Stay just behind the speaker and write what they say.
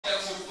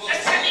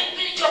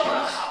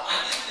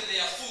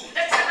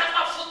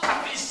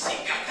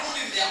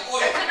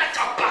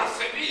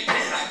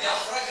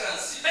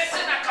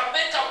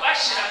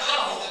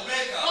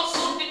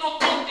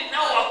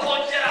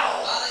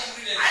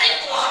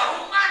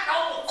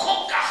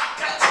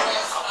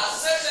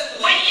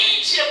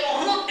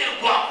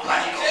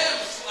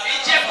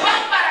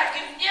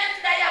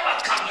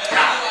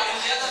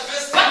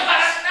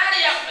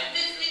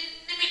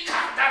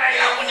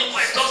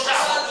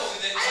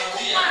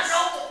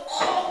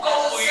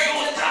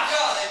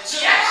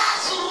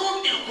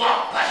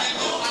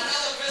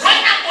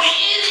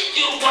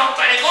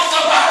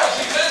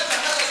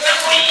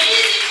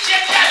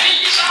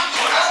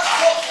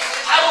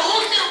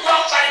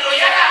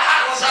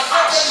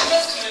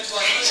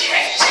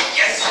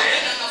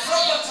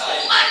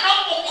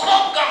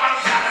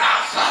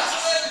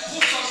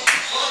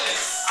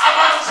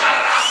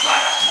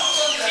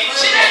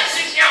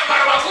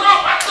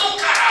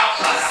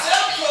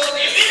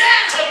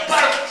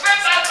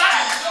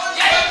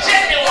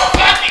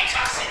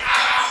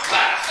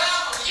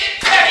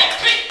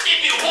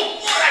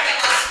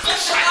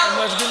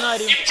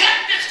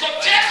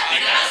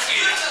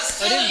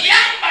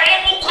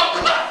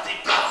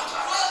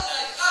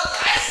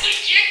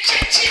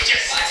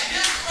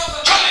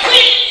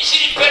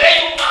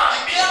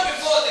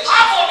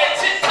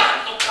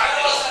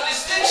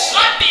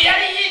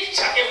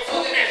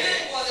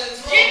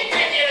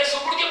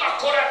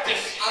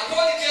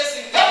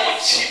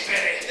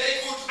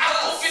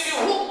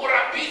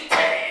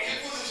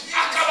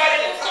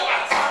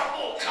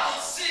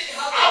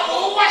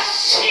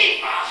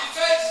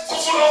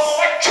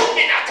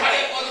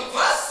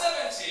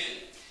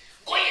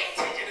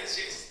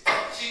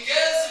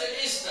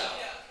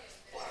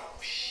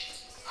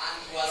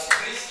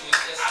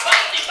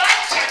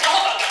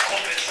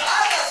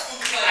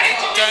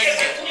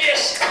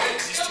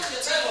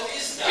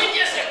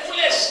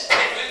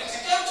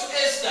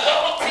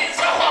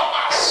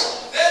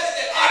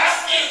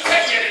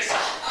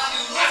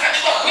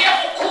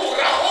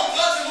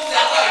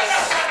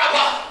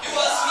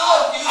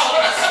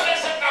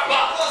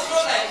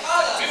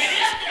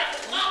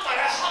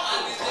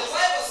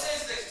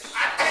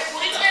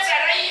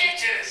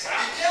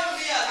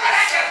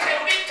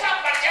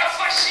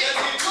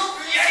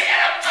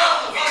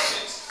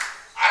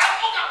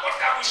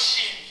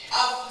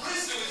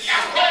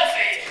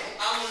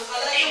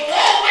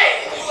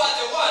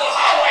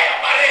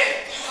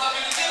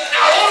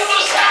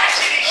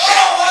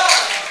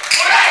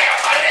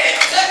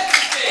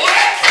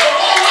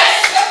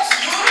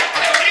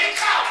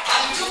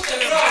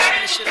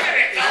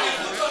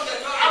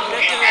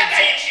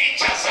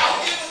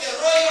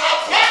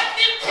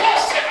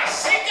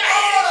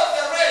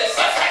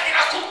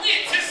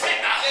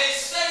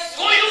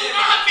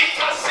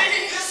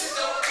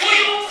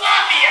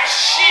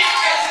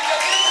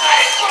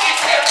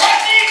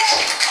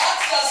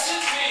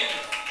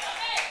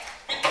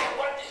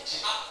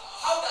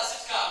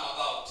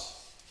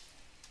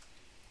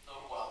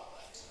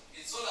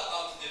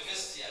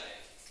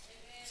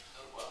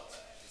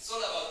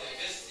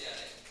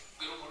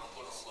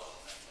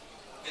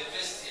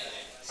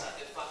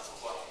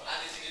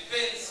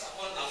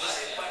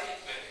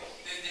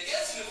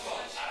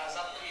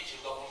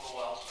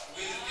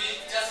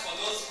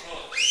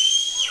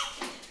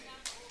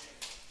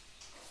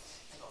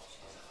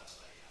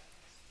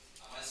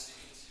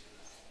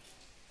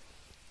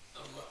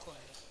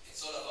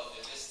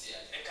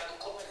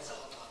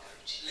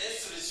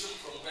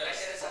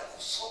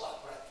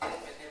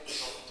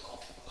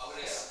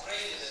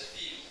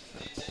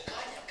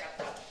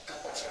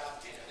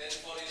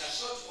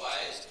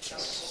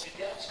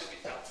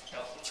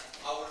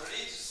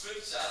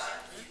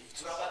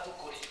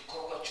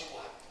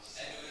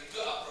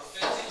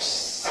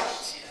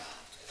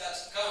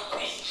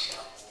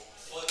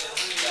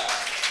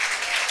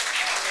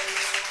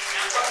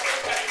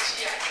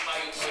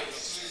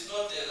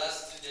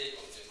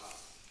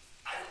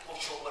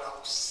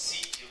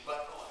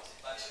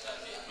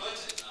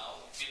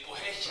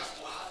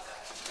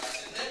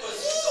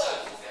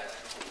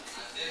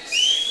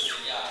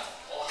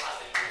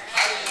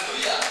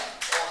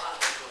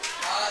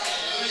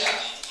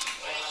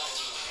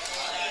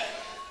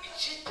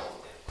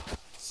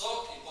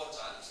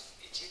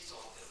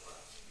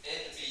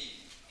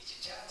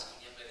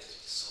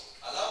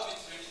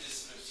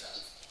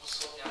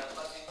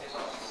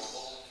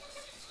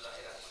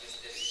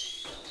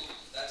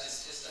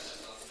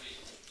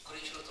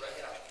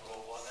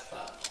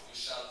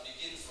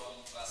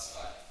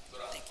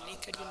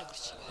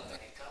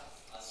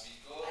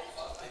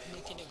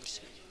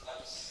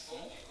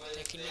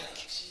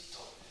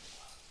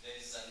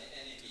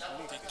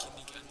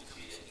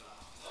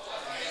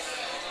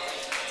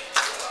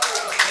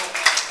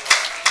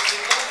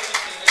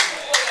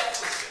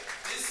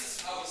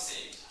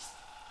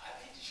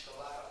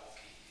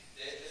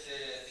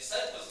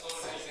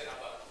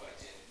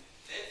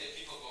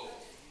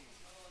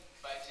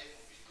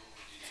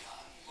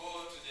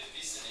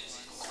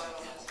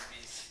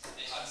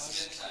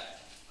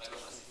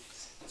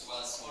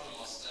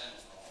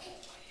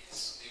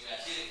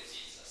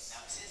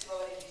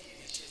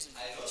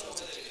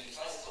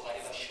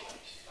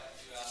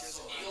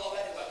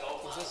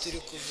turi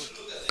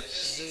kuvuga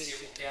izo biri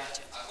kwitera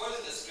cyane. According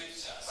to the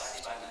scriptures,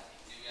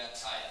 they were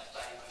tired,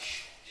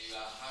 they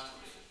were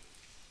hungry.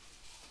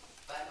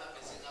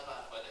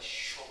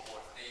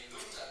 They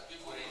looked at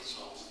people ready to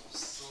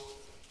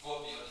go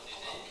beyond the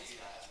day.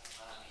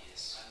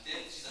 And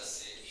then Jesus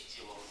said,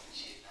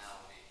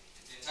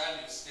 the time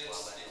you spend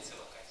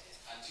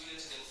until you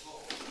let them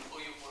go.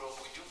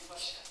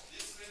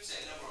 This scripture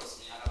enables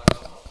me.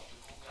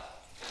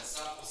 And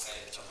some who say,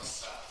 you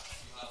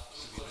have to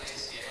go to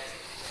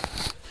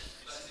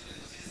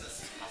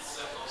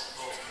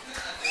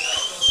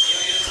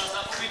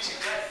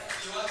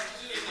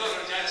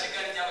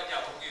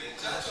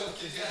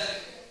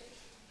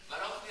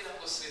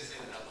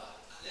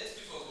let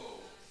people go.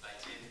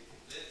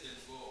 Let them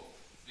go.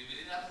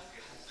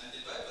 And the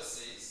Bible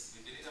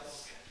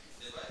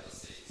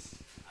says, he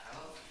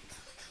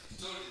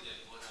told them,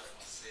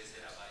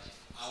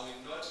 I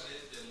will not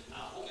let them go,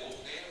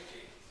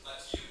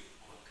 but you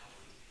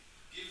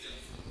give them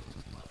food.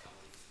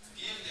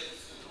 Give them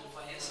food.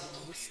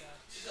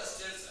 Jesus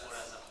tells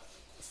us.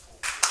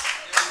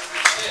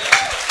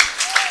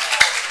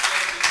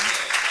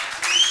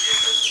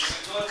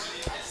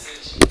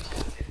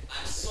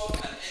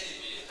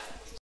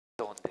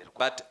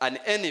 But an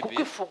enemy,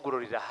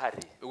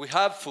 we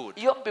have food.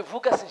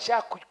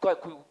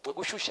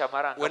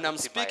 When I'm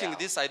speaking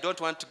this, I don't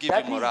want to give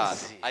you morale.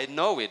 I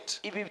know it.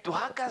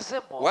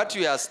 What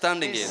we are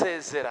standing in,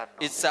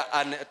 it's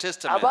a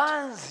testament.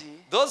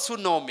 Those who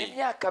know me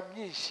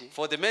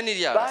for the many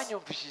years,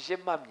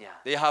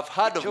 they have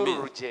heard of me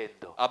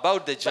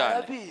about the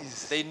journey.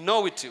 They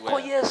know it well.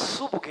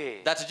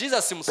 That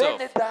Jesus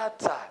himself,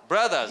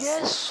 brothers,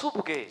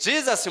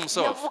 Jesus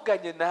himself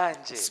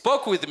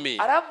spoke with me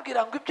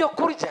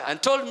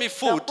and told me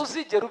food,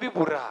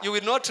 you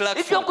will not lack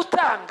food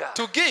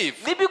to give.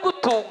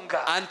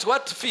 And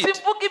what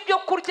feed?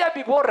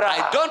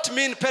 I don't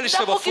mean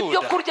perishable food.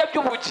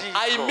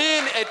 I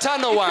mean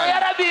eternal one.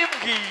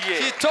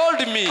 He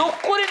told me,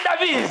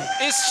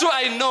 it's true,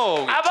 I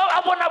know.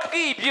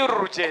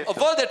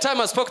 Of all the time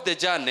I spoke the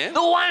journey, and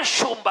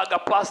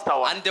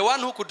the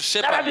one who could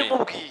shepherd me,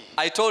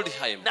 I told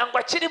him,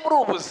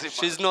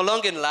 she's no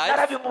longer in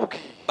life,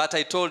 but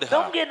I told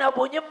her,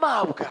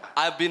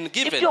 I've been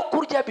given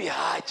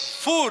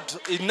food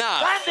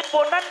enough,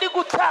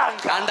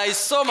 and I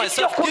saw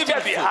myself giving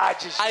food.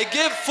 I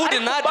gave food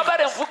enough.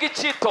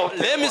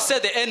 Let me say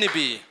the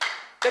enemy.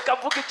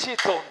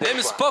 Let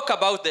me speak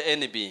about the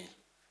enemy.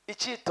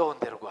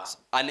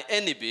 An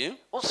enemy.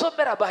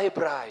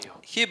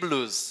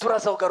 Hebrews.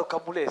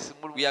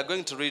 We are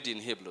going to read in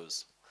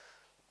Hebrews.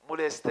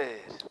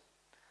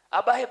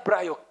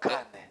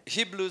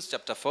 Hebrews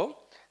chapter 4.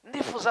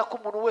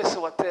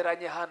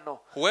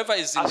 Whoever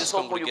is in this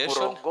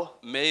congregation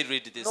may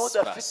read this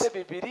verse.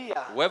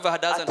 Whoever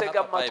doesn't have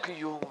a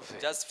Bible,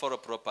 just follow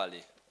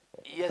properly.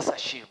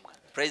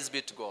 Praise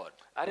be to God.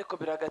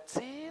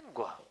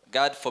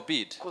 God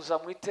forbid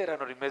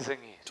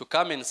to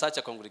come in such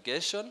a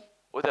congregation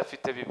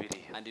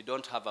and you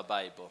don't have a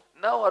Bible.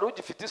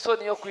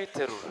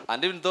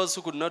 And even those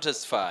who could not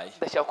testify,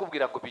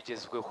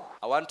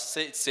 I want to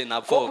say it's in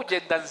a vogue.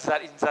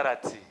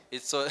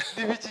 It's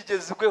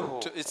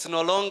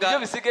no longer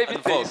in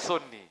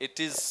vogue. It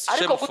is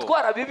shameful.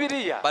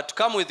 But to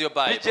come with your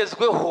Bible,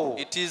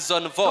 it is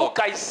on vogue.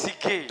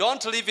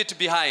 Don't leave it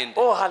behind.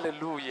 Oh,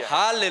 hallelujah.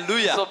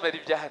 Hallelujah.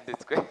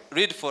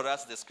 Read for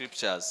us the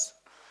scriptures.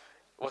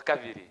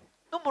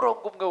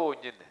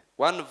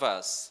 One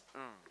verse.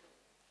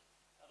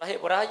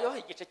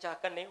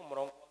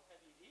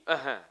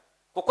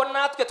 kuko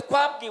natwe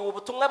twabwiwe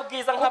ubutumwa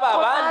bwiza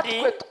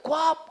nk'ababandi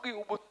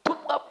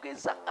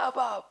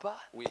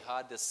we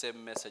had the same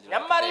message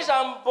nyamara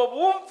ijambo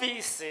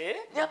bumvise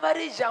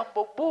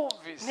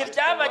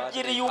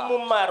ntiryabagiriye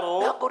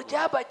umumaro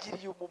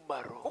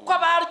kuko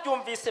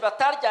abaryumvise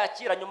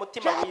bataryakiranye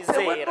umutima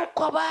wizera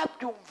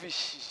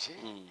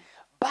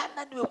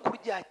bananiwe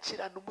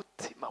kuryakirana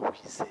umutima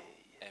wizeye.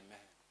 Amen.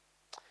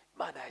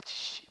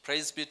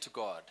 Praise be to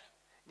God.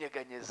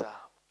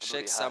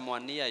 Shake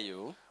someone near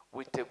you.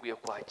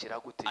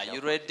 Are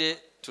you ready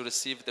to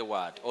receive the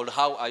word? Or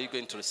how are you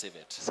going to receive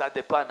it?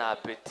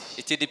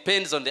 It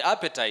depends on the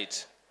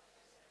appetite.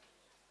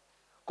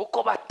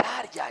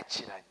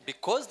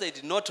 Because they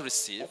did not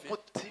receive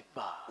it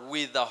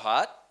with the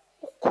heart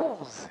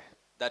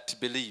that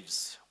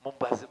believes.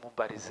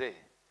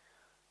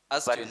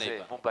 Ask your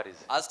neighbor.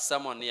 Ask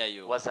someone near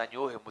you.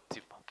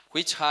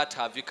 Which heart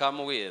have you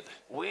come with?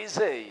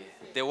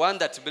 The one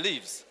that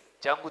believes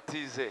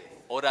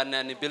or an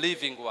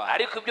unbelieving one?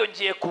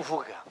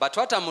 But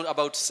what I'm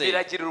about to say,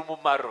 it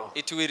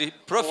will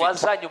profit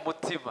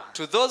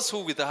to those who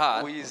with the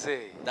heart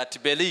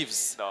that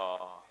believes.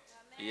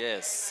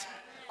 Yes.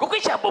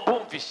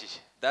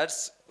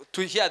 That's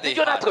to hear they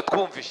heard.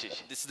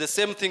 It's the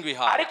same thing we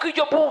heard.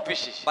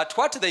 But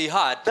what they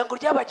heard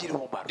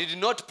did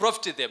not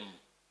profit them.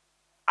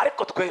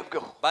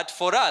 But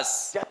for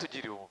us,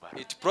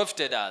 it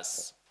profited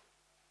us.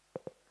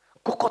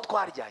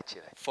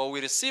 For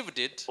we received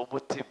it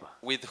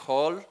with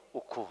whole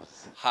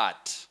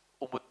heart.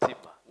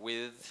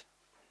 with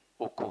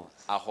ukunze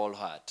a whole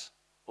heart.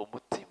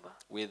 umutima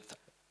With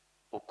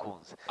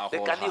ukunze a whole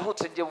reka heart.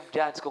 nihute njye mu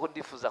byanditswe ko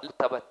ndifuza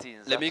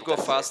kutabatinza Let me go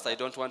fast. I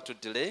don't want to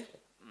delay.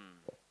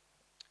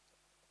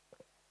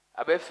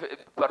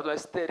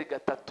 Esteri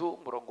gatatu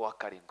murongo wa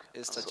karindwi.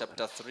 Esther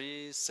chapter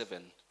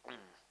 3:7.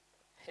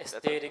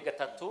 Esteri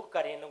gatatu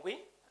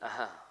karindwi.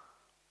 Aha.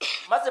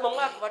 Maze mu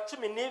mwaka wa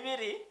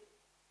 12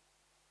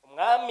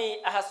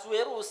 umwami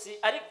Ahasuwerusi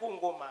ari ku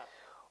ngoma.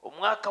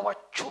 Umwaka wa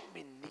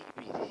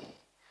 12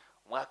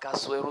 umwaka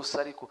Ahasuwerusi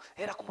ari ku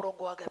hera ku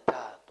murongo wa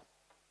 5.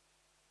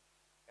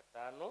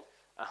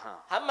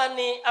 Aha.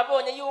 Hamani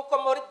abonye yuko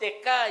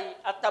Moridekayi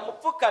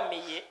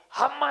atamupfukamiye.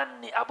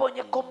 Hamani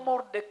abonye ko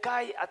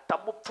Moridekayi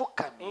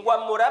atamupfukamiye. Ngo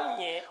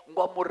amuramye.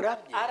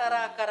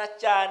 Ararakara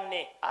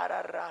cyane.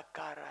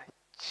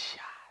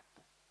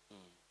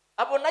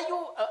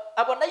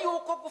 Abona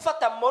yuko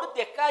gufata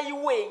Moridekayi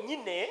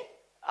wenyine.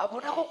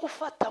 Abona ko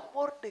gufata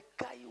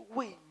Moridekayi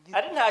wenyine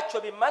ari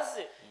ntacyo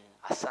bimaze.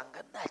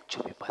 Asanga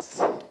ntacyo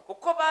bimaze.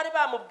 Kuko bari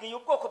bamubwiye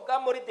ubwoko bwa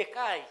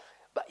Moridekayi.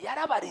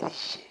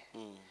 Yarabaririje.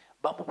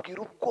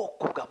 Bamubwira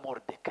ubwoko bwa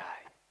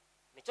Moridekayi.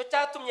 Nicyo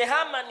cyatumye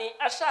Hamani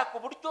ashaka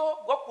uburyo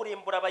bwo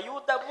kurimbura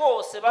abayuda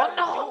bose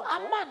bari mu gihugu.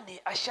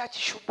 Hamani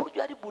ashakisha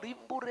uburyo ari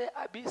burimbure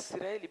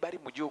Abisirayeli bari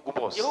mu gihugu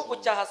bose. Igihugu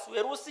cya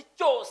Ahasuwerusi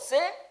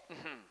cyose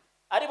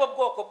ari bo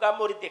bwoko bwa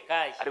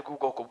Moridekayi. Ari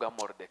ubwoko bwa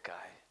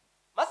Moridekayi.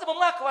 Maze mu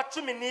mwaka wa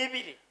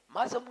 12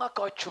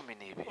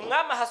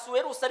 umwami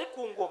Ahasuwerusi ari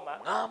ku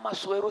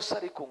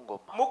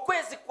ngoma. Mu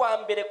kwezi kwa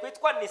mbere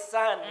kwitwa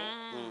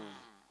Nisani.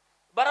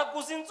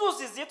 Baraguza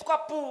inzuzi zitwa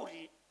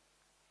Puri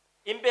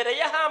imbere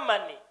ya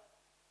Hamani.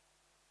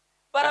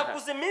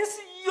 Baraguza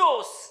iminsi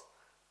yose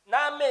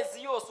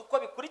n'amezi yose uko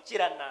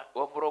bikurikirana.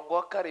 Uwo murongo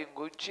wa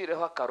karindwi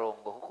ucireho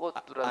akarongo kuko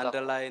turaza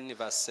Underline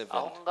verse 7.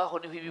 aho ngaho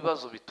niho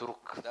ibibazo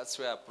bituruka. That's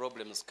where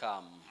problems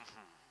come.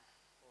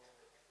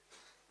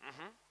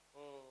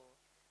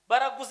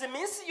 Baraguza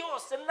iminsi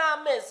yose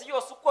n'amezi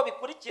yose uko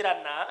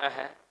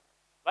bikurikirana.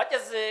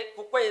 Bageze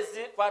ku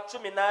kwezi kwa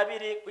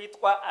 12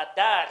 kwitwa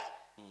Adari.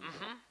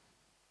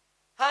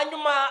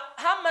 Hanyuma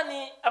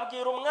Hamani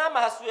abwira umwami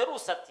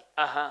Ahasuwerusi ati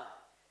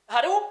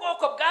hariho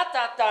ubwoko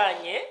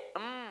bwatatanye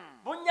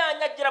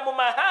bunyanyagira mu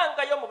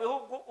mahanga yo mu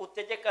bihugu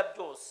utegeka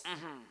byose.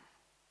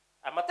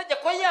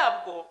 Amategeko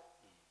yabwo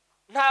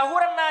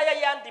ntahura n'aya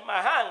yandi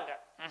mahanga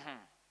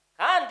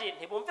kandi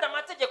ntibumvira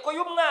amategeko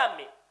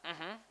y'umwami.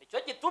 Nicyo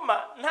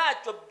gituma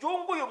ntacyo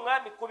byunguye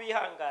umwami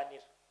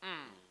kubihanganira.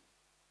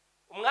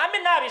 Umwami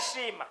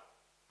nabishima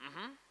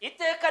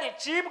iteka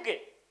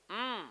ricibwe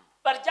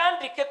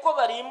baryandike ko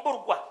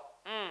barimburwa.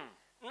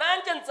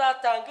 Nanjye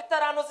nzatanga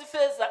itarano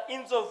z'ifeza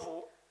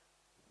inzovu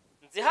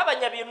nziha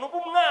abanyabintu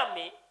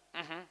b'umwami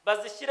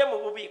bazishyire mu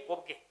bubiko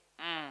bwe.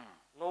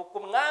 Nuko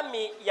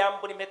umwami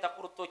yambura impeta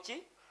ku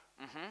rutoki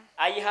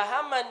ayiha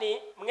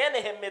Hamani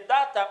mwene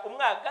Hemedata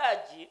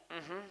umwagagi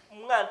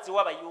umwanzi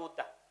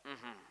w'abayuda.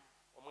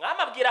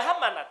 Umwami abwira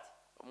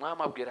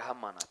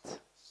Hamani ati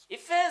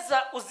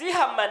ifeza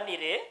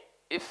uzihamanire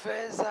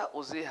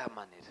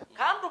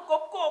kandi ubwo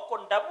bwoko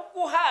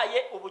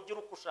ndabuguhaye ubugira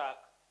uko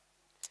ushaka.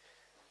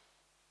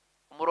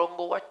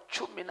 Umurongo wa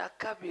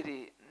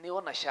 12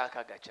 niwo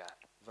nashakaga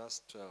cyane.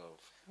 Verse 12.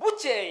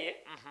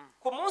 Bukeye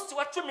ku munsi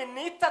wa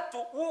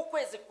 13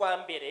 w'ukwezi kwa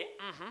mbere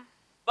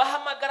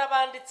bahamagara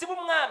abanditsi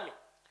b'umwami.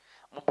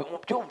 Mu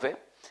byumve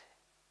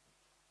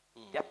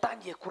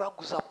yatangiye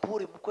kuraguza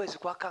Puri mu kwezi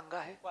kwa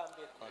kangahe?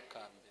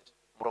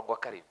 Murongo wa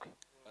 7.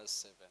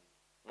 Verse 7.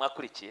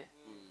 Mwakurikiye?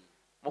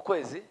 Mu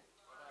kwezi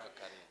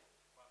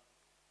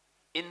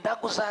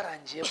indagu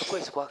zarangiye mu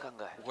kwezi kwa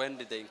kangahe? When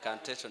did the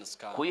incantations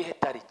come? Kuyihe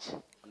tariki?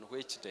 On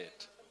which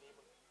date?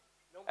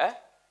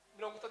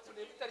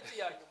 33 tariki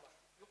ya nyuma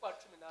y'ukwa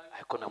 18.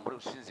 Ariko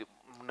namuri sinzi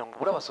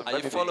murabasomera.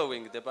 Are you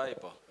following the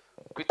Bible?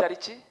 Ku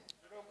itariki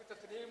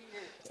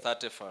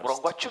 31st.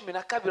 Murongo wa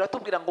 12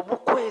 atubwira ngo mu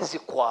kwezi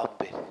kwa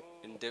mbere.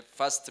 In the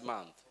first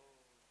month.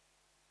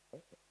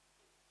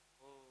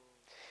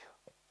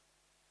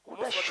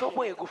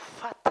 Udashoboye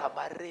gufata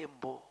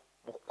amarembo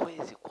mu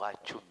kwezi kwa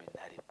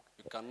 11.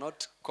 You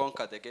cannot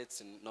conquer the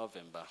gates in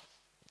November.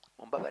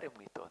 Mumbabare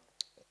mwitonde.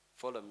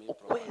 Follow me.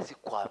 Ukwezi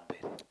kwa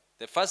mbere.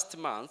 The first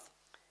month.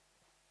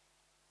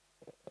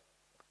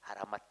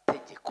 Hari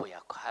amategeko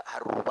yako,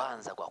 hari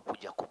urubanza rwa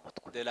kujya ku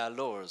mutwe. There are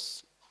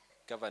laws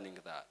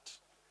governing that.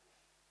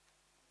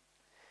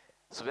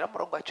 Subira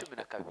murongo wa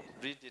 12.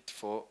 Read it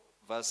for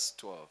verse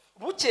 12.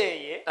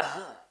 Bukeye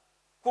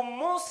ku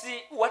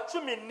munsi wa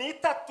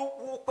 13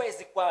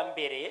 w'ukwezi kwa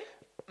mbere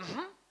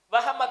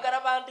bahamagara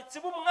abanditsi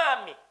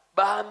b'umwami.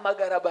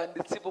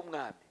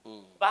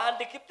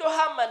 Bandika ibyo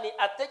Hamani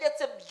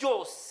ategetse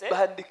byose.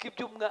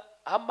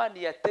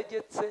 Hamani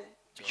yategetse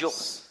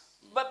byose.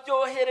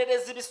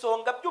 Babyoherereza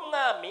ibisonga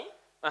by'umwami.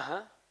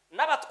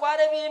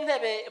 N'abatware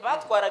b'intebe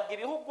batwaraga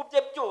ibihugu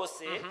bye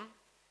byose.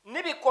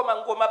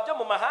 N'ibikomangoma byo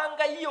mu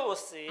mahanga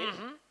yose.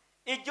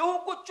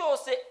 Igihugu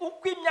cyose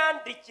uko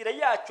imyandikire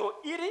yacyo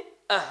iri.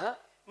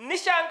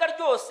 N'ishyanga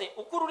ryose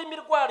uko ururimi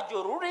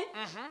rwaryo ruri.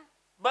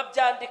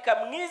 Babyandika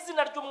mu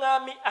izina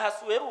ry'umwami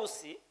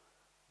Ahasuwerusi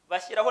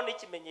bashyiraho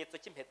n'ikimenyetso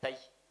cy'impeta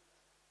ye.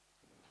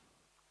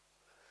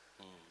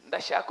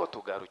 ndashaka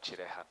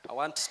tugarukire hano. I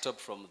want to stop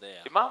from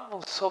there. impamvu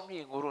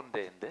nsomye inkuru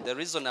ndende, The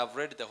reason I've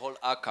read the whole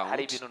hari account,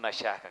 ibintu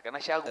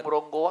nashaka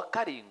umurongo wa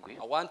 7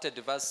 I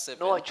wanted verse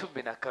n'uwa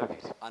 7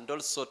 12 and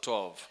also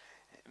 12,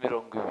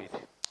 mirongo 2.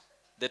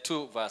 the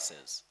two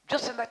verses.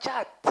 byose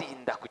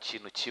ndacyatinda ku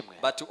kintu kimwe,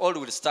 But all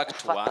will stuck to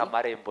gufata one,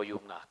 amarembo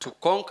y'umwaka. to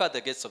conquer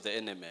the gates of the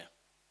enemy.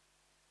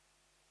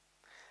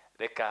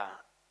 reka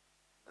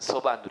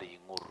nsobanure iyi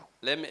nkuru.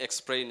 Let me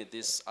explain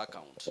this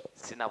account.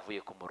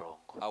 sinavuye ku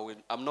murongo.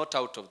 I'm not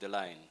out of the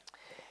line.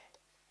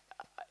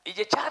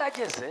 igihe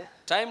cyarageze,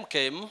 Time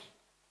came,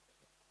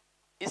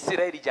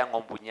 Isirayeli ijyanwa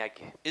mu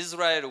bunyage.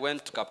 Israel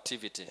went to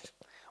captivity.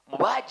 mu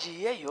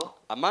bagiyeyo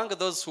Among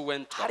those who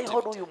went to hariho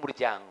captivity, n'uyu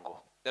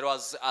muryango there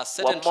was a wa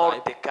certain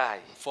tribe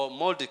Moridekayi for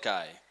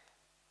Mordecai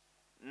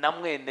na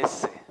mwene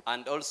se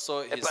and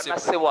also his na se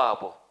sibling,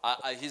 wabo,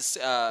 his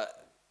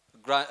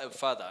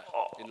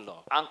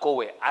grandfather-in-law. uncle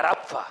we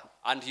arapfa.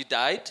 And he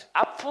died.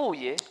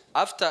 apfuye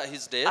After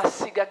his death,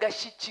 asiga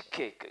agashiki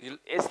ke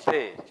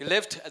Esther. he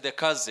left the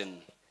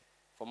cousin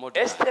for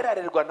Mordecai. Esther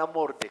arerwa na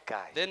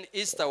Moridekayi. Then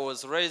Esther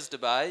was raised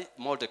by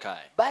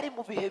Mordecai. bari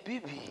mu bihe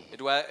bibi,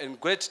 It were in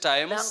great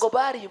times. ntango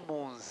bari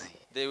impunzi,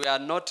 They were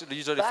not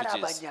usual bari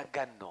refugees.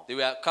 abanyagano. They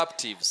were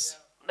captives.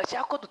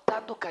 ndashaka ko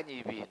dutandukanye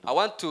ibintu. I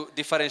want to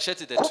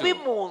differentiate the kuba two.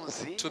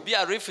 impunzi To be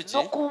a no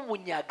refugee kuba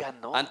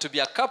umunyagano and to be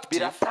a captive,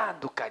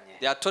 biratandukanye.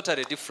 they are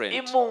totally different.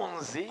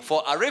 impunzi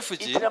For a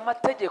refugee igira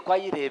amategeko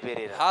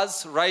ayireberera,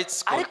 has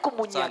rights, ariko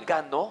concerning,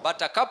 umunyagano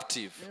but a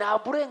captive nta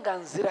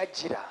burenganzira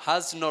agira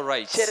has no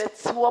rights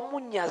keretse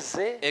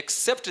uwamunyaze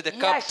except the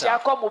captor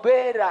yashaka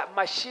mubera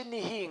mashini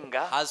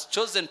ihinga has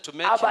chosen to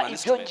make him aba an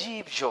ibyo instrument.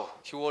 ngibyo.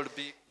 He will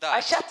be that.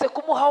 ashatse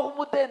kumuhaho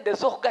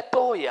umudendezo ho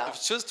gatoya, If he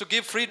chooses to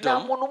give nta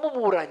freedom, muntu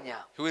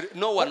umuburanya, he will,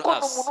 no one kuko ni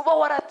else. umuntu uba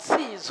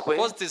waratsinzwe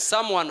Because there's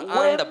someone under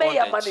wemeye bondage.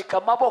 amanika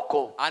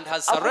amaboko And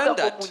has avuga ngo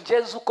surrendered.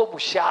 mungeze uko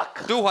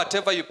mushaka. Do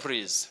whatever you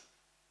please.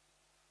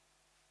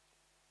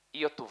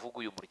 iyo tuvuga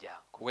uyu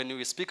muryango When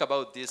we speak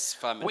about this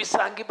family,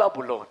 wisanga i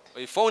Babuloni,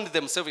 we found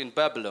themselves in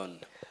Babylon.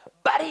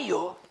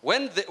 bariyo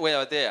When they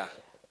were there,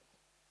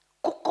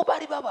 kuko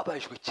bari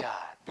bababajwe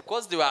cyane,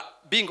 because they were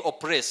being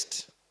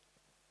oppressed,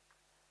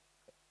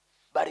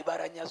 bari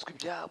baranyazwe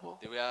ibyabo,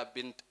 they were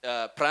being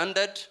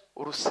plundered.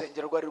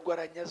 urusengero rwari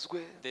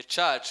rwaranyazwe, The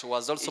church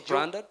was also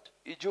plundered.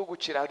 igihugu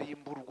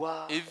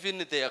kirarimburwa,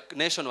 Even their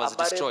nation was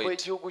amarembo destroyed.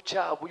 y'igihugu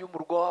cyabo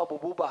y'umurwa wabo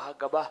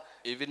bubahaga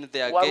Even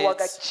their wari gates,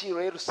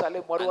 w'agaciro,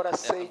 Yerusalemu wari and a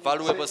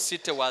valuable warasenyutse,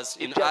 city was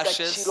in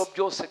iby'agaciro ashes.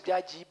 byose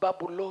byagiye i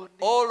Babuloni.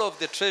 All of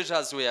the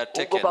treasures were ubwo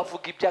taken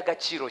bavuga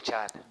iby'agaciro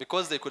cyane.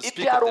 because they could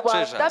speak ibya of the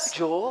rubanda treasures.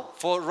 byo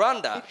For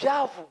Rwanda,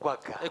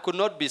 ibyavugwaga it could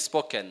not be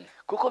spoken,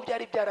 kuko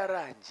byari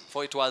byararangiye.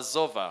 for it was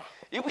over.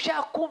 iyo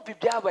ushaka kumva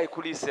ibyabaye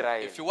kuri If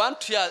Isirayeli, you want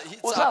to hear his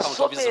account of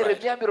uzasome Israel,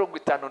 Yeremiya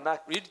 51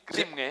 read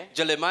rimwe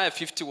Jeremiah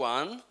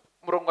 51,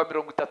 umurongo wa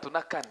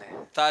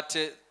 34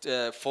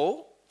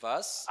 34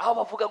 verse, aho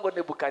bavuga ngo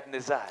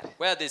Nebukadinezari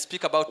where they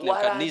speak about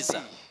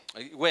Nebuchadnezzar.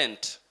 He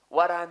went,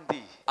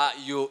 warandiye,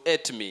 you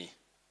ate me,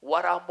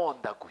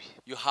 waramondaguye,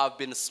 you have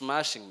been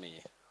smashing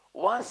me.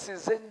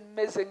 wansize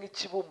meze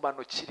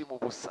nk'ikibumbano kiri mu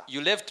busa.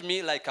 You left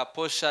me like a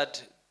potsherd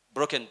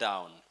broken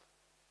down,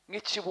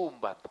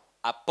 nk'ikibumbano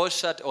a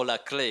potsherd or a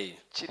clay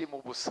kiri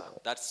mu busa,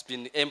 that's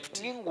been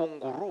empty,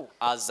 nk'ingunguru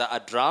as a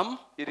drum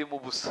iri mu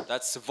busa.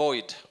 that's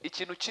void.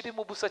 ikintu kiri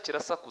mu busa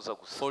kirasakuza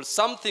gusa. For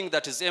something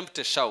that is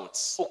empty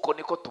shouts. uko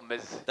niko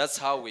tumeze. That's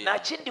how we nta are.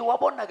 kindi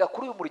wabonaga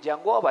kuri uyu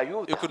muryango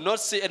w'abayuda You could not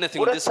see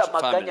anything in this uretse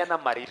amaganya family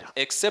n'amarira,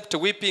 except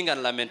weeping and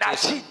nta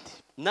lamentation. kindi,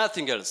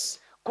 Nothing else.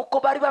 kuko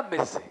bari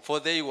bameze For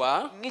they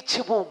were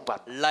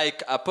nk'ikibumbano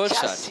like a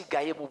potsherd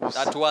cyasigaye mu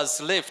busa. that was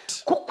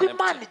left kuko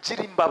imana empty.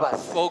 igira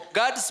imbabazi, For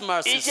God's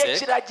mercy's igihe sake,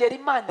 kiragera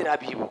imana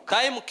irabibuka,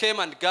 time came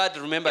and God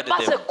remembered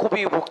imaze them.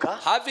 kubibuka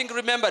Having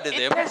remembered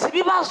them, iteza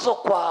ibibazo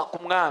ku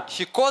mwami.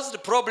 he caused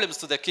problems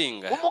to the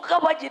king.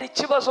 umugabo agira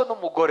ikibazo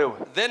n'umugore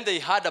we, Then they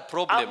had a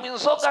problem. anywa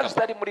inzoga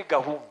zitari muri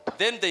gahunda,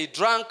 Then they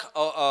drank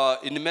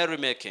in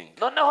merrymaking.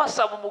 noneho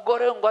asaba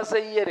umugore we ngo aze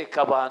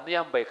yiyereka abantu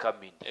yambaye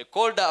kamini, He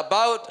called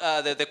about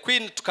the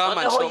queen to come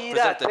and noneho show,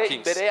 present the yirate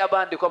kings, imbere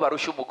y'abandi ko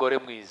barusha umugore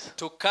mwiza.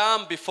 to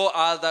come before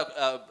other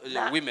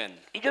women.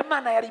 ibyo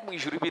imana yari mu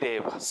ijuru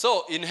bireba,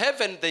 So in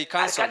heaven they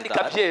cancelled kandi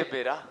that,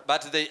 ikabyemera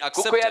but they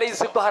kuko yari accepted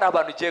izi ko hari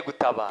abantu igiye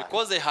gutabara.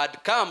 because they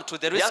had come to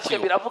the ibyanditswe rescue.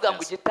 biravuga ngo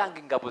Yes. igitanga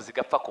ingabo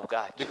zigapfa ku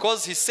bwacyo.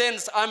 Because he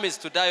sends armies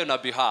to die on our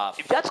behalf.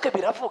 ibyanditswe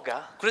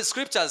biravuga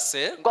Scriptures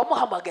say ngo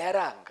amuhamagaye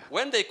aranga,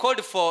 when they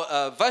called for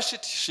Vashti,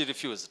 she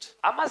refused.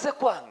 amaze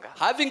kwanga,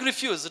 Having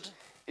refused,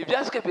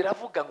 ibyanditswe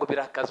biravuga ngo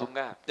birakaza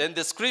umwami, then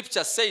the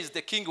scripture says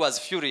the king was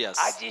furious.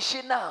 agisha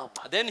inama.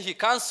 Then he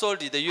cancelled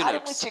the harimo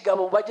eunuchs.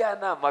 ikigabo mu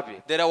bajyanama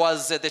be, There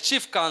was the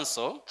chief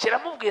council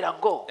kiramubwira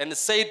ngo and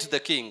said to the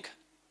king,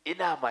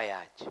 inama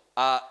yanjye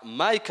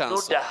my counsel,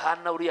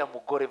 nudahana uriya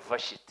mugore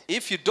Vashiti,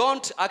 if you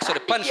don't actually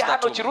punish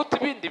that woman, kiruta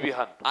ibindi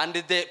bihano, and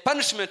the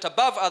punishment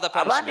above other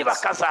abandi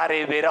punishments,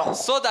 bakazareberaho,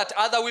 so that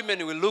other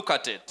women will look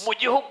at it mu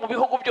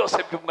bihugu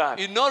byose by'umwami,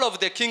 in all of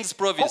the king's kuko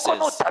provinces.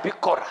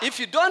 nutabikora, If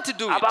you don't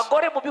do it,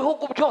 abagore mu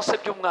bihugu byose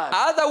by'umwami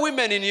other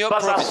women in your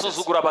provinces,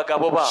 bazasuzugura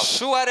abagabo babo.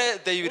 surely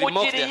they will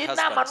remove Mugiriye their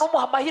inama husbands.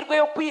 n'umuha amahirwe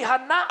yo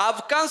kwihana,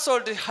 I've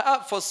cancelled her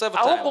for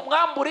several ahubwo times,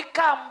 umwambura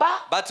ikamba,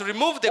 but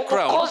remove the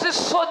crown, umukozi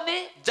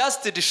isoni,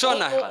 just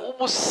dishonor her,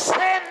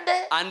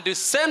 umusende, and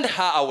send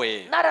her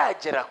away.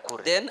 naragera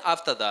kure. Then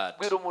after that,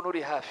 Bwira umuntu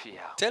uri hafi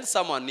yawe, tell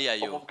someone near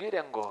you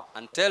umubwire ngo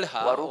and tell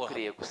her, wari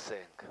ukwiriye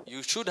gusenga.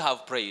 you should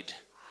have prayed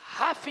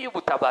Hafi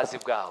y'ubutabazi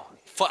bwawe,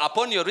 for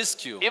upon your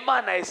rescue,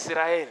 Imana ya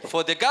Isirayeli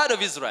for the God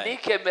of Israel.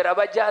 nikemera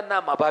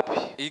abajyanama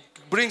babi, It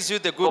brings you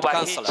the good Ngo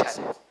counselors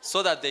bahicare.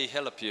 so that they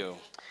help you.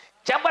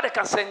 cyangwa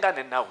reka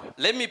nsengane nawe.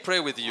 Let me pray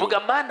with you. Vuga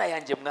mana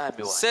yanjye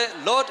mwami wawe, Say,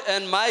 Lord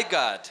and my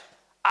God,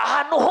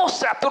 ahantu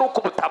hose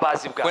haturuka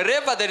ubutabazi bwawe,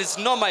 wherever there is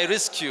no my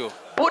rescue,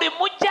 buri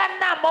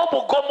mujyanama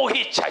w'ubugome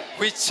uhicaye,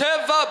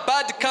 whichever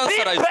bad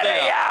counselor is imbere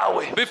there,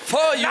 yawe,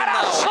 before you now,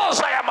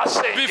 narasoza aya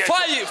masengesho,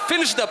 before you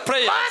finish the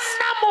prayers,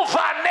 mana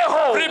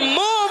muvaneho,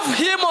 remove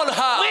him or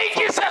her.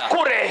 mwigize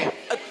kure,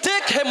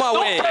 Take him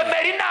away.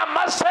 ntukemere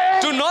inama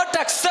ze, Do not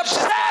accept his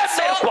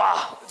counsel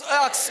zemerwa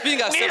being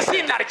mu accepted.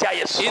 izina rya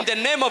Yesu. In the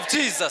name of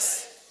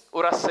Jesus,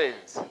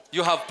 Urasenze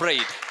you have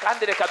prayed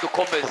kandi reka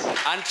dukomeze,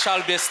 and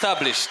shall be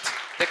established.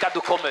 reka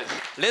dukomeze.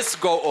 Let's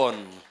go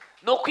on.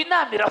 Nuko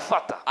inama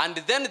irafata, And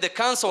then the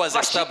council was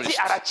Vashiti established.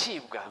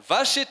 aracibwa,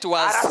 Vashti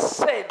was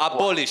arasendwa,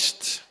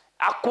 abolished,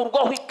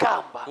 akurwaho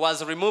ikamba,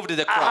 was removed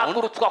the crown.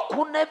 ahagurutswa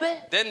ku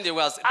ntebe, Then he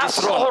was dethroned.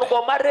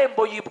 asohorwa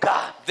amarembo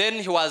y'ibwami. Then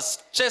he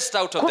was chased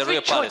out of the Kuva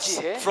royal icyo palace.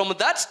 gihe, From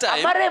that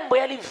time, amarembo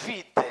yari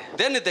vide,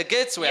 then the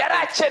gates were yari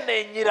empty.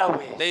 akeneye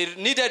nyirawe. They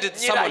needed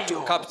someone to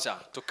Nyirayo. capture,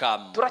 to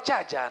come.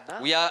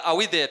 Turacyajyana, Are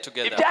we there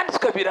together?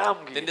 ibyanditswe Then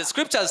birambwira, the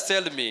scriptures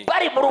tell me,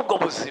 bari muri ubwo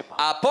buzima.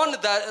 upon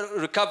that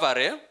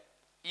recovery,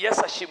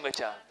 Yesu ashimwe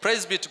cyane.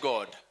 praise be to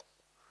God,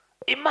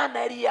 Imana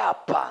yari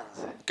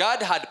yapanze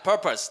God had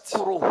purposed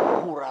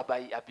kuruhura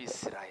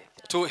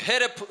Abisirayeli, to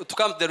help to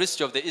come to the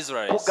rescue of the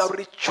Israelites,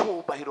 kugarura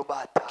icyubahiro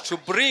batakaje, to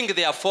bring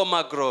their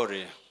former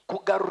glory,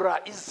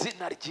 kugarura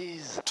izina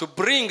ryiza, to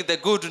bring the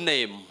good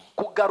name,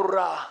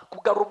 kugarura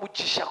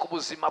umugisha ku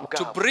buzima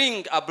to bwabo.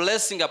 bring a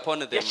blessing upon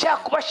them.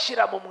 Yashaka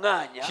kubashyira mu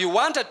mwanya He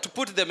wanted to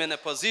put them in a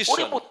uri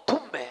position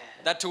butume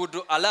that would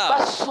allow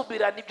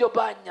basubirana ibyo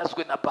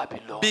banyazwe na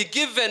Babylon, be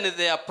given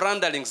their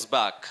plunderings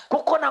back,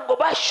 kuko nango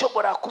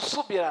bashobora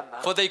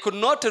kusubirana for they could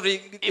not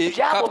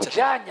ibyabo capture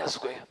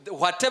byanyazwe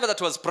whatever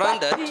that was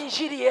plundered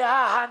batinjiriye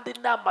hahandi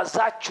inama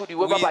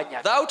zacuriwe babanyaga.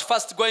 without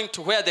first going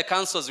to where the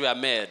councils were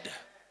made.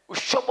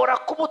 Ushobora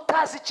kuba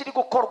utazi ikiri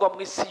gukorwa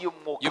mu isi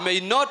y'umwuka. You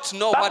may not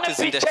know what Bamwe is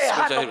in the bicaye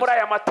hano spiritual. muri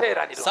aya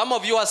materaniro, Some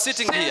of you are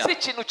sitting here. sinzi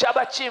ikintu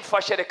cyaba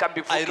kimfashe, reka I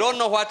mbivuge. don't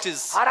know what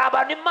is Hari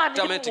abantu Imana iri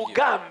tormenting mu you.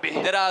 mugambi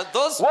There are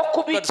those wo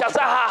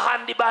kubicaza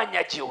hahandi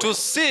banyagiwe, to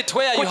sit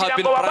where you have kugira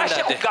been ngo babashe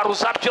plundered,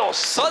 kugaruza byose.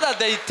 so that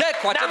they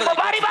take whatever Ntabwo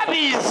bari they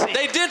babizi,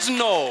 they didn't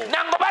know.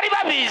 ntabwo bari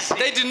babizi,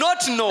 They did not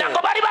know.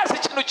 ntabwo bari bazi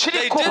ikintu kiri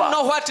They kuba. didn't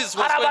know what is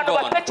Hari going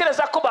abantu on.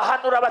 batekereza ko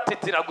bahanura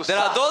batitira gusa, There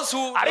are those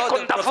who ariko know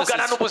the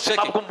ndavugana n'ubuzima prophecies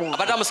shaking. bw'umuntu.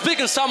 But I'm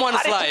speaking someone's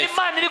Hari ikintu life.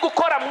 Imana iri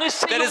gukora mu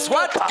isi There is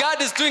what y'umwuka,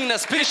 God is doing in the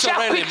spiritual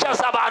ishaka realm.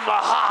 kwicaza abantu He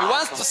ahantu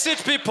wants to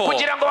sit people so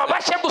kugira ngo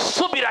babashe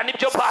gusubirana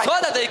ibyo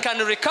banyaze. that they can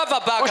recover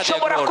back at their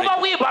Ushobora glory. kuba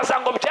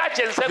wibaza ngo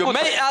byagenze You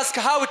may gute, ask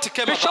how it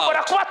came bishobora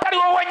about. kuba atari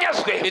wowe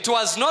wanyazwe, It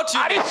was not you,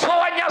 ari so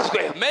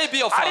wanyazwe, maybe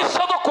your ari father,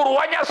 sogokuru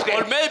wanyazwe,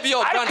 or maybe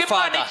your ariko Imana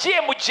grandfather.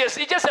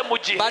 igeze mu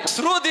gihe But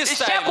through this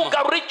ishaka time,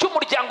 kugarura icyo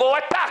umuryango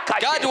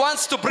watakaje, God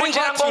wants to bring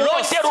kugira what ngo you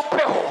lost wongere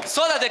upeho.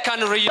 so that they can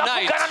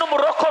reunite. Ndavugana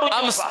n'umurokore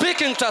I'm unyumva.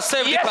 speaking to a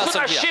saved Yesu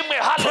person here. nashimwe,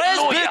 Praise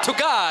be hallelujah. to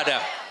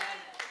God.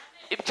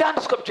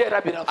 Ibyanditswe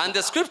byera biravuga, And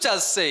the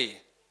scriptures say,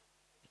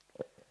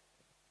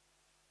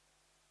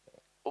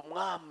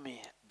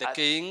 umwami the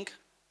king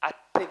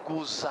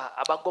ateguza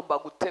abagomba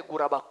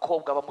gutegura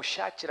abakobwa,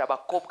 bamushakira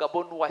abakobwa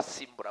bo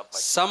n'uwasimbura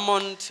Vashiti.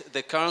 summoned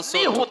the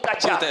council Nihuta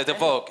to cyane. the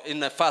vogue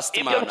in a fast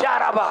Ibyo manner.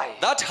 byarabaye,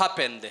 That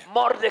happened.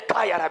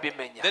 Mordecai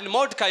arabimenya. Then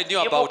Mordecai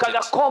knew about Yibuka it.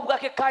 agakobwa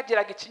ke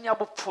kagiraga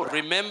ikinyabupfura,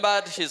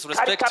 Remembered his Kari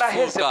respectful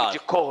karaheze mu girl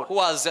gikoni. who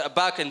was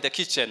back in the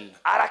kitchen,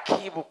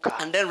 arakibuka,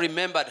 and then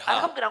remembered her.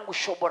 aramubwira ngo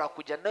ushobora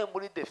kujya nawe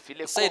muri defile,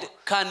 ko Said,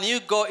 can you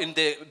go in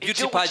the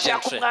beauty igihugu cyaka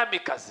pageantry?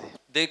 umwamikazi,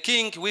 The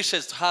king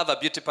wishes to have a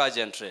beauty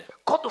pageantry.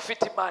 ko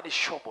dufite Imana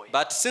ishoboye,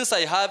 But since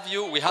I have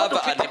you, we have ko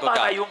an dufite able Imana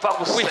God. yumva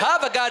We gusenga,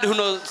 have a God who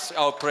knows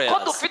our ko prayers.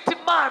 dufite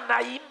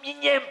Imana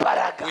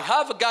y'inyembaraga, We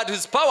have a God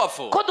who's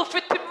powerful. ko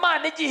dufite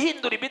Imana ijya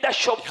ihindura We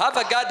ibidashoboka, have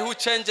a God who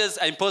changes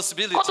ko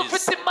impossibilities.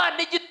 dufite Imana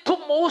ijya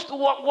ituma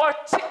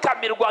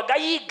uwatsikamirwaga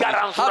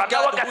yigaranzura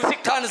nawe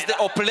agatsikamira the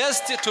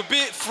oppressed to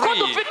be ko free.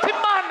 dufite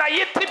imana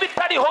yita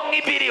ibitariho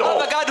nk'ibiriho We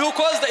have a God who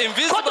calls the ko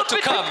invisible to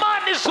dufite come.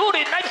 imana izura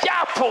We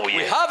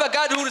inabyapfuye have a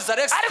God who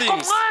resurrects ariko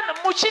things. mwana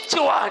mushiki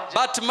wanjye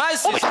But my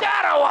sister,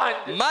 mubyara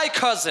wanjye my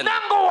cousin,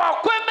 ntabwo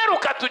wakwemera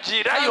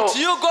ukatugirayo can't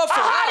you go for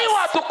ahari us?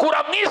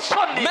 wadukura mu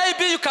isoni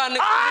Maybe you can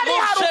ahari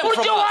remove hari shame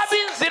uburyo from us. waba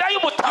inzira You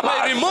may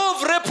y'ubutabazi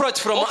remove reproach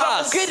from us.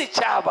 ukamubwira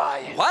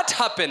icyabaye What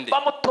happened?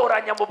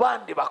 bamutoranya mu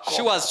bandi She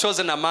bakobwa was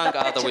chosen among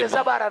other ndatekereza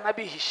women.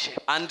 baranabihishe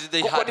And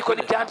they kuko had, niko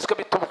n'ibyanditswe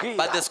bitubwira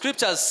but the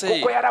scriptures say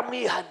kuko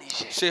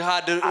yaramwihanije she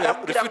had arambwira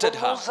ngo refuted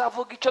her.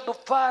 ntuzavuga icyo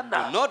dupfana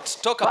Do not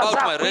talk about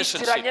my bazakwitiranye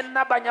relationship.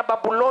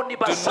 n'abanyababuloni Do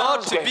not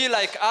basanzwe be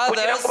like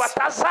kugira ngo others,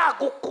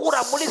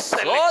 batazagukura muri so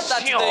that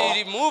selection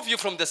they remove you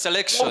from the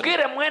selection.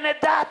 mubwire mwene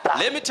data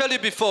Let me tell you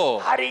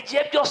before, hari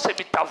igihe byose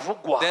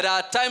bitavugwa there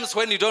are times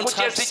when you don't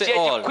have to kugeza say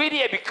igihe all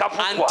gikwiriye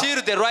bikavugwa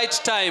until the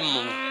right time.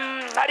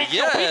 hari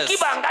igihe Yes. ubika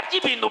ibanga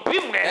ry'ibintu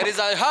bimwe There is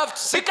I have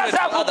secrets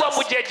from bikazavugwa mu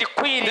others. gihe Then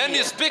gikwiriye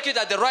you speak it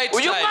at the right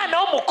uyu time.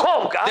 mwana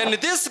w'umukobwa Then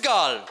this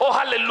girl, oh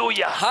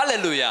haleluya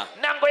hallelujah,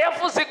 ntabwo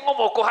yavuze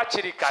inkomoko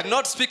hakiri did kare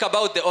not speak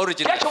about the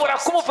origin at yashobora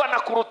first. kumuvana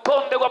ku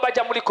rutonde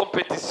rw'abajya muri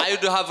kompetisiyo I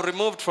would have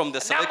removed from the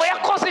ntabwo selection.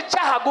 yakoze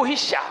icyaha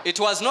guhisha It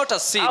was not a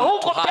sin to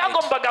ahubwo hide,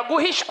 byagombaga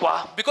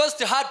guhishwa because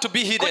it had to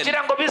be hidden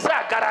kugira ngo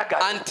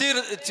bizagaragare until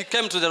it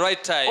came to the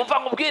right time. umva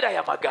nkubwire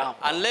aya magambo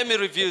And let me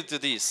reveal to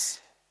this.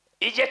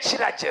 igihe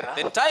kiragera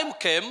The time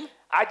came,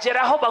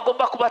 agera aho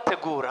bagomba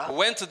kubategura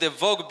went to the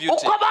Vogue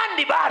Beauty. uko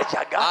abandi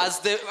baryaga As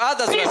the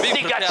others were being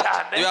bisiga prepared,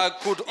 cyane they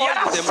could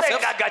order themselves.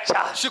 yarasengaga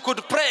cyane She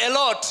could pray a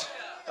lot.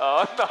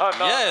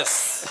 no.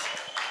 Yes.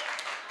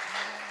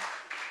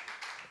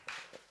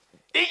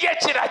 igihe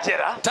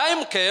kiragera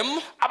Time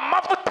came,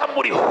 amavuta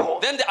muriho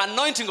then the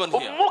anointing on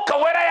him. umwuka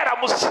wera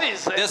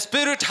yaramusize The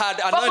Spirit had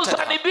anointed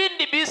bamuzana her.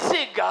 ibindi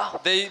bisiga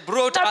They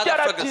brought nabyo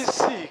other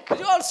fragrances. arabyisiga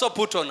She also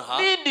put on her.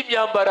 n'indi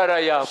myambaro She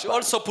arayambara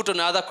also put on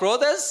other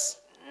clothes.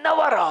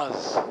 nawe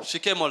araza She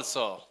came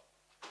also.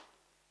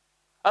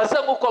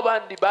 asa nk'uko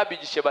abandi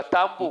babigishe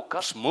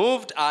batambuka She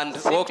moved and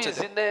walked.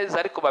 simbizi neza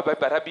ariko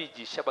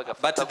barabigisha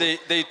bagafata But they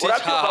teach her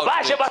urabyumva how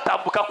baje to do it.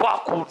 batambuka kwa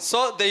kundi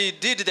So they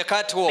did the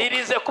catwalk.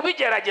 nirize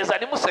kubigerageza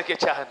nimuseke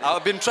cyane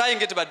I've been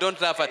trying it, but don't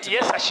laugh at me.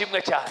 yesu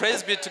ashimwe cyane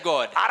Praise be to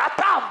God.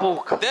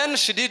 aratambuka Then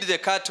she did the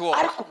catwalk.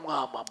 ariko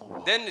umwami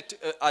amubona Then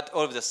at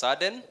all of a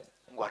sudden,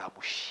 ngo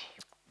aramushima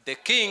the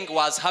king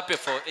was happy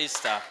for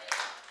Esther.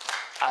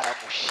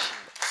 aramushima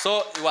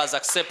So he was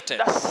accepted.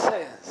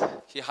 ndasenze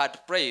He had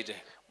prayed.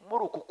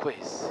 muri uku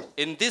kwezi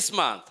In this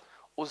month,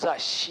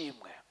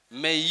 uzashimwe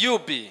may you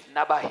be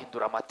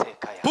n'abahindura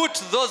amateka yawe put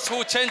those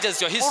who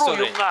changes your muri uyu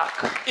history.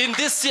 mwaka In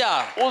this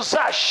year,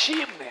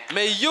 uzashimwe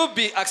may you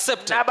be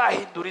accepted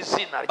n'abahindura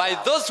izina by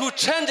ryawe those who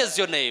changes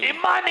your name.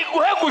 imana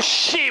iguhe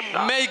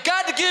gushimwa May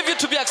God give you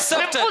to be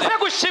accepted. simvuze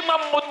gushimwa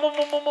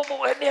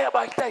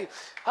bahita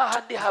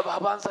hahandi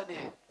habanza ni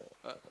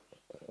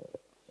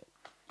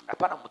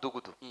apana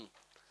mudugudu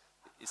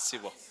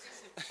Isibo.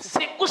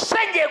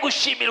 singusengeye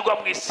gushimirwa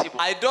mu isibo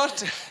I don't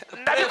pray for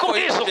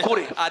ndabikubwiza you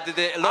ukuri at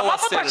the lower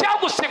amavuta level. cyangwa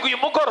gusiga uyu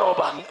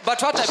mugoroba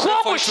But what I so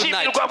pray for you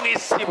tonight, gushimirwa mu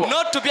isibo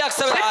not to be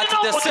accepted Sindi at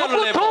no the same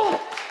mudugudu, level,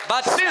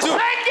 but to,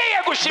 sisengeye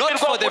not gushimirwa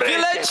for mu the murenge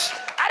village,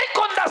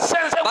 ariko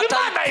ndasenze ngo but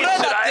I imana pray that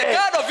the y'isirayeli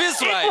God of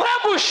Israel iguhe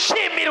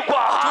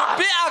gushimirwa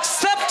be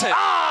accepted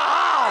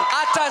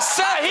aha at a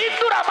certain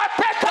ahindura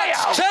amateka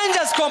yawe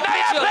changes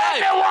completely your bene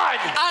life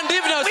wanyu and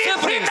even your mu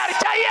siblings. izina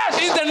rya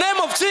In yesu the name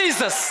of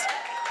Jesus,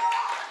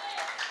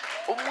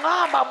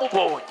 umwami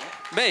amubonye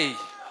may.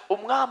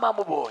 umwami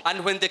amubonye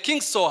And when the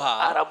king saw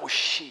her,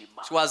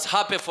 aramushima she was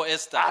happy for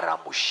Esther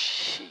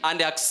aramushima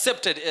and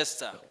accepted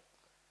Esther.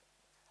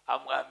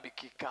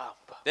 amwambika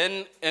ikamba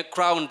Then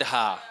crowned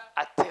her.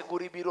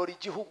 ategura ibirori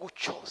igihugu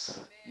cyose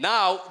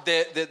Now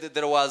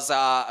there was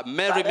a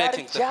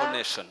merrymaking to the whole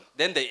nation.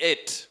 Then they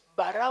ate,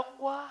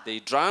 baranywa they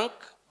drank,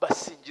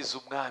 basingiza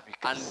umwami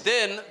and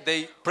then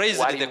they praised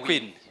the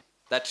queen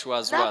that she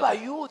was worthy.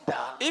 n'abayuda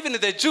Even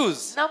the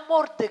Jews, na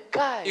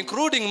Moridekayi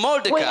including we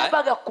Mordecai,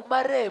 yabaga ku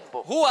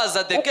marembo who was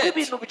at the uko gate,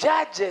 ibintu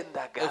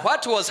byagendaga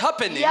what was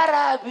happening,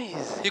 yari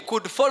abizi he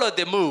could follow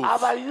the move.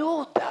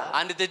 abayuda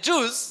And the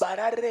Jews,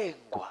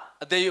 bararengwa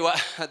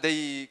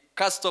they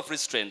cast off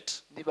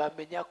restraint.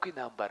 ntibamenya ko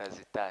intambara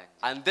zitangiye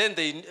And then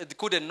they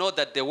couldn't know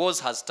that the wars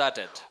had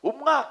started.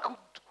 umwaka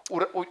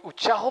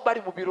ucaho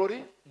bari mu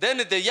birori Then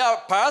the year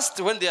passed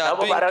when they are nabo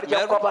doing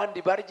bararya ko married.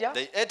 abandi barya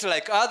They ate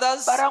like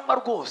others. baranywa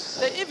rwose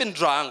They even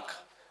drank.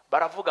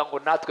 baravuga ngo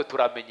natwe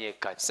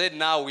turamenyekanye Said,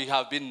 now we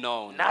have been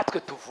known. natwe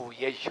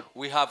tuvuyeyo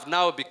We have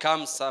now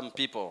become some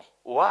people.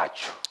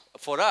 wacu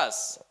For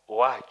us,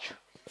 wacu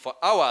for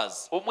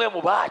ours, umwe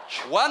mu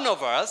bacu one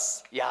of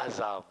us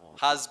yazamuka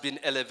has been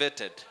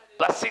elevated.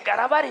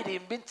 basigara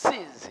baririmba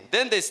intsinzi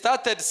Then they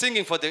started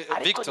singing for the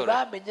ariko victory.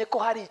 ntibamenye ko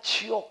hari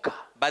ikiyoka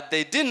But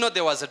they didn't know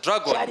there was a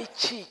dragon cyari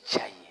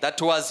cyicaye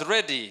that was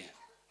ready.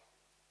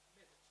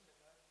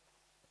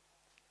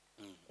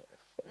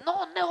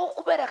 noneho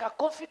kubereka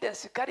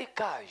confidence kari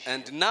kaje,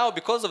 And now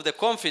because of the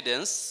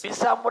confidence,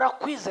 bizamura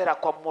kwizera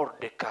kwa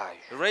Mordecai,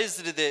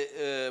 raised the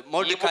yibuka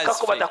Mordecai's ko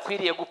faith.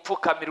 badakwiriye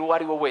gupfukamira uwo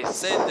ari we wese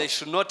Said they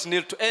should not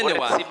kneel to uretse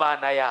anyone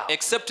Imana yabo.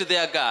 except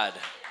their God.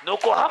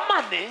 Nuko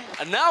Hamani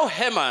And now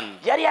Haman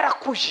yari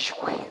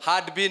yarakujijwe,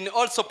 had been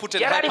also put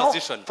in yari high ariho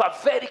position.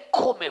 faveri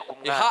ikomeye ku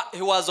mwami,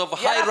 He was of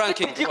yari high afite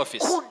ranking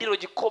office. igikundiro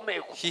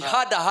gikomeye ku He mwami.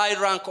 had a high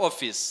rank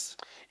office.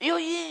 Iyo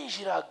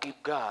yinjiraga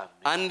ibwami,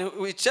 And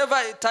whichever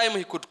time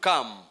he could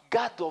come,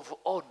 God of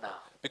honor,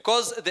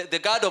 because the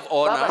God of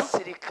honor,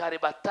 b'abasirikare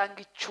batanga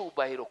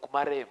icyubahiro ku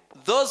marembo,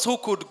 those who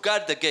could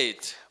guard the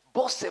gate,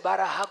 bose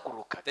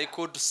barahagurukaga, they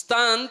could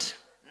stand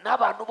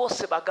n'abantu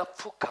bose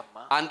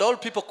bagapfukama, and all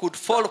people could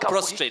fall bakamuha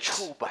prostrate.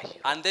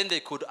 icyubahiro. And then they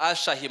could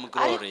usher him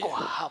glory. Ariko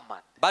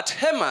Hamani, But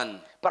Haman,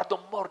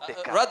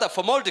 Mordecai, rather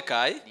for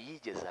Mordecai,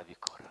 ntiyigeze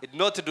abikora. did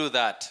not do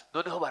that.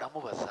 Noneho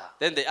baramubaza,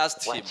 Then they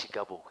asked wa him,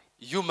 kigabo we,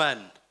 "You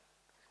man,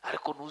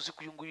 ariko ntuzi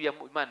ko uyu nguyu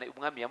Imana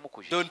umwami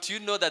yamukujije? don't you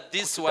know that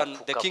this one,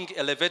 the king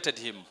elevated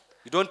him?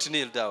 You don't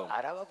kneel down."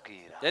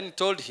 Arababwira, Then he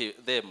told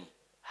them,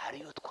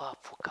 hariyo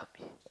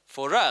twapfukamiye,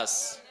 "For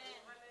us,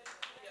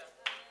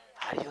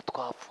 hariyo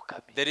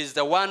twapfukamiye, there is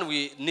the one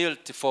we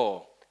knelt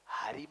for.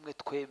 hari imwe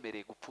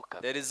twemereye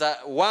gupfukamira, There is a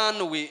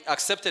one we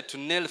accepted to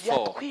kneel for.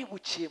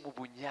 yatwibukiye mu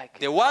bunyage,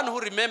 The one who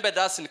remembered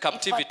us in ifata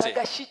captivity.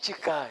 agashiki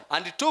kanyu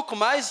And he took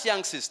my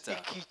young sister,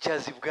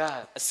 ikicaza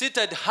ibwami,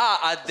 seated her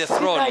at the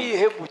throne.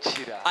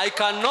 sinayihemukira I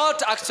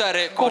cannot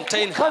actually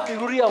contain her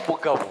gupfukamira uriya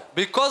mugabo."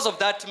 because of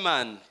that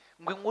man.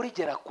 ngo inkuru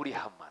igera kuri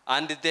Hamani,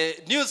 And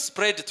the news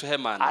spread to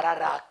Haman,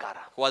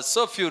 ararakara, who was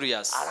so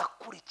furious.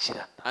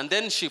 arakurikirana, And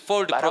then she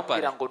followed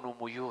properly. baramubwira ngo ni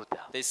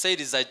umuyuda, They said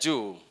he's a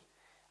Jew.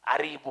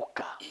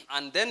 aribuka,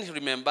 And then he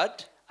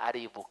remembered.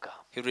 aribuka.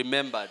 He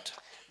remembered.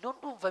 No,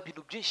 ndumva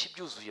ibintu byinshi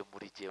byuzuye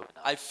muri jyewe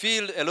nawe. I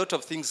feel a lot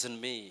of things in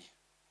me.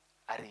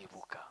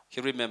 Aribuka,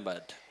 He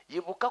remembered.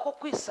 yibuka ko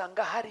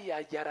kwisanga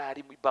hariya yari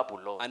ari mu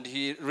Babuloni, And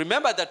he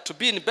remembered that to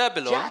be in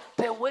Babylon,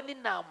 byatewe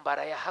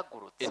n'intambara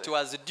yahagurutse, it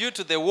was due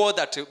to the war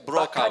that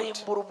broke out.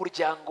 bakarimbura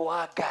umuryango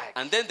wa Agagi,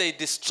 And then they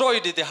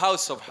destroyed the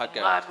house of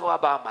Hagar, umwami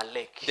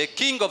w'Abamaleki. the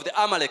king of the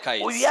Uyu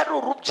Amalekites. yari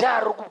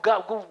urubyaro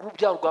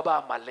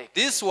rw'Abamaleki.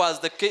 This was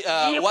the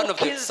one of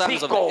the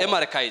sons of the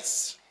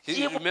Amalekites.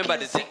 He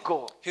remembered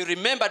he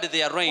remembered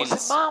their Uzi reigns.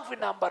 impamvu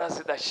intambara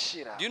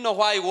zidashira? Do you know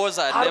why wars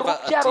are Hari never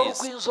at urubyaro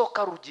ease?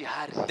 rw'inzoka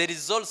rugihari. There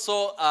is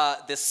also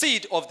the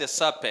seed of the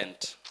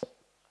serpent.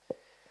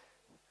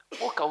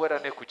 Mwuka wera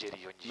ne kugera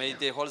iyo ngiyo. May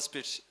the Holy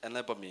Spirit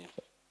enable me.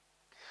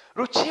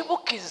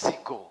 Rukibuka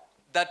inzigo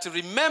That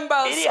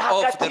remembers iri of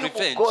hagati the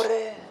revenge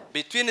y'umugore,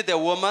 between the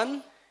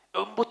woman,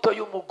 imbuto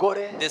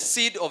y'umugore, the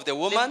seed of the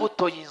woman,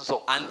 n'imbuto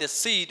y'inzoka. and the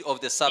seed of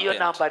the Iyo serpent.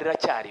 ntambara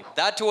iracyariho.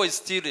 That war is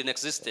still in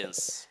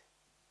existence.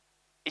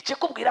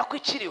 Ikikubwira ko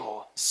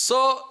ikiriho,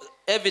 So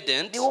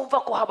evident,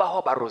 niwumva ko habaho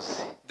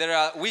abarozi, there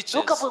are witches.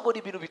 ntukavuge ngo ni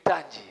ibintu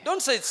bitangiye.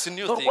 Don't say it's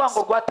new Ni things.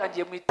 urwango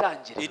rwatangiye mu It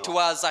itangiriro,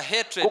 was a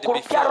hatred kuko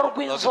urubyaro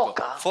before.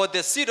 rw'inzoka For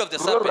the seed of the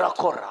rwo serpent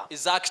rurakora.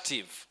 is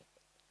active.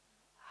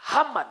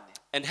 Hamani,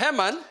 And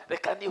Haman,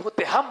 reka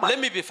nihute, Hamani let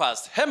me be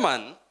fast.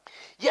 Haman,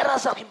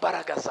 yarazi aho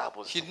imbaraga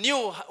zabuze, he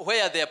knew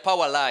where their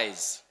power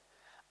lies.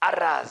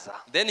 araza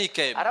Then he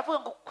came aravuga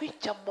ngo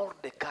kwica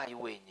Mordecai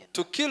wenyine,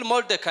 to kill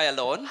Mordecai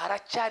alone.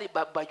 haracyari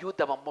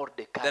bayuda ba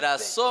Mordecai There are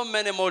benshi so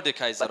many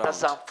Mordecais around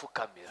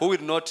batazamfukamira, who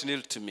will not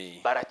kneel to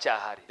me.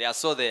 baracyahari. They are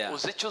so there.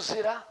 Uzi icyo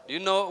uzira? Do you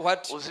know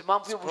what? Uzi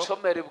impamvu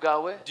y'ubushomeri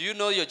bwawe? Do you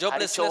know your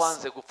Hari icyo joblessness?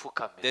 wanze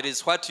gupfukamira, There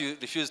is what you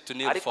refuse to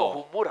kneel ariko for.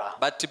 humura,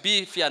 But to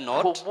be, fear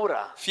not.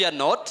 humura, Fear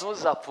not.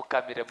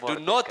 ntuzapfukamire Do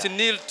not Mordecai,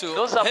 kneel to Haman.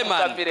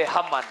 ntuzapfukamire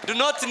Hamani, Do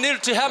not kneel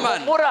to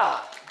Haman. humura,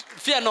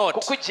 Fear not.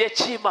 kuko igihe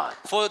cy'Imana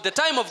For the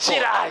time of God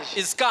Kiraje.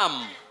 is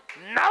come.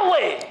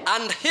 nawe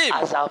And him,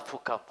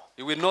 azapfukama.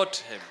 you will not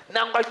him.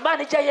 Nangwa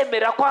Imana ijya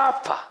yemera ko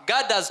apfa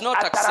God does not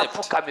accept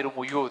atarapfukamira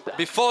umuyuda.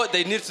 before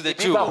they kneel to the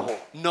Jew. Ibibaho.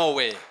 No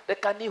way.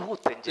 Reka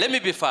nihute Let njye, me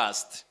be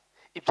fast.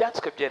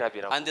 ibyanditswe byera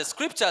biravuga, And the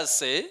scriptures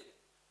say,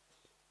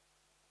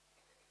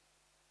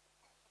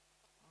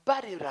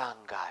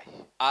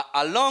 barirangaye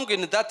along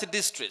in that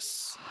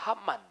distress,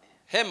 Hamani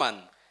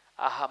Haman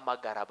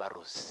ahamagara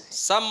abarozi,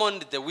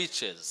 summoned the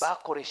witches.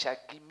 bakoreshaga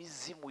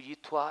imizimu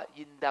yitwa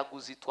y'indagu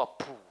zitwa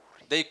puri.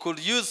 They could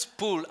use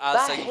pool as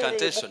Bahereye mu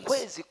incantations.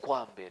 kwezi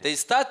kwa mbere They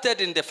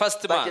started in the first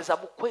month bageza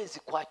mu kwezi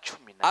kwa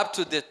 10 up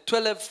to the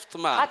 12th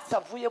month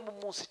hatavuyemo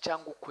umunsi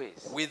cyangwa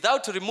ukwezi,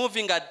 without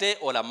removing a day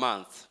or a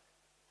month.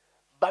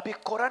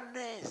 babikora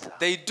neza.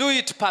 They do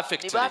it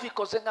perfectly.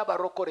 Ntibabikoze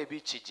nk'abarokore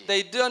b'iki gihe,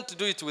 They don't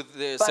do it with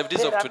the 7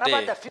 days of baterana today.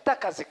 badafite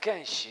akazi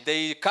kenshi,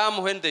 They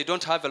come when they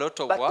don't have a lot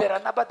of work.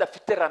 baterana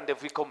badafite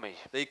randevu ikomeye,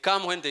 They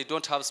come when they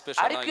don't have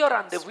special ariko iyo items.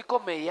 randevu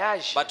ikomeye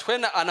yaje But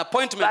when an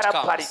appointment comes,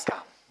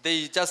 baraparika.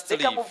 they just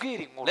Reka leave.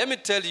 mubwire inkuru. Let me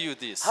tell you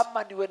this.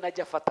 Hamani we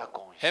najya afata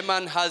konje,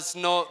 Haman has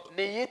no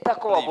niyita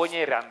ko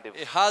wabonye rendezvous.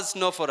 He has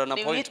no for an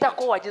appointment. Niyita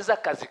ko wagize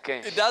akazi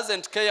kenshi. He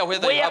doesn't care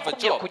whether you have a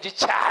job. He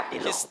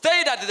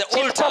stayed at the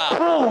altar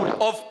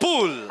of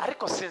pool.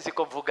 Ariko sinzi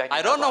ko mvuganye.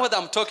 I don't know whether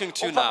I'm talking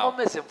to you now.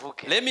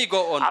 Let me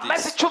go on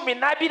this.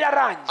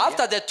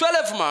 After the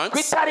 12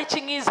 months,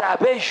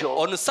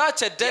 on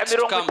such a date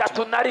to come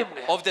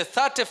of the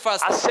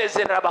 31st,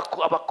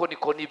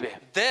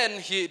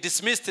 then he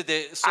dismissed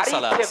the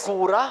sorcerers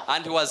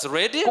and he was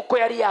ready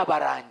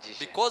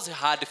because he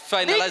had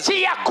finalized.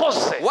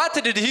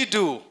 What did he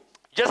do?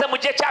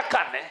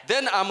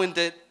 Then I'm in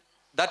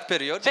that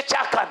period,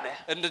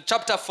 in the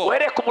chapter 4,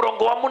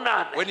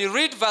 when you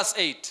read verse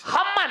 8,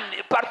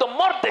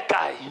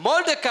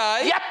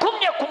 Mordecai,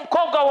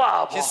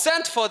 he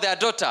sent for their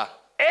daughter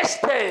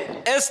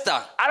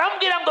Esther.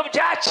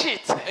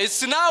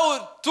 It's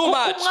now too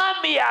much,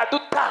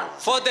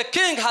 for the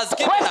king has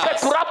given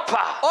us.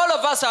 All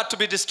of us are to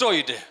be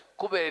destroyed.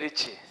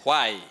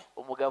 Why?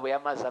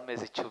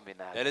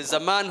 There is a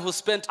man who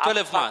spent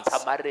 12 months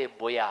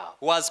who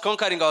was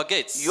conquering our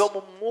gates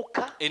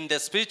in the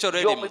spiritual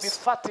realms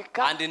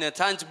and in a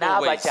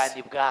tangible ways,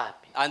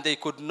 and they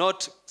could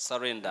not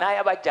surrender,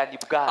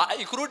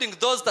 including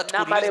those that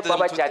could lead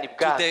them to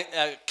the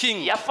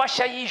king.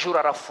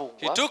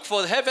 He took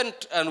for heaven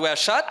and were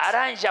shut.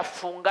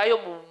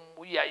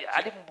 He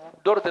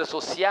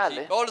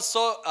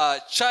also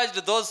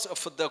charged those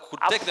that could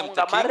take them to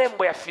the king,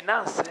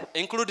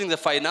 including the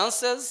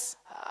finances.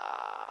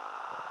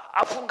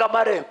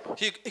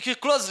 He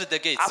closed the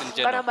gates in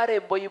general,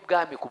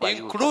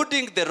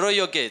 including the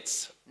royal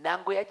gates.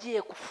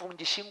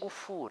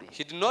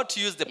 He did not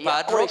use the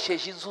padlock.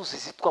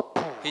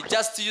 He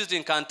just used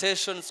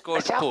incantations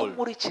called pool.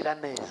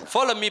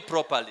 Follow me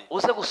properly.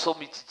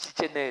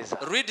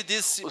 Read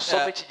this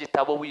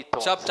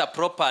chapter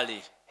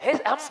properly.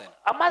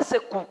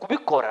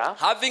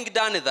 Having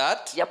done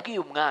that,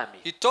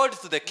 he told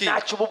to the king,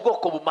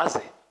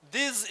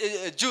 these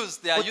Jews,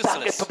 they are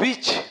useless.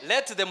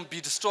 Let them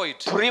be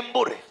destroyed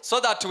so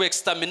that to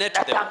exterminate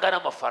them.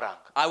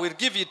 I will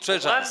give you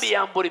treasures.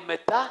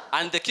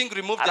 And the king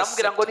removed the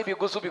scepter.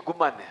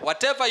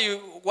 Whatever you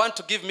want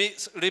to give me,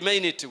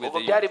 remain it with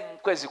you.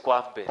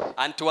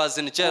 And it was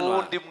in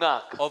January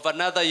of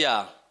another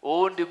year.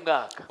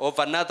 Of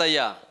another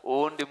year.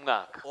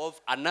 Of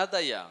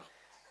another year.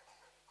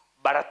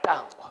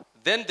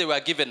 Then they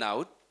were given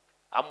out.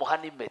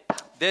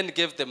 Then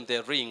gave them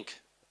the ring.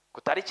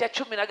 Then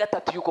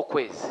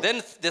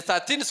the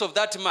 13th of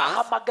that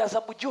month,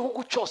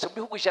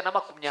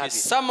 he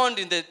summoned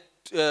in the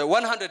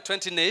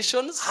 120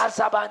 nations.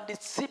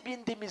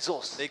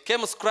 They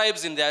came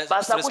scribes in their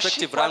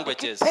respective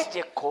languages.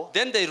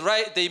 Then they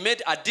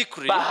made a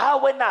decree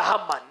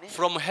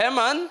from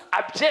Haman,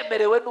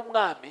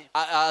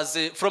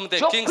 from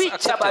the king's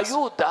acceptance,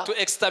 to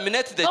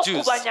exterminate the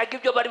Jews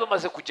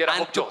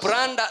and to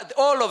plunder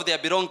all of their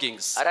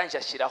belongings.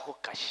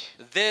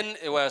 Then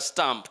they were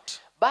stamped.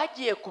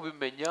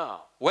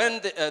 When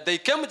they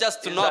came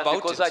just to know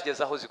about it,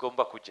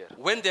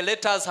 when the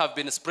letters have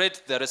been spread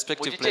to the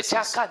respective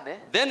places,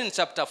 then in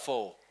chapter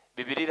 4,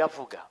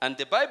 and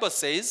the Bible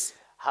says,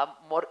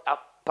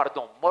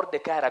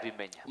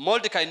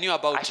 Mordecai knew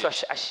about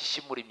it.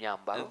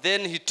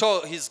 Then he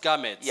tore his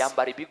garments,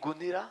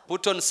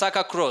 put on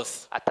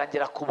sackcloth.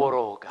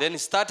 Then he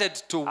started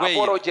to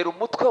wail,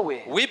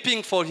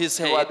 weeping for his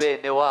head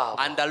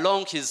and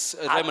along his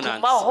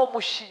remnants.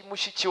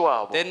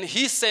 Then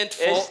he sent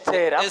for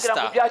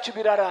Esther.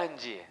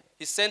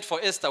 He sent for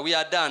Esther. We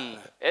are done.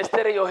 Then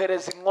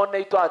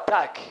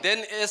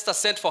Esther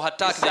sent for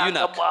Hatak the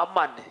eunuch.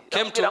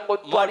 Came to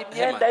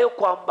Haman.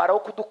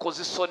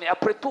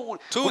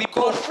 Took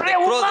off the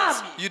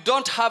clothes. You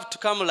don't have to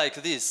come like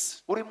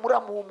this.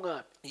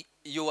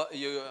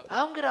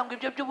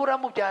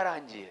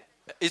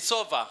 It's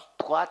over.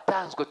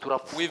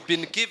 We've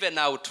been given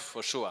out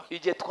for sure.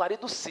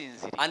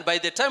 And by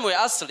the time we were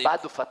asleep,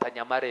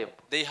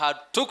 they had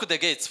took the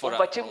gates for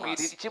us.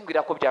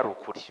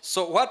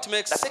 So what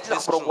makes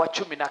this true?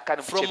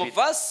 From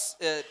verse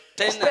 10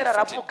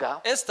 and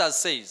 15, Esther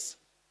says,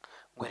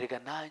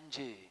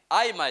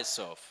 I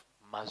myself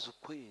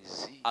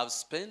have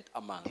spent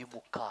a month.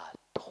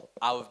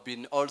 I've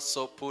been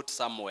also put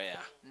somewhere.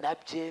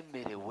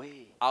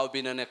 I've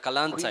been on a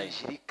quarantine,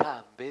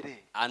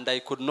 and I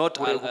could not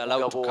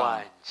allow to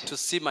come to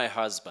see my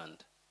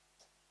husband.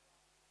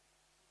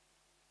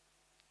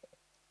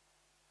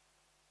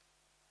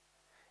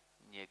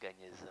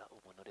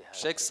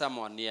 Shake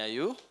someone near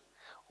you.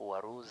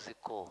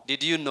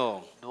 Did you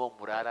know?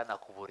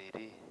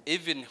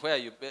 Even where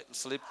you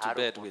sleep to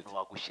bed with,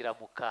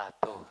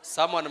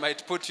 someone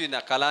might put you in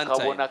a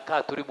quarantine,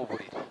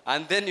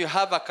 and then you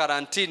have a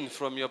quarantine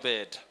from your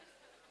bed.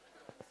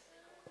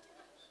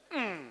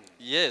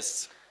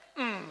 Yes.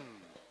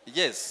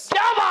 Yes.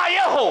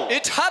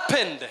 It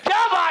happened.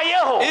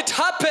 It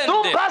happened.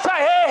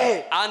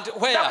 And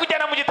where? I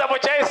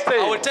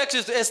will take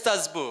you to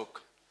Esther's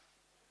book.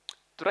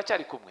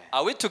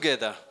 Are we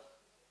together?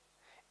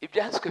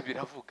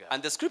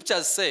 And the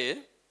scriptures say,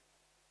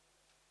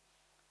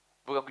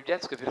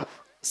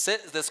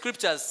 The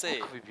scriptures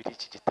say,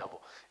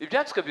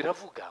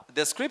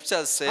 the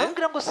scriptures say,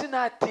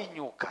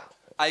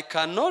 I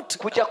cannot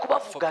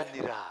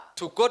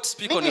to go to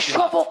speak on your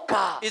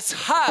behalf. It's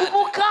hard.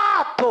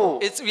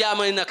 We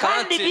are in a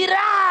quarantine.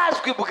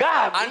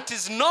 And it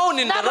is known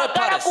in the royal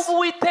palace,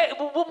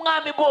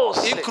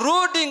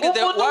 including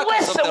the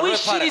workers of the royal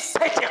palace.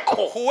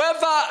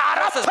 Whoever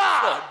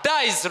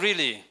dies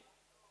really.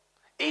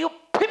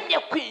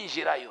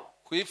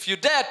 If you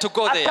dare to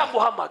go there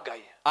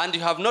and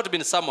you have not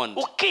been summoned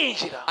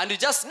and you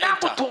just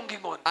enter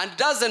and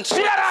doesn't show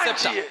the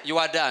scepter, you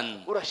are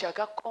done.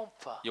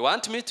 You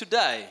want me to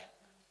die?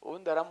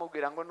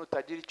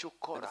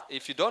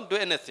 If you don't do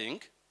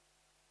anything,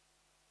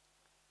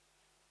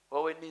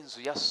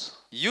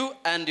 you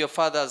and your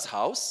father's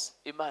house,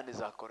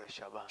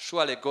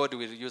 surely God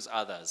will use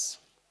others.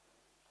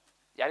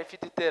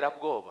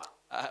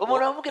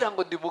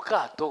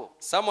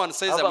 Someone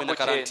says I'm in a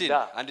quarantine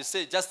and you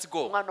say just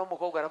go.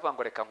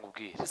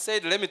 He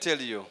said let me tell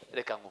you.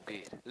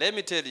 Let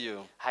me tell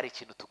you.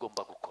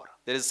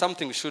 There is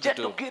something we should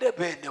do.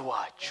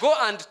 Go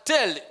and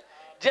tell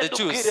the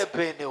Jews.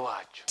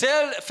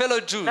 Tell fellow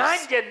Jews.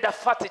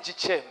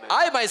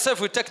 I myself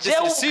will take this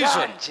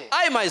decision.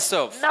 I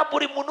myself,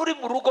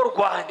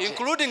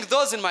 including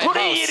those in my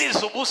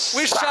house,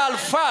 we shall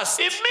fast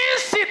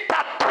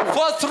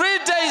for 3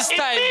 days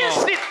time.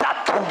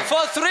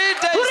 For 3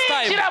 days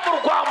time,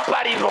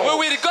 we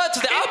will go to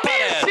the upper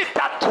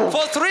end.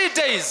 For 3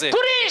 days, we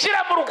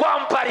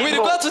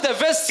will go to the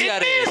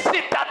vestiary.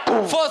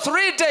 For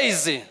 3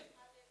 days.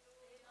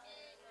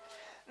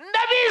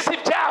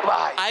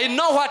 I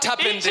know what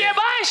happened there.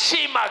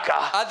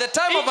 At the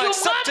time of my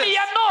acceptance,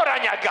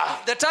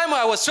 the time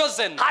I was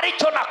chosen, that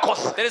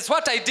is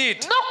what I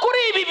did.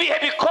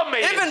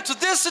 Even to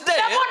this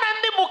day,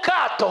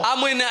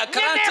 I'm in a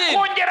quarantine.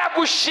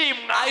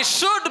 I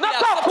should be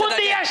accepted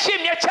again.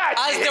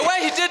 As the way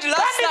he did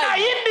last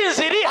time,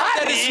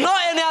 there is no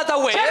any other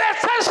way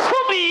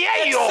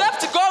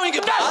except going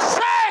back.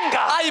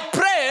 I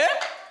pray.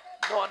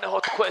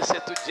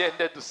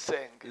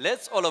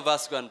 Let's all of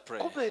us go and pray.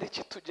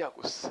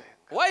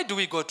 Why do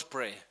we go to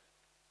pray?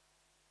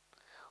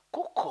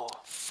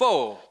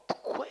 For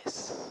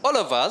all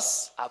of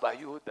us,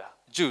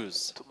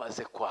 Jews,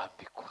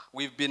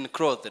 we've been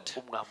clothed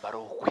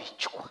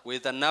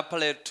with an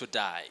applet to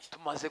die.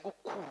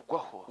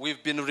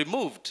 We've been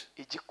removed.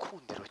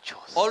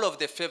 All of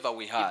the favor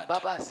we had,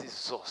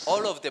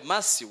 all of the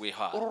mercy we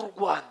had.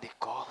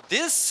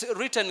 This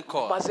written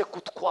code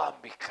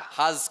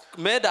has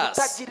made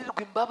us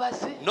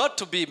not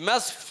to be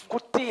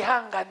merciful,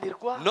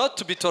 not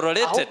to be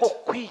tolerated,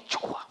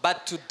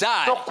 but to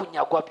die.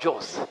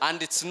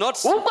 And it's not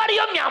so.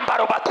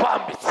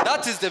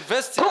 That is the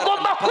vesture of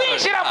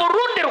the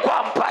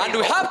and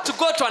we have to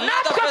go to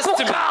another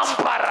vestment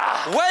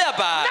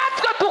whereby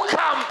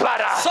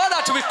so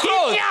that we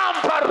clothe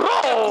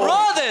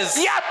clothes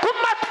that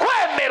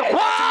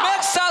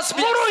makes us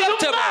be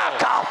acceptable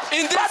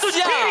in this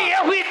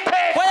year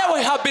where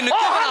we have been given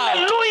out.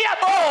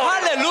 Oh,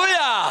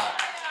 hallelujah.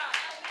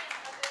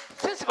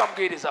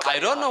 I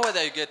don't know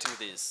whether you're getting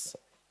this.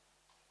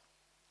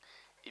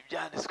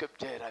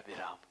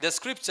 The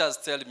scriptures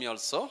tell me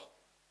also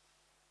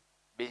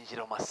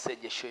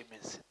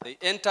they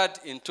entered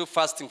into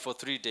fasting for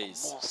 3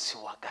 days.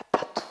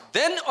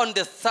 Then on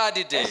the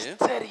third day,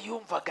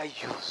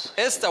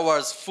 Esther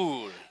was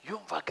full.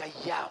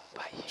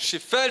 She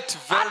felt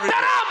very good.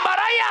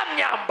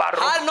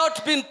 Had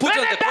not been put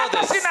on the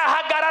clothes.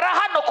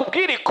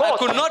 I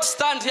could not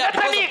stand here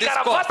because of this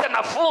cost.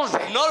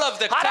 None of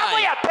the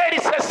time.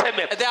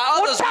 There are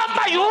others who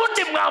when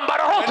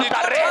you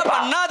don't have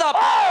another.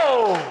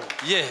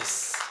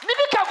 Yes.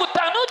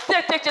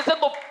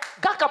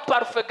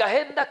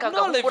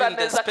 Not even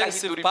the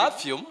expensive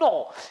perfume.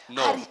 No.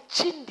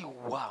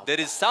 There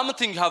is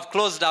something you have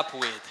closed up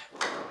with.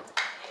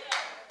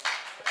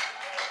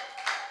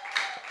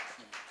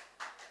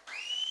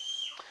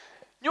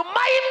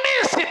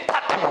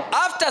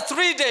 After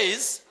 3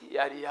 days,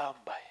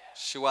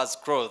 she was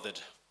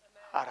clothed.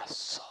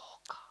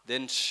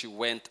 Then she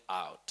went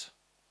out.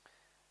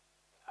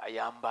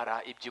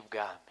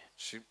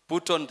 She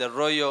put on the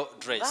royal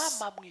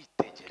dress.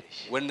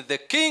 When the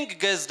king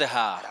gazed at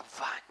her,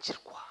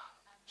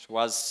 she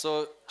was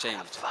so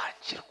changed.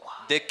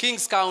 The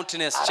king's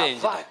countenance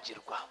changed.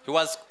 He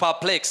was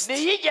perplexed.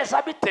 He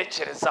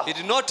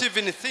did not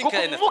even think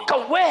anything.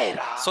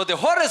 So the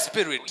Holy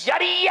Spirit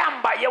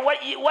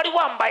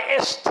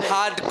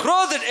had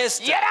clothed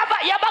Esther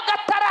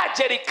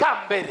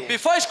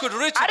before she could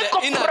reach the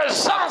inner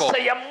circle.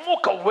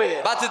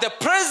 But the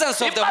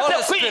presence of the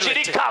Holy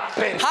Spirit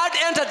had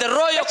entered the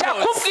royal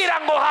clothes.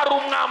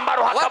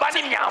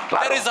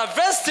 There is a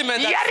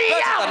vestment that is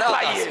better than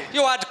others.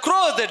 You had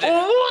clothed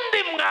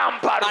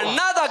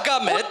another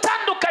garment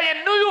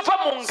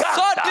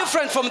so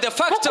different from the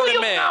factory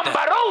made.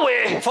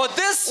 For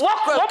this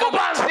garment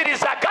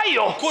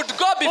could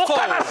go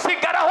before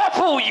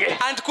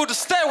and could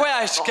stay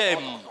where it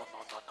came.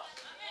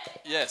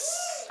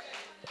 Yes.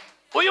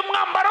 uyu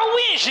mwambaro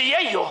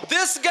winjiyeyo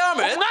This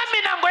garment, umwami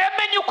ntabwo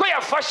yamenye uko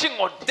yafashe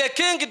inkoni the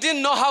king didn't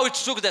know how it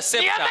took the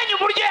scepter. ntiyamenye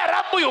uburyo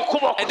yarambuye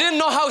ukuboko He didn't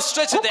know how it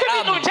stretched kuko the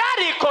ibintu arm.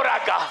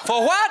 byarikoraga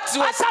For what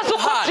was atazi uko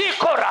hard,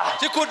 byikora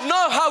he could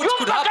know how it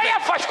could yumvaga happen.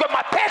 yafashwe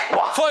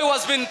matekwa For he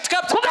was being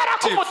kept kubera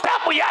ko captive.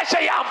 umutamu yaje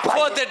For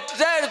yambaye the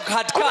dead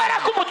had kubera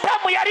ko come.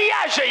 umutamu yari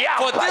yaje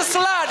For yambaye this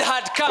lad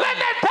had come.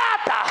 bene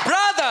data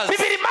Brothers,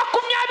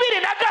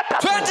 2023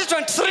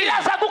 2023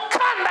 iraza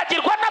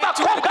gukandagirwa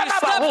n'abakobwa to be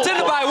stepped in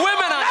by n'abahungu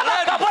women and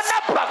n'abagabo ladies,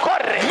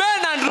 n'abagore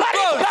men and bari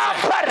girls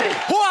bambare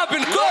who have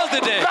been called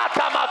today.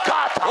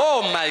 Ratamakata.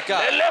 Oh my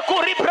God.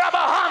 Elekuri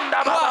brabahanda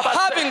Who are bababase.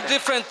 having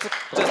different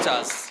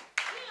gestures.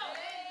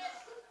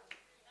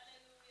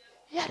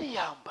 Yari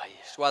yambaye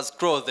She was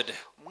clothed.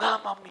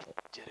 mwama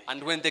mwigereye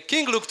And when the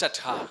king looked at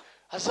her,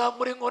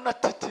 azamura inkoni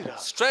atitira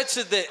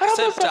stretched the aravuze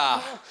scepter,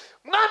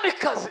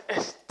 mwamikazi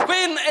Esther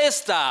Queen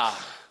Esther,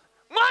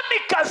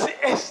 mwamikazi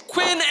Esther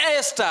Queen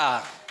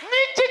Esther,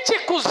 niki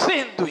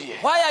kikuzinduye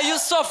why are you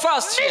so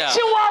fast here?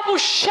 niki waba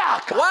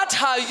ushaka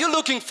What are you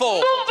looking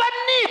for? numva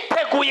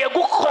niteguye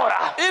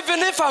gukora Even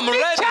if I'm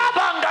ready,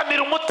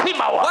 nicyabangamira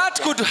umutima wawe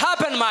what could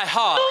happen my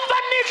heart? numva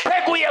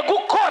niteguye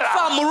gukora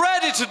If I'm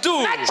ready to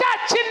do, na cya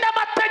kindi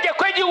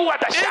amategeko y'igihugu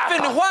adashaka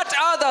even what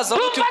others are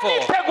looking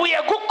numva for,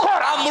 niteguye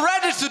gukora I'm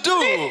ready to do,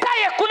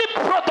 nitaye kuri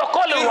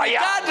protocol royal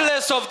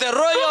regardless of the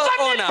royal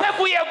numva honor.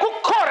 niteguye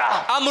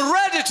gukora I'm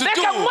ready to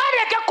reka do,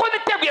 mwereke ko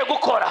niteguye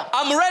gukora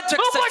I'm ready to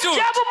nubwo execute,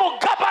 cyaba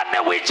umugabane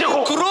w'igihugu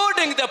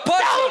including the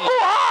portion.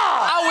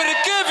 ndawuguha I will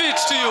give it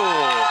to you.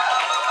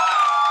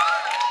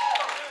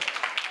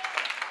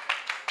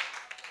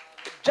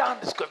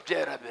 byanditswe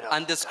byera biraba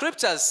And the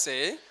scriptures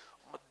say,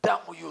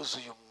 umudamu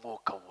yuzuye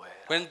umwuka wera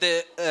when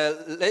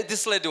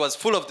this lady was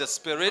full of the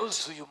Spirit,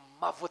 yuzuye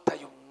amavuta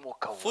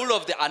y'umwuka wera full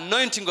of the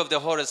anointing of the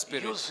Holy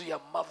Spirit, yuzuye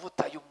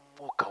amavuta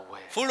y'umwuka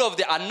wera full of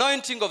the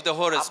anointing of the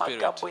Holy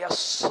Spirit, amagambo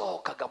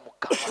yasohokaga mu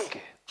kanwa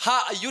ke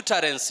her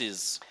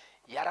utterances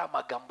yari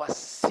amagambo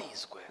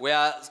asizwe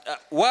were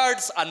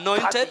words kandi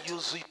anointed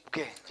yuzuye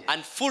ubwenge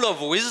and full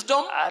of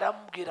wisdom.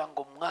 arambwira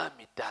ngo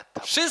mwami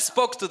data She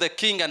spoke to the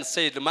king and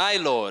said, My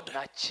Lord,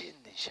 nta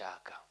kindi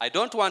nshaka I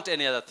don't want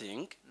any other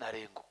thing.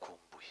 narengukumbuye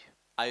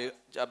I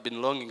have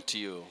been longing to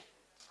you.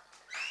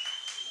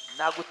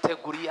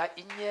 naguteguriye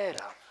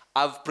inkera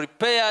I've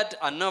prepared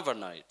an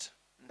overnight.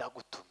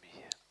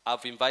 ndagutumiye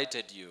I've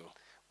invited you.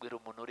 bwira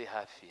umuntu uri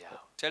hafi yawe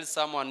Tell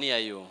someone near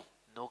you.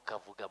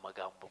 ntukavuge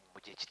amagambo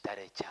mu gihe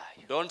kitari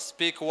cyayo Don't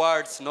speak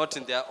words not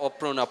in their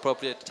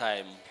appropriate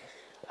time.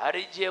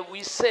 hari igihe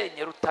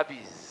wisenyera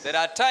utabizi There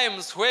are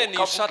times when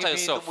you shut ukavuga ibintu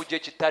yourself mu gihe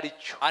kitari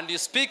cyo and you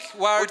speak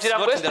words kugira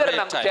ngo not in the Esther right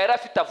ntabwo time. yari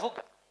afite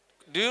avuga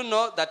Do you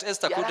know that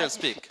Esther yari couldn't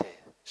speak? agifite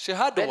She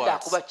had the benda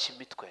words, kubaca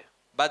imitwe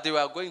but they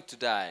were going to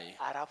die.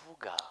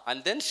 aravuga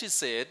And then she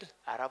said,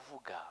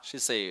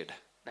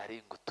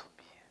 nari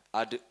ngutumiye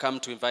I'd come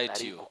to invite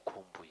nari you.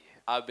 ngukumbuye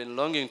I've been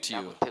longing to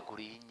you.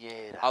 naguteguriye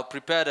inkera I've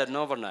prepared an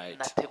overnight.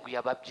 nateguye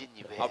ababyinnyi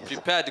I've beza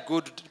prepared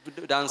good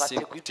dancing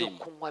twateguye ibyo team.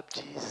 kunywa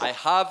byiza I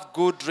have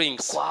good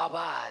drinks.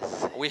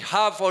 twabaze We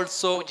have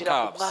also kugira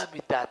ngo cups,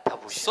 umwami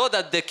databuja so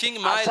that the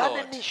king, my azane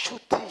Lord,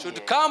 n'inshuti ye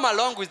should come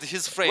along with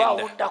his wa friend,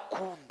 wundi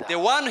akunda the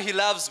one he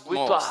loves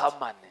witwa most,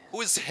 hamani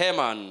who is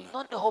Haman,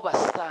 noneho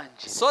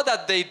basangire so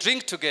that they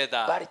drink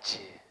together, barye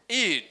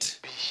eat,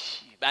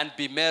 bishime and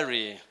be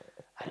merry.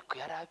 ariko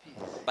yari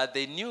abizi But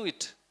they knew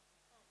it.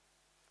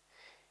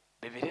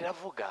 bibiri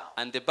iravuga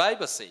And the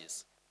Bible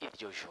says,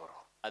 iryo joro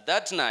at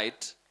that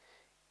night,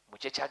 mu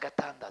gice cya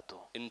gatandatu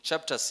in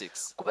chapter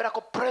 6, kubera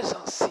ko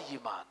presence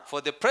y'imana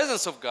for the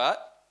presence of God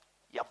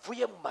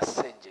yavuye mu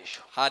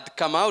masengesho had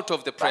come out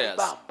of the bari prayers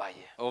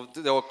bambaye of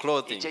their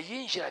clothing. igihe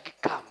yinjiraga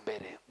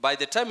ikambere By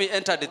the time he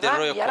entered the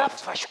royal umwami court,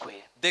 yarafashwe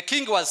the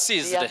king was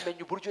seized.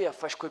 ntiyamenya uburyo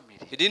yafashwe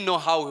miri He didn't know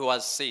how he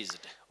was seized.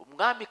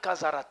 umwami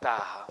kaza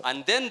arataha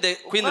And then the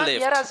queen umwami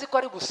yari left. azi ko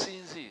ari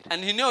businzire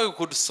And he knew he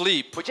could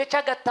sleep. mu gice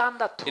cya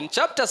gatandatu In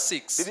chapter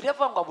 6, bibiri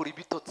iravuga ngo abura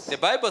ibitotsi the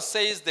Bible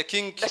says the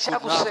king could ndashaka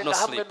have no gusenga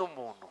hamwe sleep.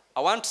 n'umuntu I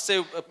want to say,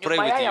 pray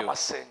nyuma with y'aya you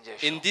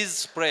masengesho in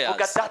these vuga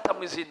prayers. data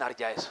mu izina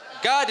rya yesu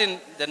God, in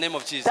the name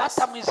of Jesus.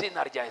 data mu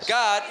izina rya yesu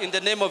God, in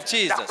the name of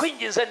Jesus.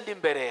 ndakwingize ndi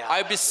imbere yawe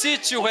I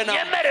beseech you when I'm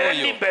Unyemerere before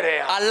ndi you. imbere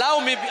yawe Allow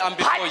me I'm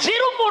before you.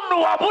 hagira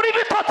umuntu wabura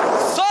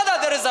ibitotsi So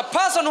that there is a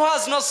person who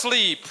has no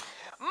sleep.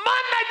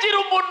 mana agira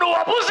umuntu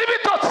wabuze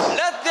ibitotsi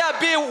Let there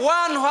be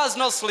one who has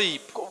no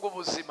sleep.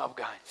 kubw'ubuzima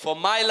bwanjye For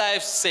my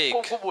life's sake.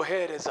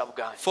 kubw'ubuhereza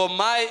bwanjye For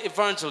my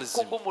evangelism.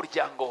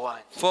 kubw'umuryango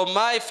wanjye For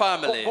my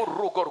family.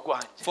 kubw'urugo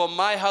rwanjye For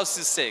my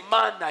house's sake.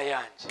 mana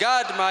yanjye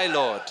God, my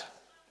Lord.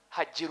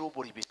 hagira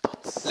ubura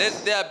ibitotsi Let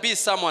there be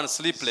someone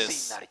sleepless.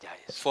 izina rya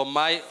yesu For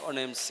my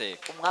name's sake.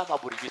 umwami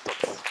abura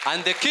ibitotsi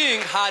And the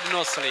king had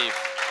no sleep.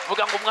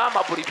 vuga ngo umwami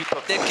abura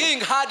ibitotsi The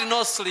king had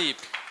no sleep.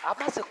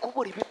 amaze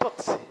kubura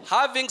ibitotsi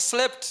Having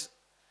slept,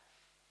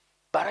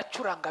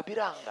 baracuranga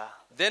biranga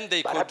then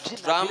they could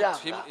barabyina drum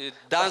him, biranga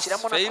dance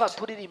bashyiramo na twa failed.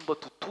 turirimbo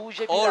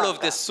tutuje All of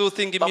biranga the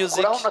soothing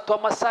music. bamukuraho na twa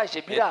massage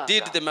They biranga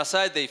did the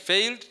massage, they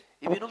failed.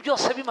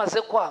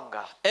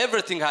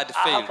 Everything had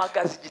failed.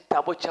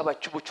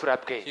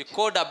 He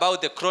called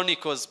about the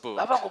Chronicles book.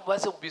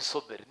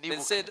 They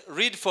said,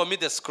 read for me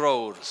the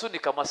scroll.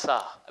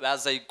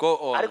 As I go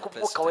on,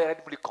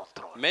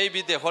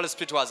 maybe the Holy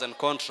Spirit was in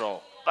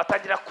control.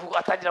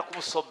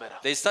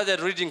 They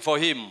started reading for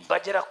him.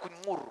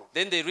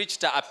 Then they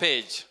reached a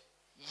page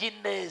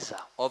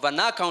of an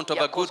account of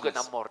a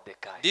goodness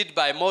did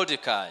by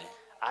Mordecai.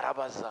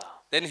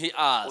 Then he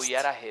asked,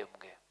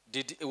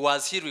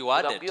 was he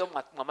rewarded?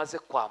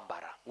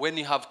 When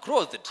you have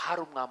clothed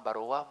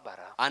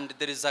and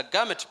there is a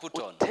garment put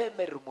on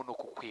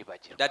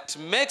that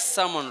makes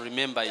someone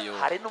remember you,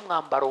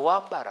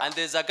 and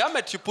there is a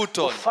garment you put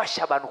on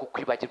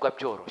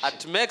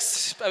that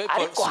makes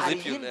people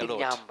sleep you a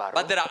lot,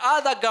 but there are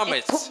other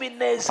garments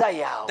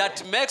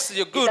that makes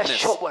your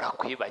goodness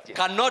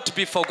cannot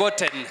be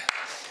forgotten.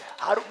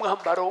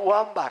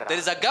 There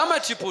is a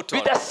garment you put on.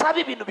 It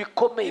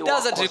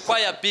doesn't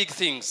require big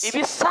things.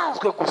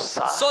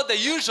 So the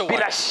usual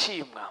ones,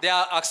 they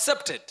are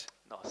accepted.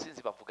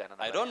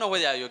 I don't know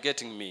whether you're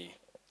getting me.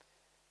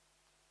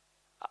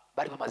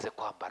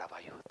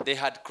 They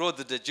had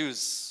clothed the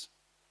Jews.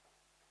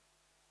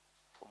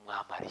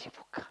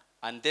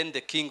 And then the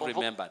king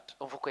remembered.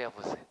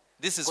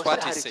 This is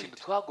what he said.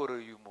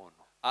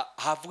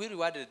 Have we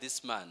rewarded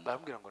this man?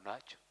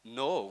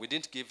 No, we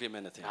didn't give him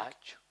anything.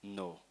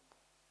 No.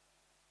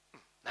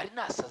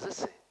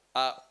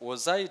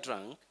 Was I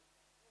drunk?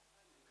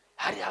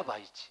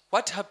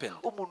 What happened?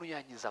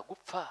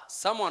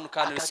 Someone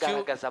can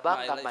rescue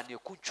my life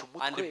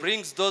and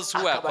brings those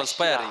who are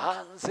conspiring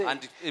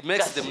and it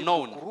makes them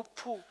known.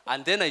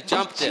 And then I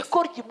jumped there.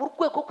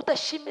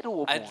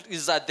 And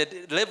is at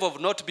the level of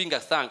not being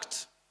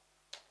thanked.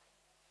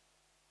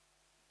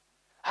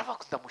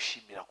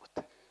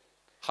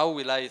 How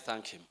will I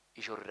thank him?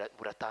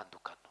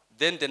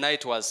 Then the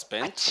night was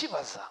spent.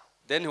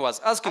 Then he was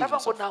asking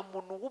himself,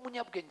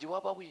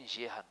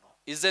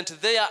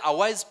 isn't there a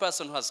wise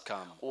person who has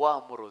come?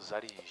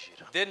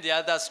 Then the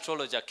other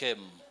astrologer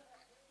came.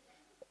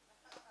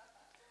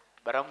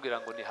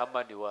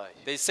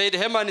 They said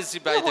Haman is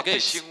by the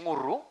gate.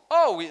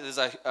 Oh, there's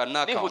an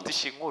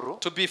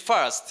account. To be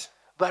first.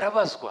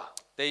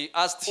 They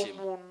asked him,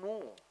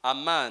 a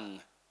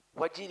man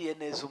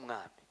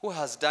who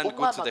has done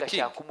good to the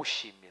king.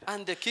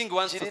 And the king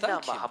wants to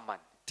thank him.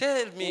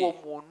 Tell me,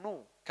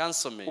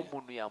 counsel me,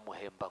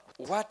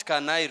 what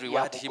can I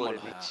reward him on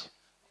her?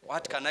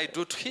 What can I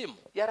do to him?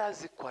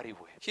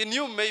 He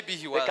knew maybe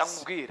he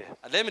was.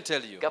 Let me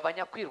tell you,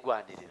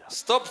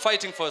 stop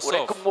fighting for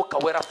yourself.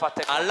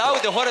 Allow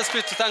the Holy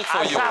Spirit to thank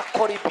for you.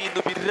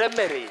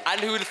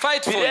 And he will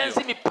fight for you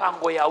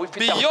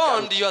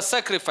beyond your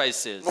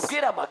sacrifices.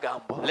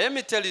 Let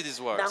me tell you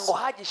these words.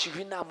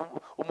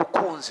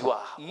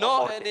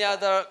 No any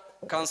other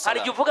counselor.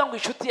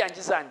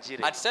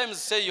 At times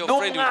say your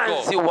friend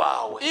will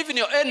go. Even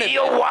your enemy,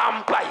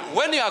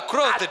 when you are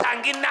clothed, he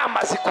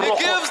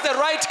gives the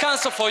right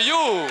counsel for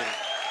you.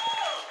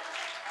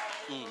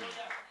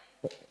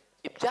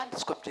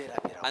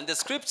 And the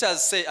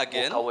scriptures say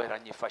again,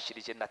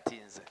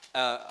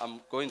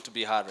 I'm going to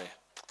be hurry.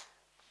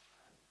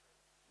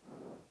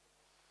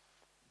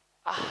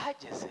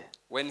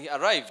 When he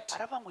arrived,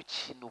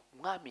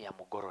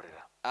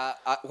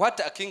 what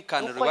a king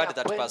can reward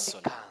that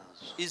person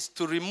is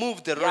to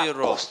remove the royal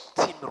robe,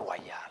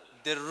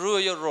 the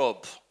royal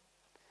robe,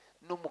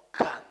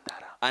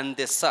 and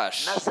the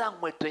sash,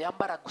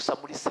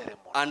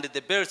 and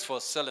the belts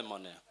for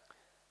ceremony,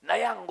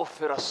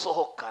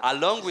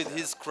 along with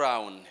his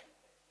crown,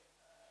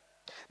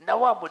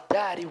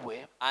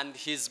 and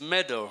his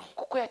medal,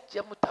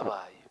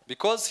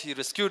 because he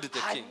rescued the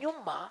king.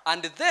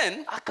 And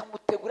then,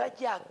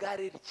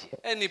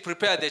 and he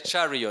prepared the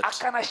chariot,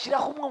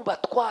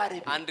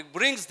 and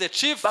brings the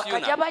chief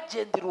eunuch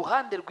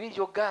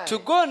to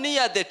go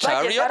near the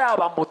chariot,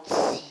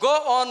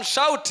 go on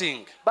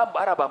shouting,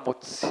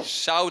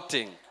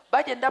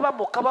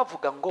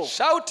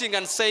 shouting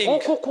and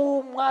saying,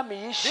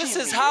 this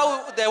is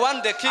how the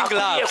one the king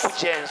loves.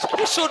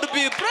 He should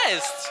be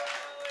blessed.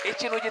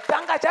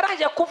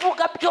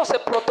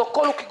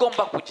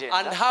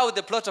 And how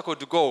the protocol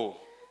to go.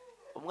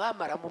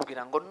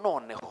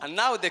 And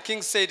now the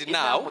king said,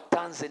 now,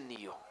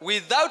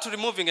 without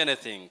removing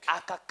anything,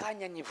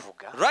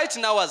 right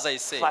now as I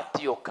say,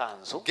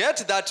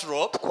 get that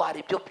rope,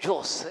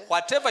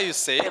 whatever you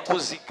say,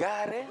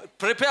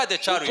 prepare the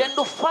chariot,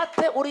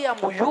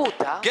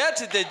 get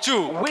the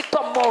Jew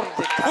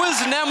who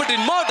is named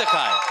in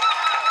Mordecai,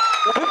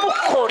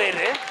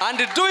 and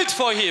do it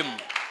for him.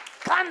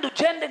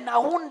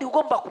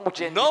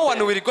 No one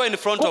will go in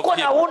front of him.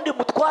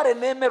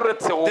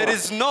 There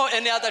is no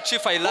any other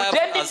chief I love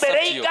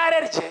except you.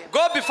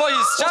 Go before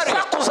his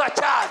chariot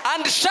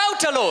and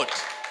shout a lot.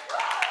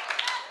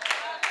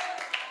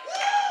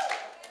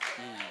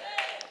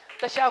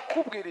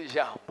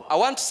 I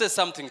want to say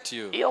something to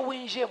you.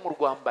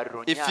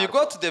 If you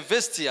go to the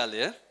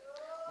vestiary,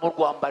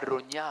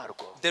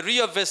 the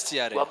real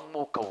vestiary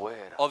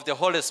of the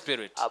Holy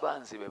Spirit,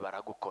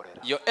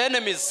 your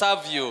enemies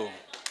serve you.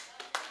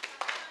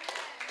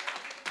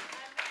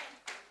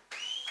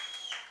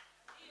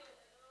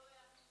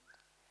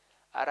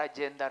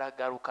 aragenda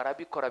aragaruka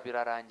arabikora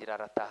birarangira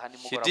arataha ni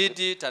He did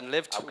it and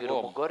left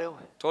home.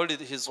 Told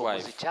his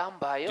wife,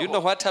 "Do you know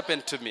what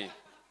happened to me?"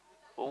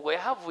 ubwo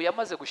yahavuye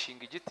amaze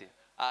gushinga igiti.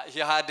 He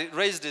had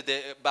raised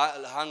the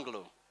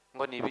hanglo.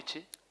 Ngo ni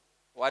ibiki?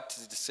 What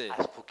did he say?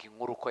 Avuga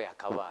inkuru ko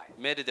yakabaye.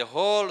 Made the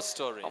whole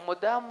story.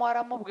 Umudamu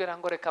aramubwira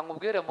ngo reka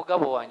nkubwire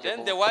mugabo wanjye.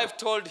 Then the wife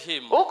told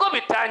him, uko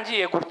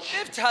bitangiye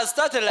gutya. It has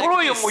started like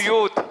this,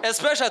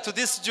 especially to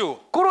this Jew.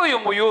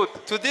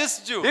 To this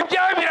Jew.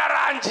 Ibyawe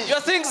birarangiye.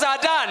 Your things are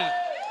done.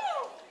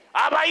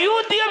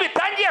 Abayudi iyo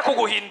bitangiye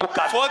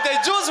kuguhinduka. For the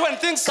Jews, when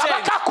things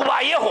change,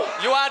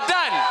 you are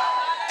done.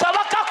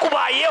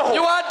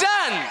 You are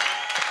done.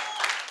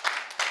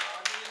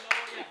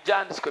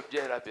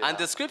 And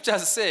the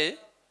scriptures say,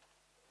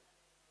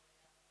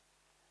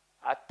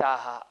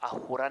 ataha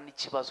ahura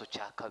n'ikibazo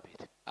cya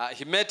kabiri.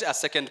 He met a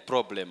second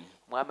problem.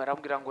 Mwami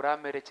aramubwira ngo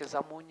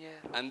uramerekeza mu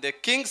nkera. And the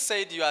king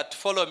said, you are to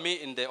follow me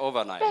in the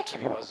overnight.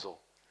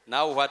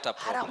 Now what a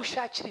problem.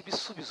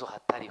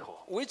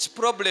 Which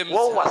problem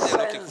are they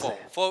looking for?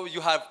 For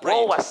you have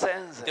prayed.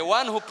 The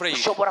one who prayed.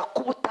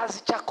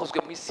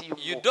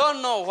 You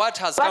don't know what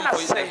has come for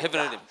you in the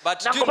heavenly. But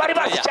during the prayer,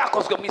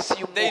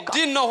 they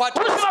didn't know what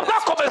was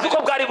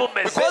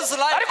because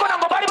life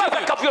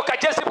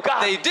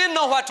they didn't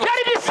know what was.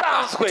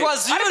 It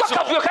was usual.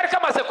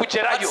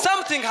 But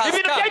something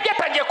has come.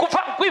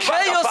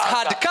 Chaos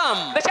had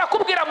come.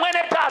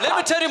 Let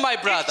me tell you, my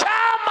brother.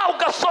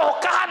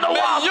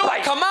 May you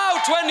come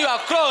out when you are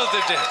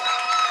clothed.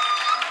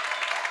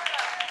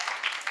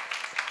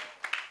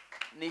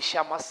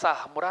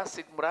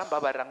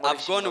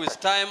 I've gone with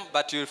time,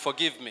 but you will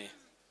forgive me.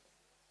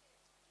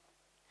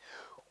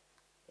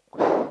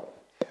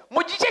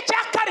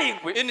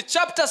 In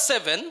chapter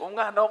 7,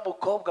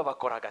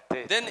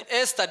 then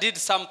Esther did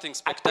something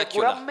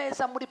spectacular.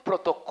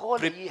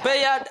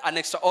 Prepared an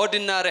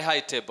extraordinary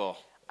high table.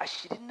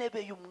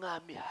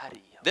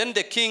 Then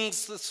the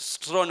king's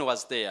throne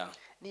was there.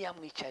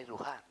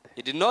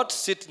 He did not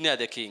sit near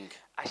the king.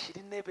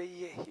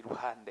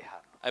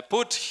 I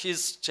put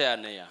his chair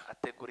near. I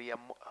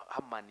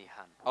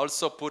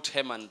also put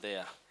Haman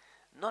there.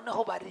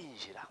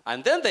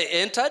 And then they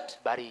entered.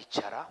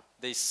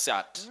 They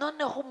sat.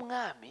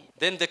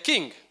 Then the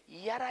king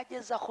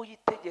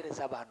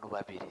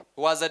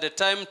was at the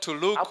time to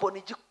look.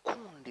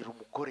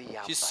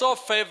 He saw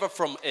favor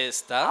from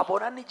Esther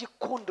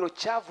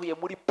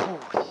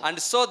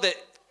and saw the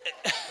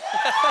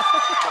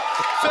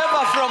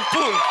favor from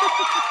pool.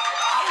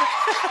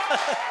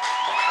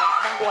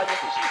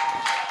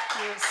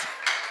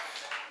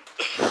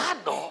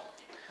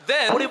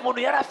 Then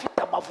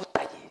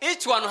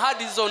each one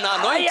had his own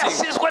anointing.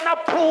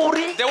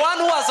 The one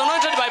who was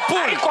anointed by pool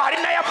had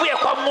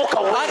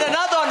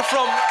another one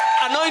from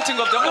anointing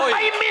of the oil.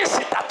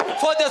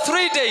 For the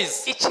 3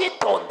 days,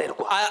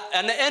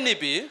 an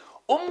NEB,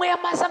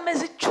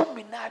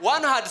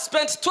 one had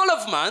spent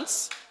 12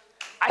 months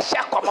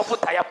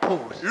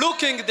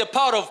looking the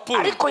power of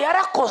pool.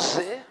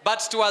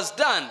 But it was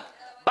done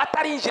when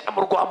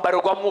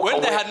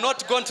they had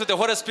not gone to the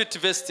Holy Spirit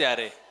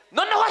vestiary.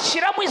 Then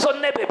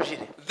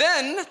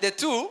the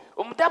two,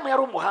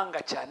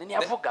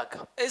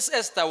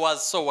 Esther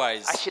was so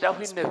wise.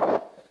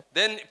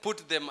 Then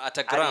put them at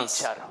a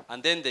glance,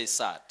 and then they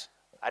sat.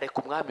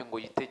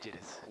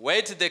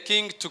 Wait the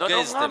king to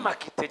gaze them.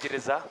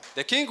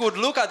 The king would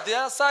look at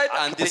their side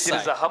and this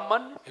side.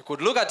 He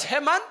could look at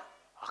Haman.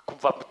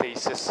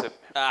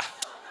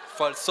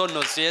 For so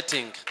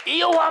nauseating.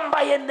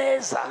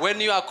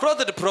 When you are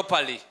clothed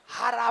properly,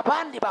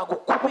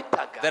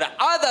 there are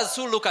others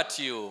who look at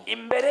you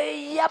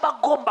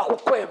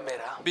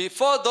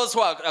before those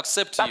who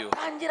accept you.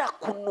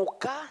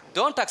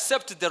 Don't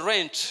accept the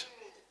rent.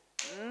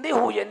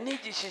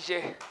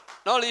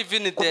 Not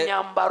even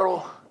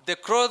the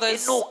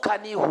clothes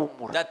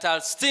that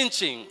are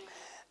stinching.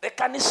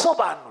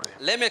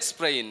 Let me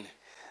explain.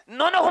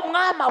 Then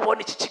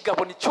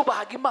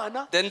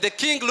the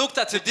king looked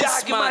at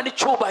this man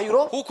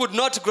who could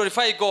not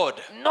glorify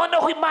God.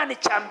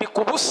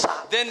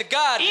 Then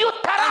God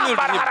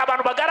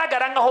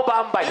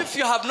if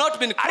you have not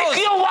been clothed,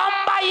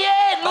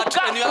 but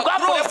when you are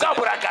clothed,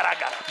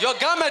 your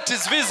garment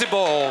is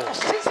visible.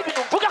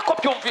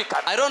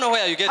 I don't know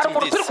where you're getting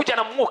this.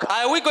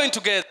 Are we going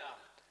together?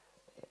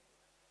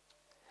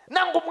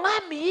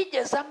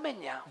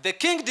 The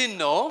king didn't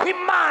know that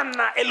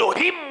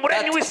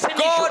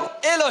God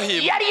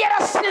Elohim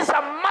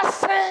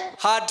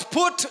had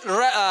put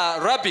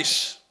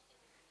rubbish.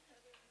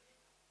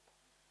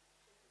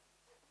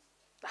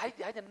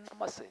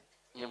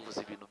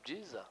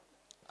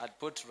 Had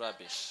put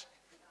rubbish.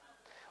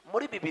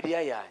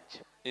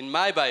 In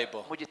my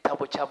Bible,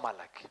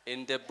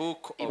 in the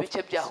book of,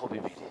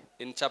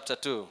 in chapter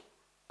 2,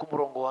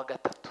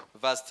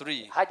 verse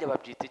 3,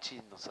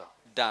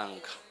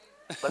 dung.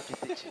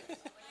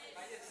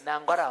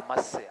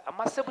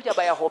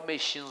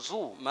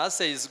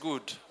 Mase is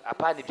good.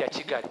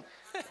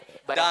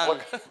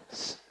 Dung.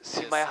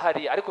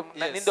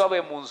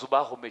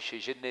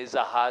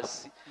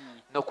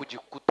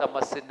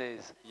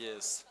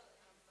 Yes.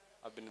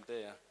 I've been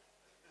there.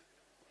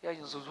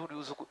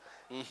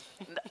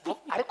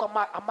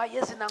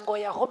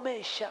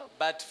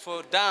 But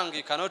for dung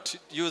you cannot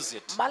use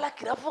it.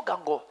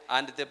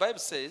 And the Bible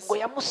says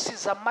had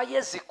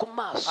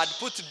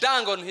put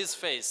dung on his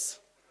face.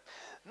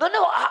 And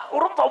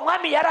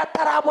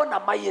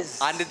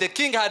the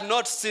king had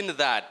not seen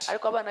that.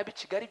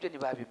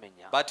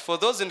 But for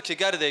those in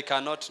Kigali, they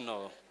cannot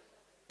know.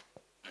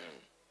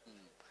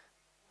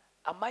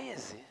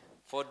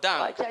 For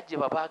dung,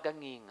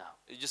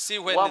 you see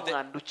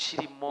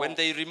when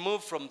they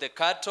remove from the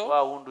cattle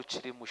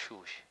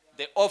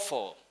the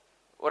offal,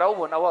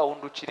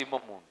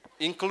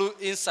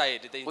 include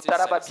inside the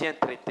intestines,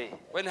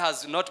 when it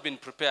has not been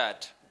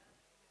prepared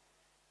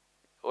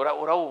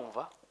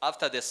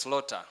after the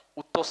slaughter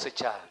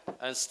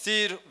and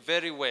still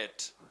very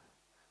wet.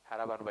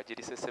 There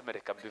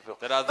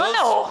are those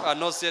who are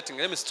nauseating.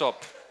 Let me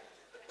stop.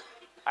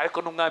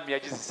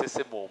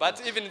 But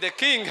even the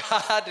king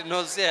had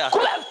nausea.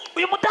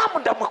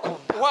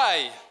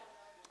 Why?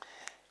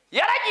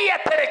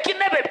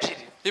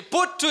 He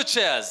put 2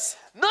 chairs.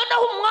 And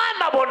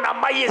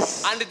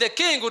the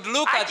king would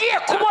look at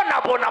it.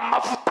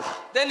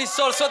 Then he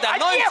saw the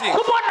anointing.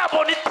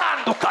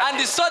 And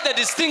he saw the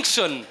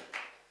distinction.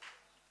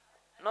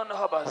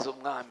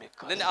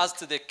 Then he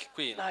asked the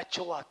queen,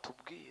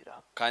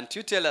 can't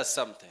you tell us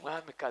something?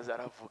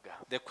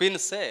 The queen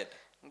said,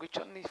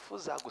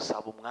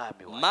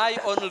 my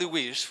only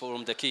wish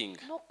from the king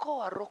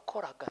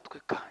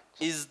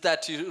is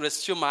that you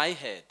rescue my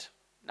head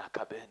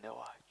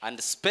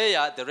and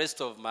spare the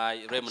rest of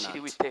my remnant,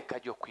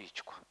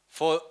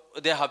 for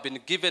they have been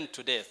given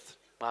to death.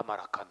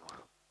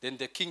 Then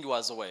the king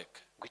was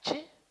awake.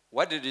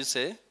 What did he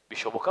say?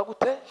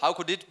 How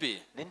could it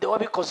be?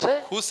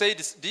 Who said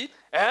this did?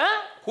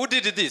 Who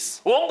did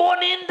this?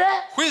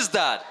 Who is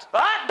that?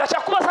 I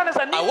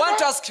want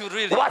to ask you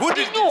really, who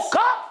did this?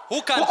 Who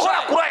can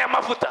try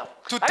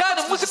to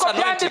touch this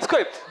anointing?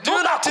 Do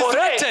you know it is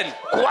written?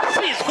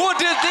 Who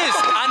did this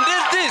and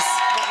did this?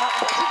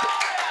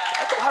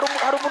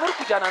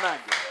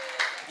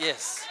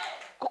 Yes.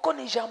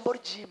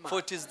 For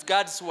it is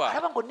God's word.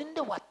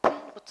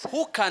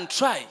 Who can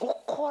try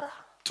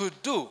to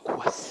do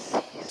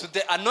to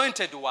the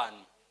anointed one?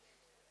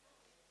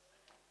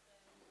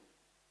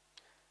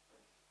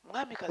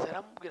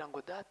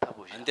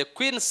 And the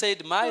queen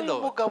said, my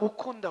Lord,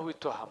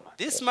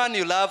 this man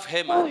you love,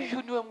 Haman,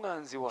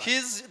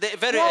 he's the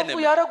very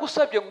enemy.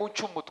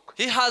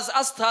 He has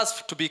asked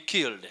us to be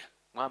killed.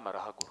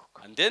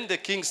 And then the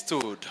king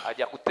stood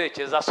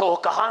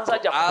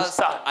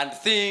and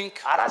think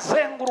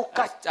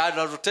and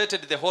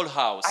rotated the whole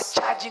house.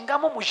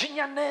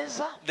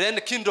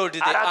 Then kindled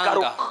the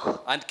anger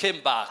and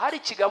came back.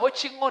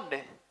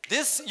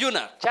 This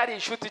eunuch,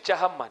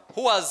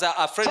 who was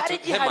a friend to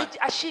Haman,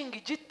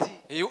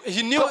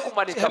 he knew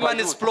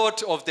Haman's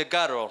plot of the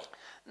garrow.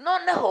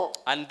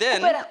 And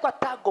then,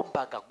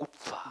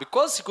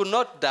 because he could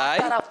not die,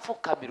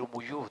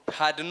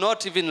 had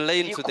not even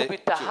lain to the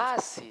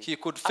he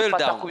could fall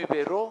down.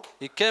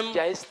 He came,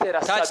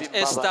 touched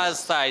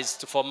Esther's thighs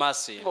for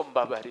mercy.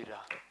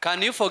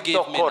 Can you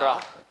forgive me now?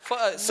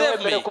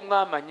 Save me.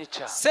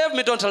 Save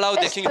me, don't allow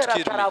the king to kill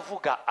me.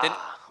 Then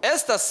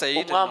Esther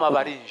said,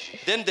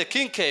 then the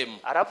king came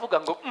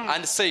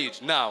and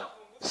said, now,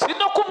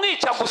 not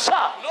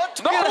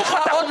to kill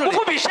her only,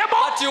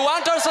 but you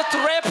want also to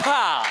rape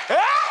her.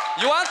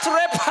 You want to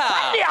rape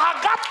her.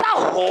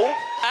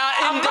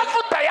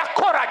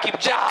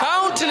 The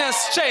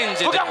countenance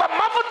changed. The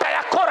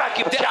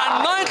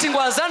anointing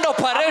was under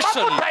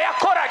operation.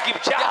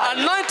 The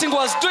anointing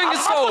was doing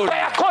its own.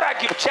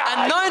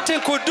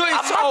 Anointing could do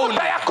its own.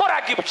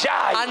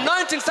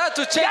 Anointing started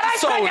to change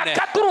its own.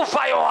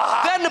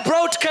 Then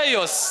brought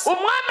chaos.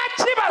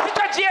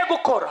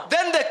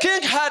 Then the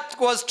king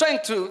was trying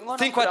to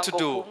think what to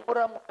do.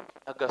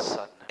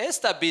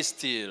 Esther, be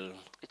still.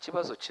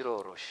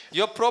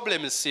 Your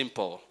problem is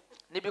simple.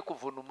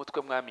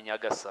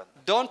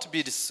 Don't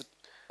be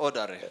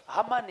disorderly.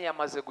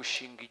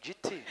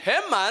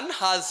 Haman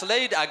has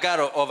laid a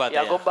garrow over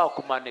there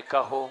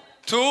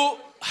to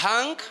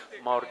hang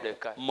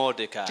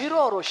Mordecai.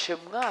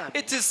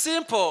 It is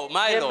simple,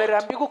 my Lord.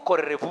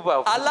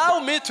 Allow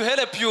me to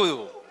help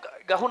you.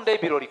 I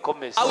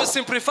will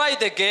simplify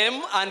the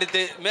game and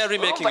the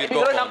merrymaking will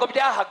go on.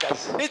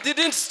 It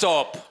didn't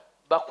stop.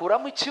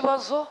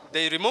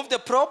 They removed the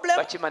problem,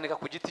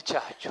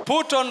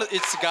 put on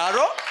its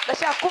garrow, and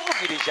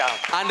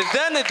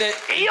then if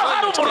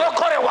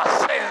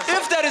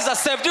there is a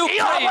saved who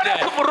prayed,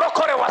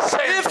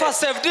 if a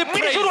saved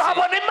prays, on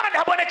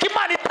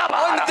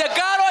the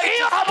garrow it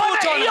is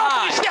put on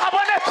high.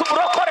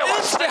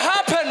 If it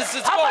happens,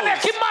 it goes.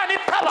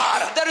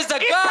 There is a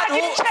God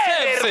who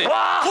saves it,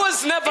 who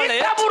is never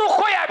late,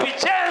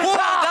 who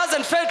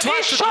doesn't fail to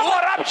what to do,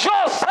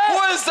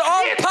 who is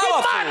all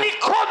powerful,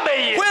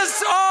 who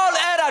is all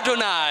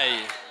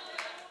Adonai.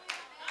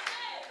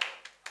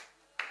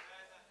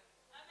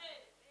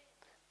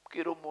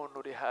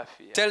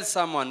 Tell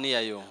someone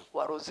near you,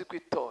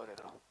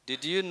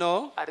 Did you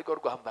know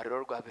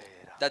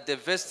that the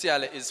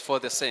vestiaire is for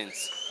the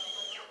saints?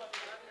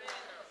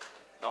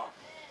 No.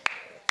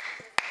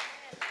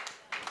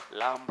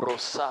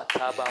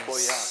 Lambrosata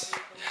baboya.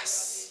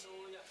 Yes.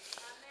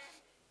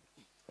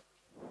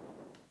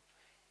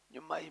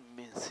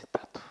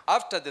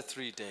 After the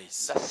 3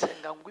 days,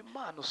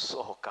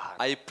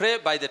 I pray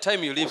by the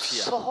time you leave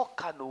here,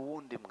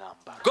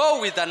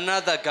 go with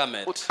another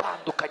garment,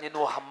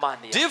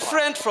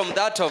 different from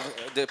that of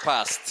the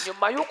past.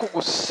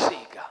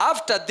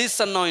 After this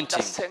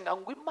anointing,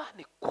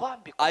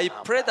 I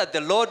pray that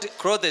the Lord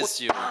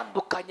clothes you a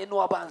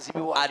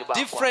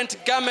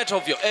different garment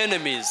of your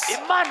enemies,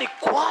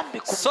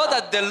 so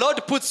that the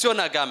Lord puts you on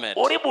a garment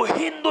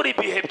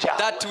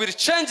that will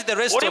change the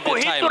rest of your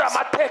times,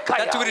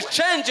 that will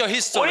change your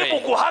history,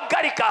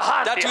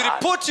 that will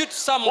put you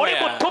somewhere,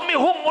 that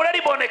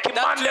will make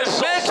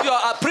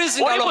your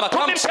pleasing aroma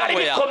come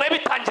somewhere,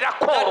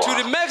 that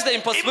will make the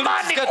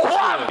impossibilities get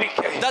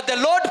through, that the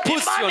Lord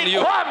puts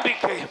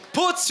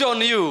you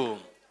on you.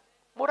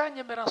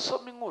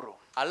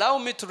 Allow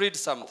me to read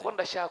something.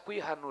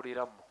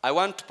 I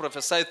want to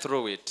prophesy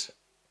through it.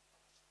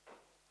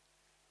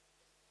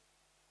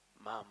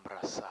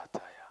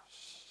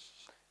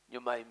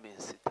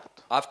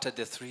 After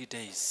the 3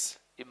 days,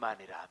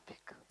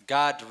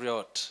 God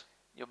wrote.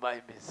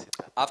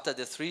 After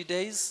the 3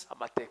 days,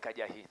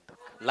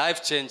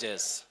 life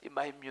changes.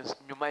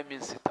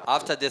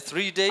 After the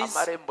 3 days,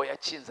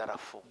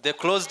 the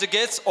closed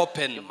gates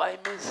open.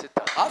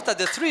 After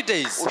the 3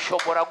 days,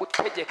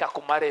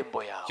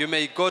 you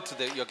may go to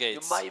your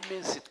gates.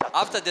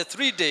 After the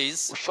 3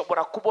 days, you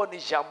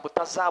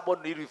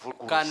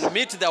can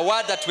meet the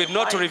word that will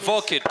not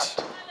revoke it.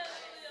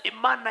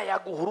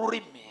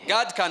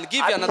 God can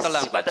give you another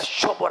language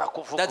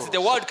that the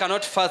world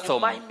cannot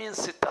fathom.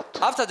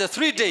 After the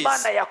 3 days,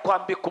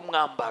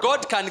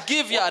 God can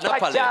give you an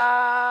upper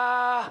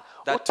level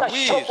that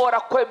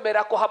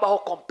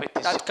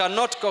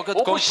cannot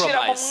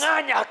compromise.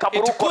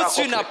 It puts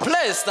you in a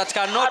place that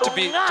cannot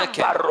be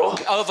taken,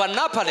 of an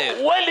upper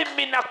level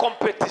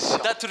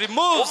that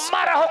removes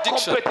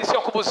addiction,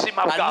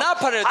 an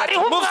upper level that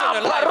removes on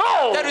your life.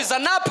 There is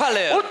an upper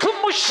level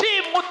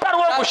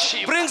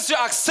that brings you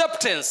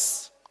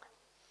acceptance.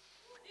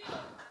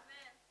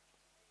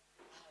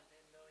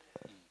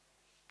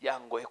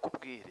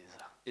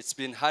 It's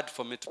been hard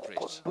for me to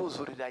preach,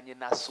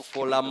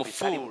 for I'm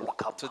full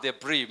to the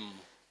brim,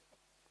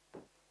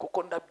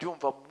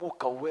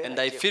 and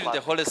I feel the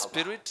Holy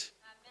Spirit.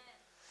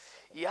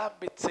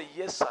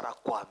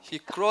 He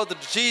clothed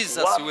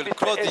Jesus, he will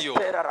clothe you.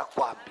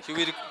 He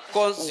will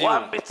cause you.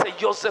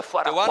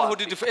 The one who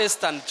did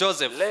Esther and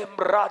Joseph.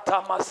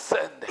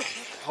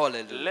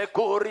 Hallelujah.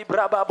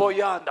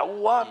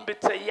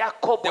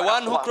 The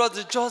one who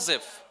clothed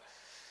Joseph.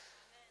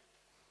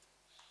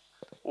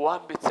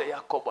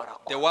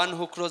 The one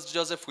who clothed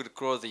Joseph will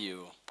clothe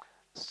you.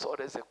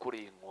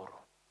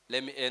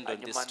 Let me end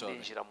on this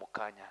story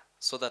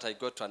so that I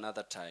go to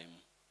another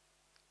time.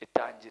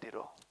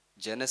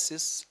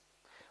 Genesis.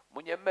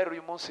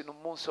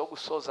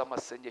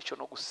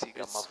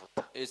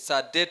 It's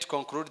a day to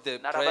conclude the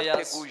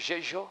prayers.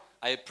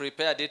 I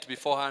prepared it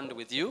beforehand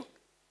with you.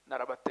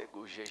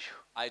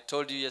 I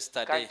told you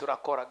yesterday,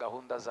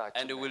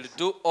 and we will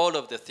do all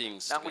of the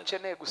things. I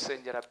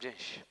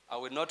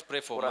will not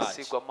pray for much.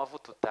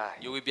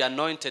 You will be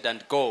anointed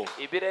and go.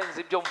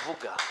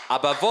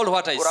 Above all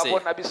what I say,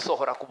 you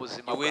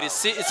will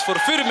see its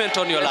fulfillment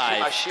on your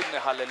life.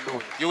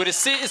 You will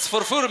see its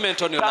fulfillment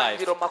on your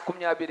life.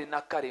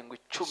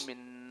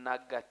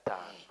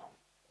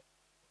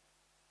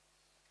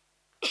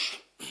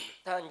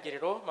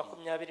 Tangiriro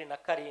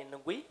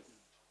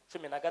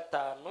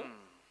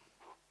 27:15.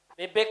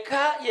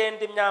 Rebeka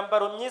yenda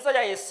imyambaro myiza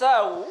ya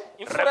Esawu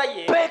imfura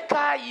ye.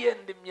 Rebeka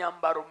yenda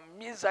imyambaro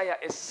myiza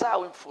ya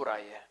Esawu imfura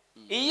ye.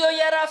 Iyo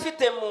yari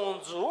afite mu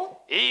nzu,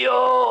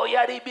 iyo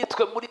yari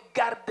ibitswe muri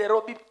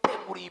garderobe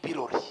itegura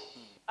ibirori.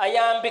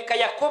 Ayambika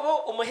Yakobo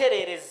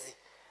umuhererezi.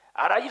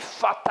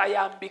 Arayifata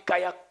yambika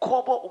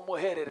Yakobo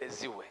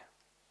umuhererezi we.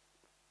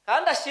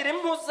 Kandi ashyira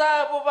impu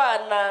z'abo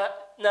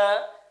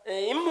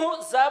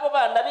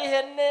bana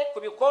b'ihene ku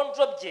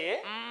bikonjo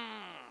bye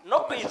no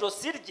ku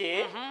ijosi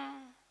rye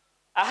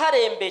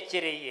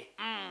aharembekereye.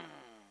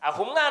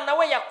 Aho umwana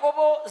we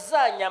Yakobo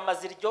za nyama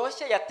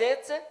ziryoshye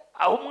yatetse,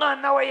 aho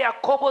umwana we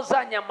Yakobo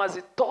za nyama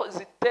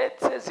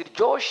zitetse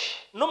ziryoshye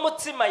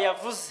n'umutsima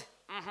yavuze.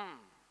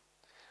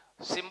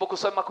 Simbuka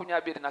usome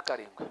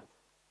 27.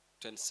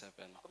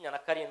 27.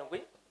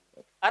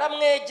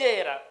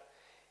 Aramwegera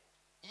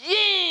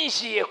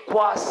yinjiye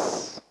kwa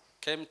se.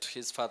 Came to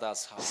his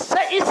father's house.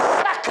 Se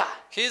Isaka.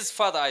 His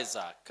father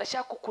Isaac.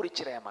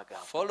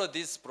 Follow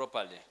this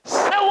properly.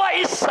 Sewa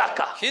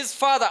Isaka. His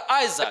father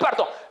Isaac.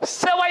 Pardon.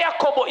 Sewa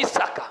Yakobo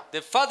Isaka.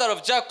 The father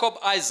of Jacob,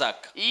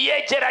 Isaac.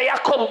 Yegera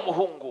Yakobo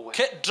muhungu we.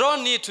 Draw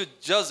near to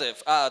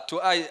Joseph,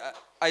 to Isaac.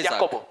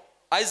 Yakobo.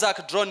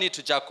 Isaac draw near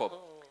to Jacob.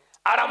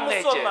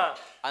 Aramwegera.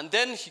 And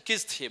then he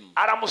kissed him.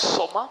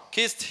 Aramusoma.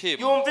 Kissed him.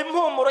 Yumva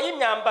impumuro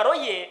y'imyambaro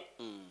ye.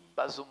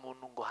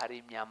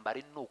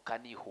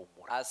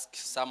 Ask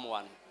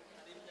someone.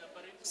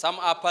 Some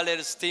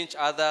apparel stink,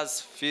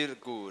 others feel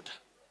good.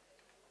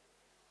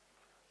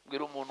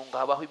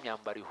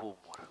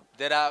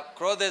 There are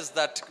clothes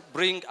that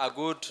bring a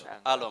good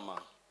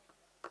aroma.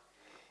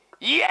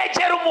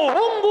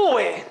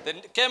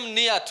 Then came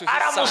near to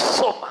his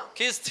son,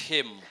 kissed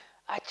him.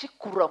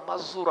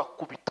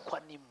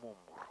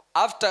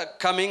 After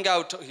coming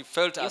out, he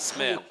felt a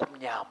smell.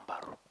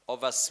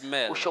 Of a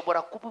smell.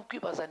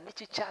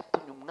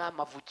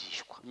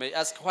 May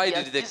ask, why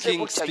did the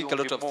king speak a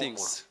lot of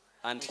things?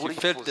 And he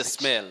felt the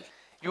smell.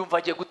 He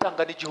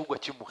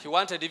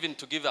wanted even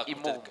to give up the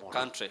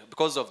country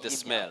because of the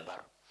smell.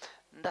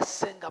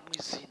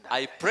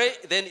 I pray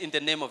then in the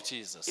name of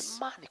Jesus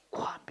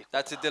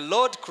that the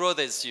Lord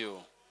clothes you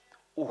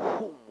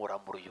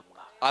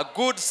a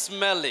good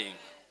smelling,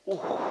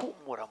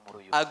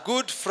 a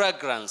good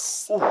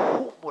fragrance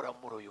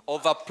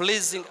of a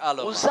pleasing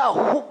aroma,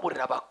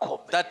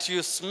 that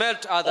you smell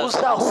to others.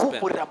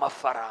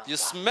 You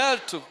smell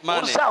to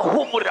money.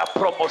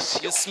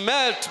 You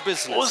smell to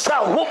business. You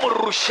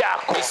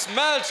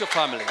smell to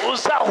family.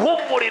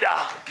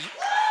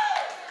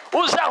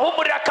 You smell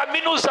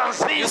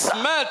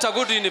a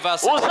good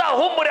university.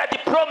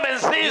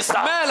 You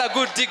smell a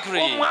good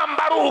degree.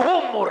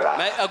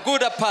 A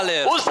good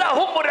apparel.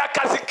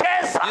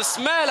 You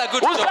smell a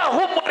good job.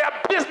 You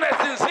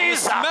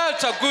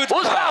smell a good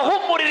car.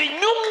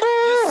 You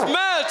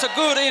smell a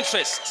good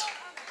interest.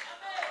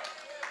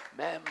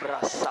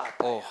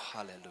 Oh,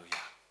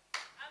 hallelujah.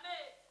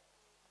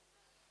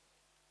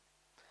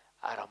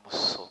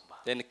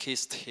 Then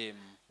kissed him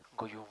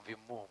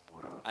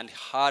and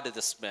heard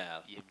the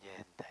smell.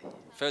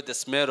 Felt the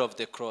smell of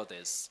the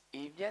clothes.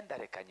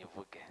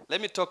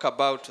 Let me talk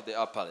about the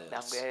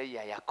apparels.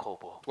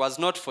 It was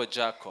not for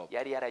Jacob.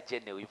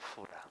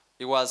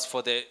 It was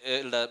for the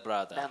elder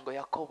brother.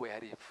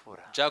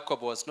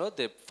 Jacob was not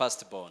the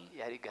firstborn.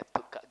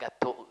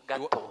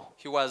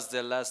 He was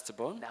the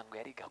lastborn.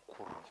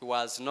 He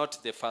was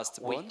not the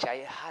firstborn.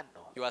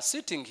 You are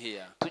sitting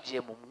here.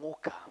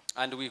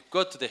 And we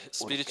go to the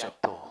spiritual.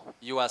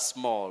 You are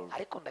small.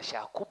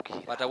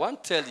 But I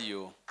want to tell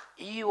you,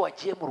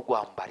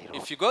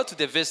 if you go to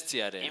the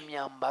vestiary,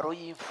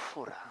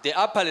 the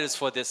apparels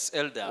for the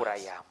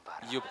elders,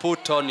 you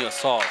put on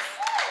yourself.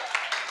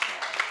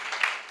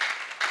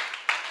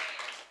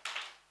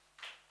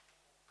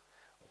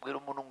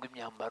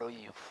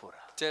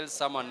 Tell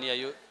someone near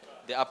you,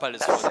 the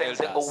apparels for the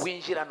elders.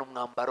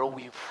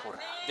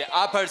 The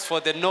apparels for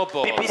the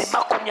nobles.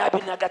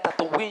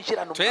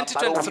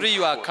 2023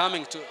 you are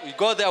coming to, you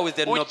go there with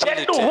the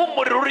nobility. The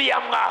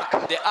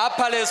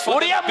apparels for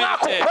the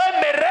nobility.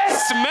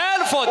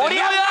 Smell for the new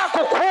year.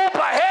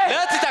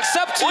 Let it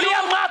accept you. Let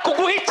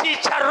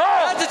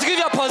it give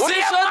you a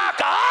position.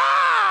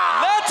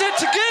 Let it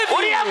give you.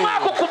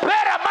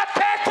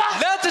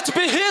 Let it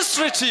be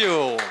history to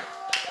you.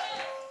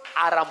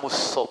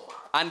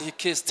 And he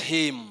kissed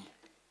him.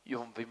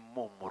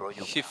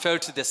 He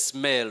felt the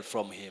smell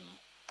from him.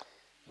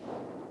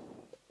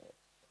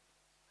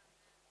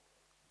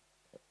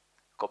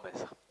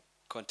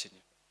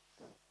 Continue.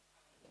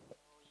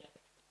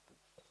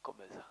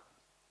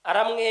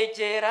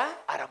 aramwegera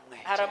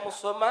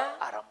aramusoma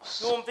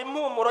yumva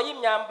impumuro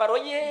y'imyambaro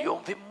ye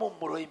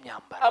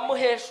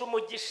amuhesha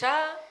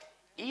umugisha.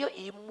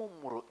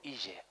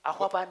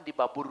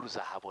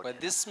 When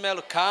this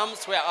smell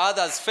comes, where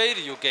others fail,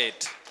 you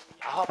get.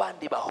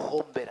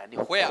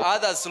 Where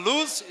others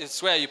lose,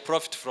 it's where you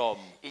profit from.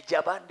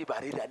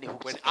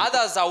 When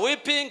others are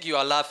weeping, you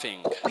are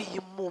laughing.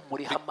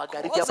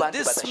 Because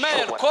this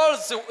smell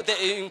calls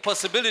the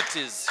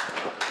impossibilities.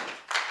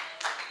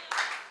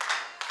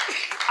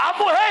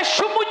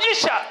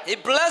 He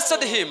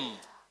blessed him.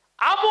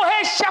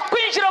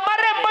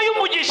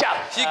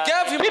 He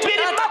gave him to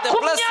enter the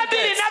blessed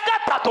gates.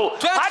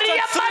 2023,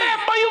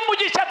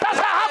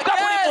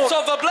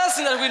 of a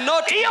blessing that we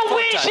not when you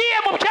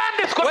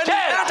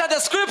enter the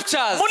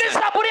scriptures,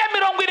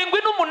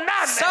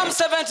 Psalm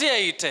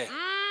 78,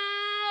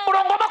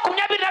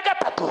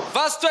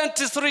 verse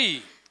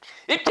 23,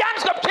 the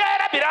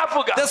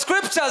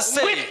scriptures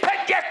say,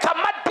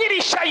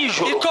 He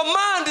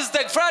commands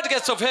the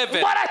floodgates of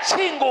heaven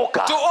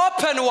to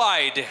open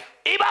wide.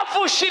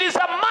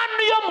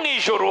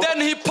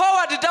 Then he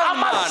poured down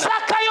manna, the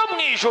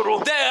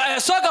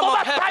sorghum of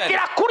heaven.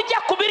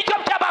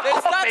 They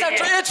started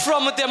to eat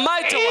from the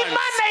mighty ones.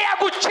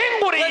 When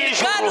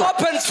God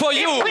opens for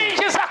you, He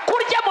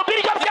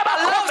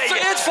allows to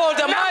eat for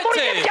the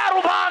mighty. He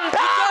don't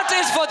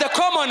eat for the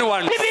common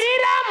ones.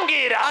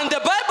 And the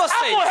Bible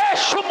says,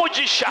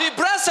 He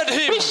blessed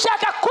him.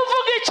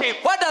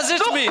 What does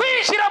it mean? Enter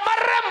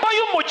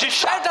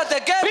the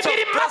gates of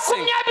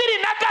blessing.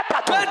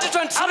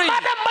 2023.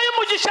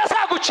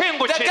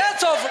 The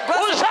gates of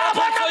blessing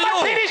open for you.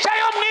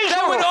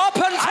 They will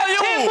open for you.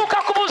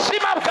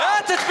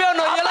 Let it be on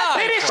your life.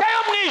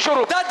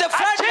 That the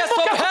floodgates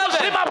of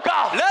heaven,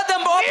 let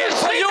them open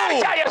for you.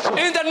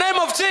 In the name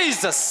of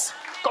Jesus.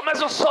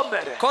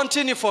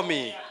 Continue for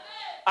me.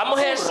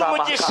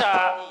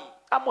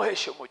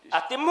 amuheshe umugisha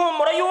ati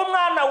impumuro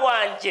y'umwana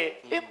wanjye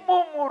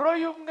impumuro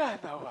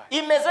y'umwana wawe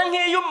imeze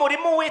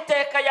nk'iy'umurimo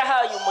Uwiteka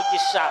yahaye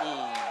umugisha.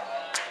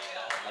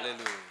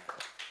 Hallelujah.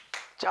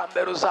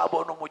 cyambere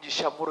uzabona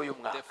umugisha muri uyu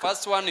mwaka. The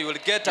first one, you will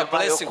get a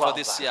blessing for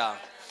this year.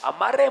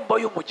 amarembo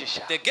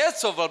y'umugisha The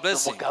gates of a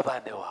blessing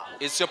umugabane wawe.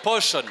 is your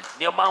portion.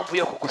 niyo mpamvu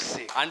yo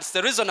kugusiga. And it's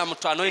the reason I'm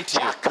to anoint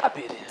you.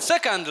 kabiri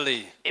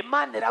Secondly,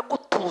 imana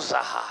iragutuza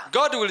aha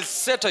God will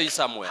settle you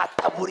somewhere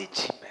hatabura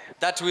ikime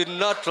that will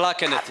not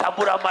lack anything.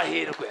 hatabura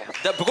amahirwe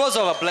That because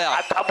of a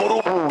blessing hatabura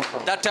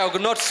ubuntu that I will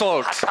not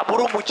solve,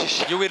 hatabura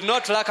umugisha. you will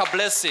not lack a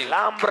blessing.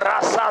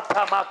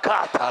 lambrasata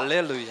makata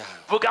Hallelujah.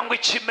 vuga ngo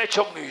ikime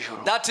cyo mu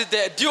ijuru. That is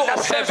the dew of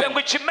nasenze ngo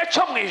heaven. ikime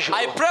cyo mu ijuru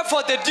I pray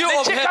for the dew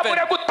of nikikabure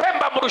heaven.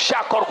 gutemba mu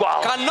rushako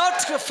rwawe.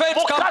 Cannot faith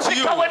mu come to kazi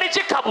you. kawe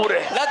nikikabure.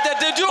 Let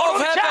the dew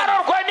of urubyaro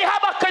heaven rwawe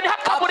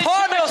ntihabakabure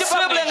upon ikime your kiva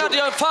mu sibling and ijuru.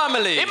 your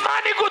family.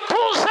 imana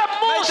igutuze May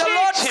munsi the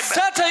Lord y'ikime.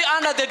 settle you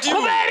under the dew.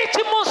 kubera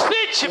iki munsi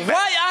y'ikime?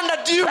 Why under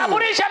dew?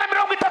 zaburi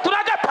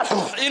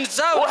 133 In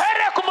Psalm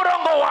uhereye ku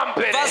murongo wa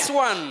mbere verse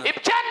 1,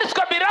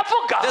 ibyanditswe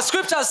biravuga the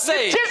scriptures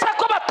say, byiza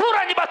ko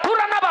abaturanyi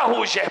batura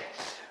n'abahuje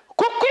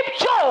kuko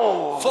ibyo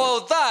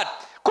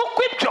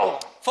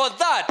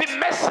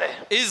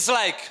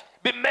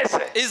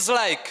bimeze is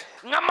like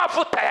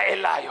nk'amavuta ya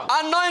elayo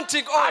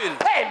anointing oil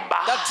atemba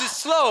that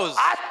is flows,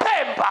 that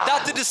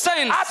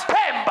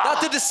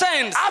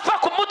descends, ava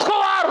ku mutwe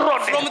wa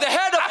Aroni from the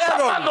head of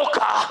Aaron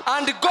akamanuka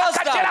and goes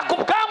akagera down ku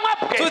bwanwa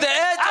bwe to the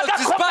edge of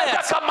his agakomeza beard and it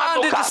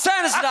akamanuka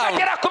descends down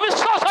akagera ku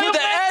misozo to the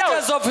y'umwenda we.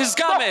 edges of his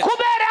garment.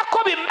 kubera ko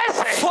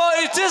bimeze For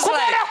it is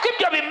kubera like, ko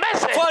ibyo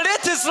bimeze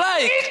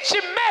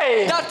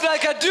ikime that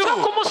like a dew cyo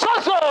ku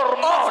musozi wa of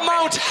Orumoni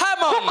Mount kuko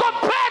Hermon.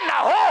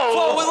 penaho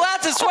For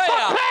that is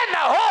where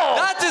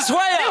that is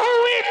where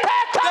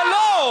Uwiteka the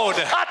Lord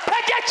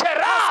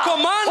ategekera has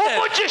commanded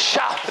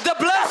umugisha. the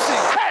blessing.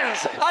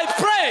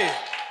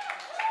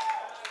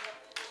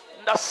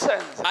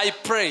 Sense I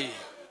pray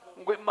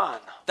ngo Imana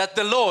that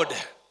the Lord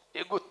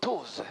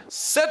igutuze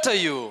settle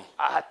you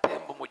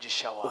ahatemba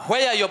umugisha wawe,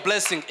 where your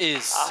blessing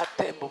is,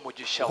 ahatemba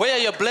umugisha wawe. where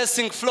your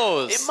blessing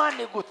flows.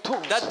 Imana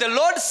igutuze That the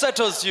Lord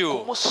settles you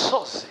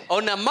umusozi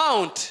on a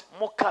mount,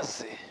 mu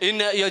kazi in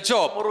your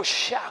job, mu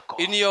rushako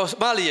in your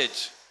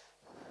marriage,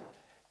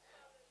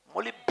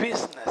 muri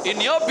business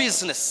in your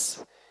business,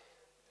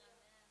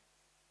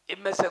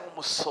 imeze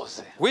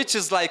nk'umusozi which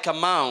is like a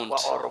mount wa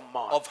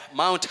Orumoni of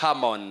Mount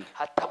Hermon,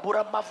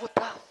 hatabura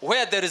amavuta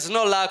where there is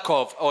no lack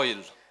of oil,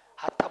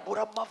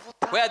 hatabura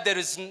amavuta where there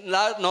is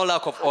no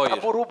lack of oil,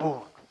 hatabura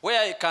ubuntu.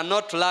 where you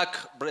cannot lack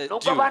nubwo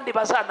dew. abandi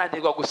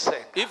bazananirwa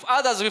gusenga If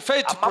others will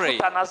fail to pray,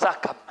 amavuta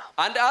nazakama,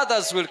 and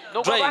others will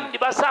nubwo drain, abandi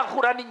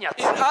bazahura n'inyatsi,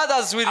 if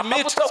others will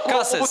meet amavuta yo kuronka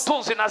curses,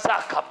 ubutunzi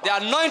nazakama, the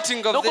anointing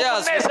of nubwo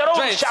theirs umunezero will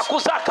drain, w'urushako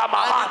uzakama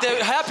and ahandi,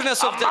 the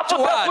happiness of the amavuta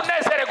yo word,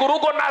 kunezererwa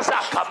urugo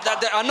nazakama.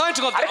 that the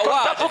anointing of the ariko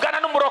word. ndavugana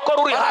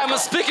n'umurokore uri But hano. I'm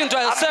speaking to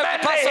a Amen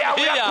person yawe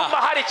here. iratuma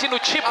hari ikintu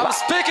kiba. I'm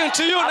speaking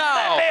to you Amen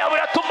now. yawe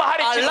iratuma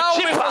hari ikintu Allow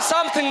me kiba. for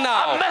something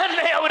now. Amen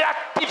yawe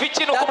irativa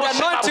ikintu That ku the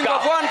buzima anointing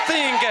of bwawe. one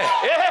thing.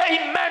 Amen.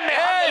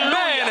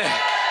 Amen.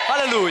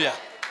 Hallelujah.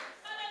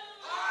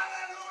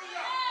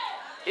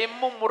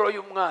 impumuro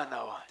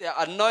y'umwana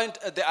wawe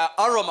The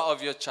aroma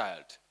of your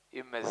child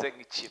imeze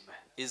nk'ikime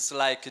is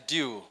like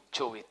dew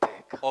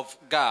cy'Uwiteka. of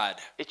God.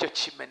 icyo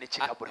kime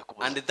ntikikabure ku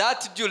And buzima.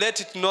 that dew, let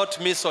it not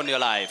miss on your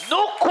life.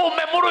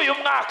 ntukume muri uyu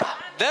mwaka.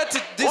 Let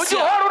it this ujye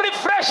year uhora uri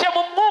fresh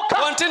mu mwuka,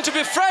 continue to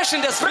be fresh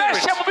in the spirit,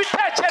 fresh mu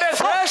bitekerezo,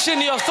 fresh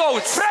in your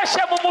thoughts, fresh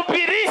mu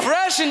mubiri.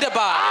 fresh in the body.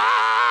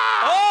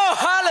 Ah! Oh,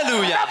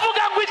 hallelujah.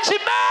 ndavuga ngo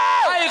ikime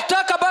I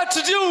talk about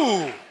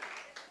dew.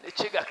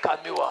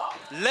 ntikigakame iwawe.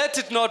 Let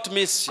it not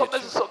miss you.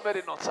 komeza usomere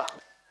ino nsa.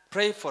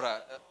 Pray for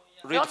us.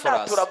 Read niyo for us.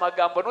 ndatura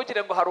amagambo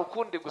ntugire ngo hari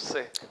ukundi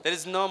gusenga. There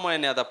is no more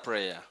any other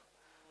prayer.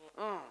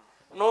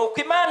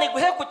 nuko Imana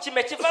iguhe ku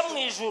kime kiva mu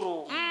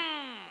ijuru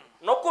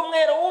no ku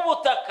mwero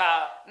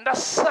w'ubutaka.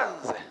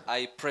 ndasanze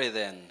I pray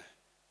then.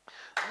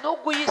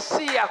 nubwo iyi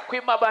si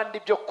yakwima abandi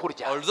ibyo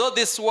kurya, Although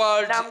this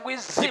world nangwa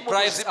izi mu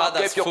deprives buzima bwe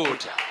others byo food,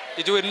 kurya.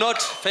 it will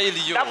not fail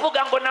you.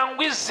 ndavuga ngo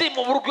nangwa izi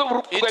mu buryo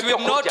bwe It byo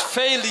will not kurya.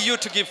 fail you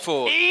to give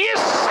food. iyi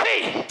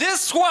si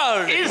This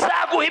world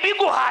izaguha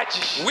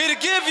ibiguhagije. will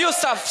give you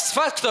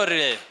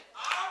satisfactory.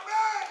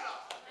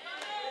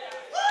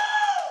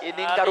 iyi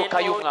ni ingaruka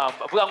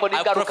y'umwamba. vuga ngo ni I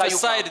ingaruka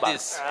prophesied y'umwamba.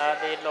 this.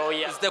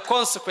 Hallelujah. It's the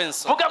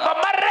consequence of vuga ngo that.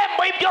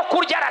 amarembo y'ibyo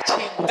kurya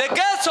arakinguka. The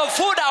gates of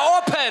food are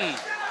open.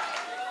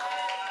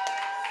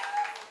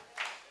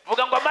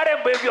 vuga ngo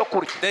amarembo y'ibyo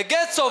kurya, The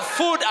gates of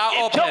food are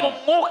ibyo mu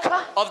open.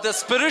 mwuka, Of the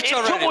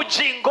spiritual realm,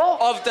 iby'ubugingo,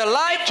 of the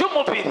life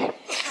iby'umubiri,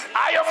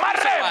 ayo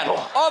marembo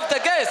of the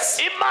gates.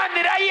 Imana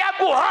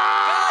irayaguha.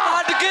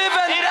 God had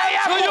given to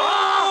you.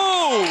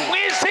 mu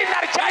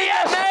izina rya In the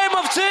Yesu. name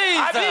of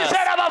Jesus.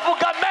 abizera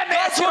bavuga amen.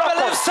 Those who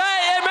believe say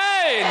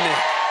amen.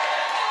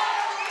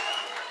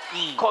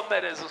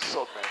 komereza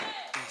usome.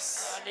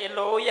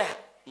 Hallelujah.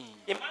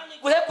 Imana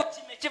iguhe ku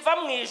kime kiva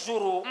mu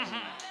ijuru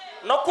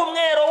no ku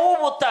mwero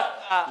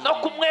w'ubutaka no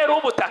ku mwero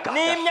w'ubutaka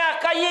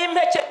n'imyaka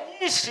y'impeke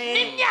nyinshi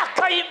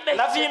n'imyaka na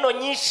y'impeke. vino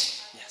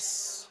nyinshi.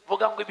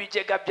 vuga ngo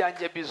ibigega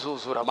byanjye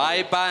bizuzura.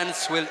 My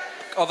barns will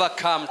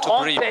overcome to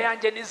brim. Konte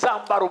yanjye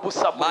nizambara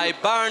ubusa. My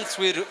barns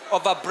will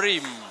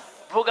overbrim.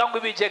 vuga ngo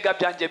ibigega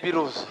byanjye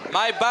biruzura.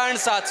 My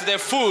barns are to the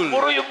full.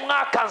 muri uyu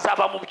mwaka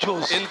nzaba mu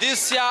byuzi. In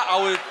this year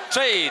I will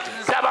trade.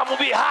 nzaba mu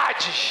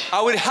bihagije.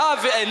 I will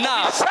have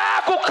enough.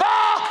 saguka.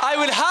 I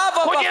will have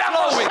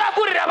overflowing.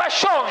 sagurira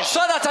abashonje. So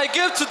that I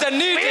give to the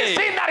needy.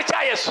 mu izina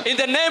rya Yesu. In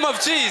the name of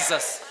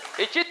Jesus.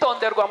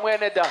 ikitonderwa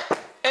mwene data.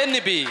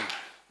 NB.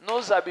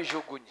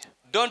 ntuzabijugunye.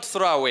 Don't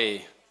throw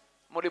away.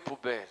 muri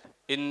pubele.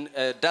 In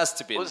a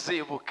dustbin.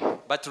 uzibuke.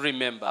 But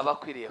remember.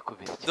 abakwiriye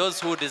kubirya. Those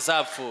who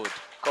deserve food.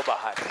 ko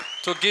bahari.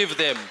 To give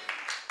them.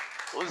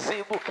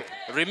 uzibuke.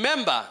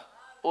 Remember.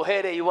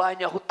 uhereye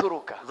iwanyu aho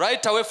uturuka.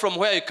 Right away from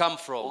where you come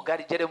from.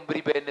 ugarigere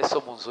muri bene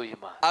so mu nzu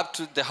y'Imana. Up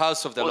to the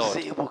house of the Lord.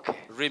 uzibuke.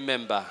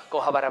 Remember. ko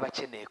habara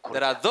abakeneye kurya.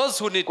 There are those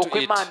who need to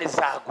eat. Imana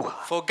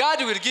izaguha. For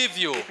God will give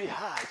you.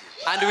 ibihagije.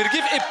 And will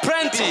give it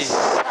plenty.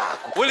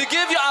 Will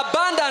give you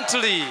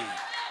abundantly.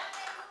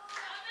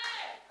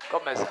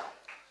 komeza.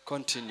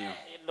 Continue.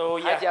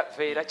 hajya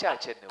vera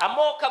cyakenewe.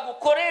 amoka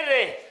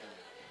gukorere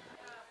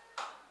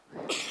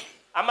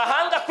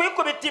amahanga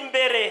kwikubita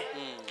imbere.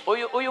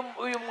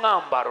 uyu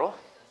mwambaro.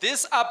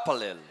 This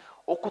apparel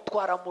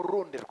ukutwara mu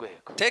rundi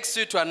rwego. takes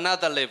you to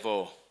another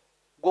level.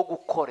 Go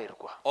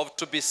gukorerwa. Of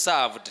to be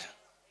served.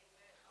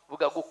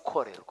 vuga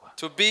gukorerwa.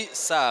 To be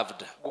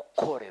served.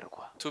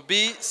 gukorerwa. To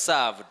be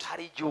served.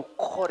 hari igihe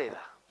ukorera.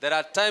 There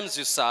are times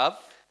you serve.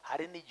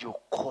 hari n'igihe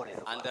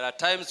ukorerwa. And there are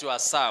times you are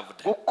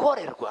served.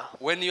 gukorerwa.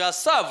 When you are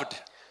served,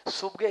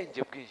 si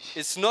ubwenge bwinshi.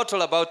 it's not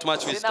all about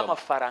much wisdom.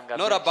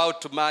 Not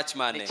about much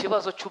money. ni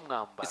ikibazo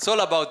cy'umwambaro. It's all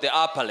about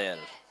the apparel.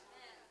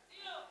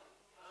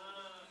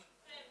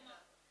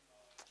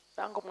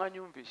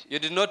 You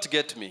did not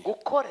get me.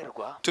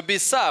 To be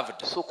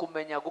served.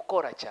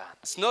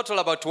 It's not all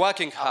about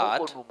working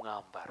hard.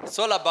 It's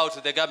all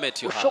about the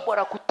garment you have.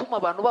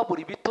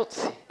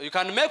 You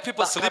can make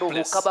people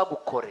sleepless.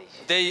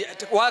 They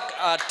work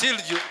till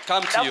you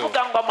come to you.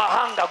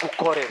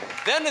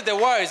 Then the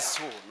words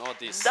who know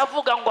this. And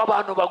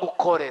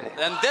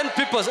then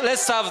people,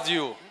 let's serve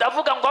you.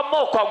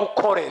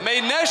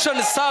 May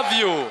nations serve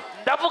you.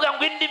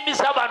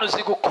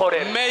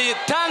 May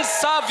tongues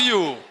serve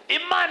you. May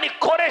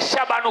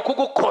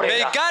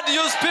God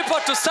use people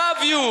to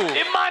serve you.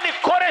 May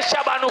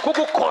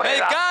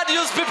God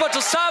use people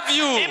to serve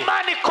you.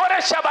 May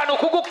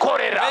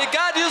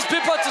God use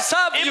people to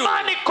serve you.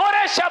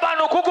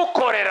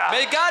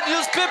 May God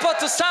use people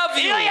to serve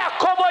you.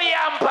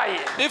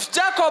 If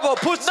Jacob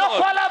puts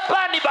on,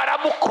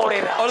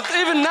 or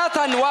even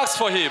Nathan works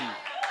for him.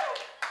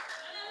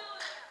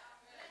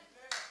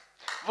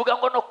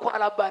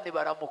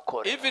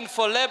 Even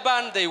for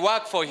Laban, they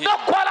work for him. Even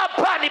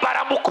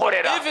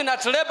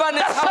at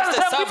Laban's house,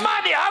 they serve him.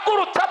 I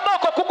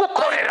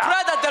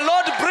pray that the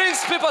Lord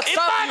brings people to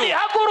serve you.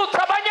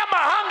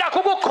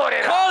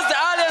 Calls the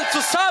aliens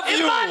to serve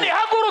you.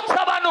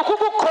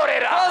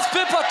 Calls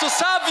people to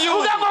serve you.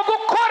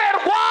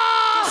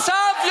 To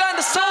serve you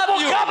and serve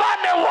you.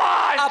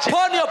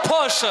 Upon your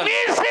portion.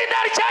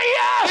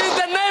 In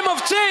the name of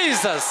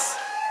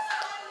Jesus.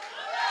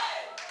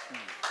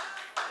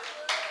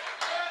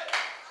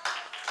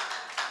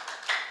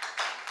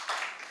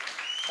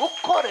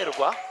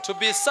 To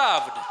be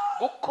served.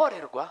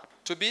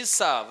 To be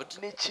served.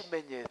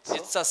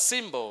 It's a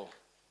symbol.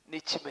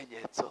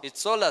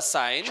 It's all a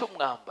sign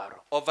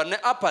of an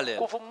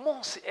apparel. From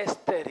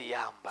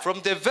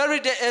the very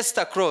day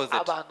Esther clothed,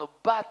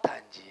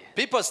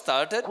 people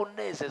started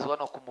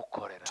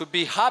to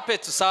be happy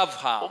to serve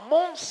her.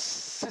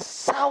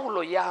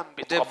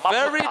 The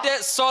very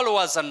day Saul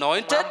was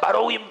anointed, the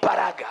apparel of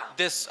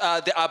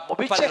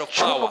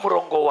power.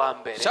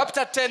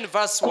 Chapter 10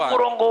 verse 1.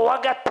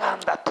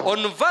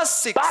 On verse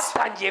 6,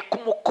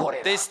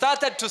 they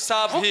started to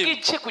serve him.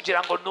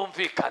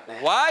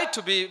 Why?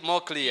 To be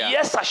more clear.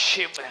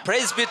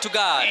 Praise be to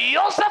God. When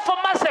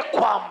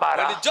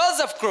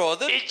Joseph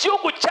clothed, the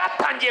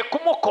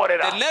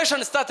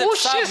nation started to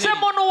serve him,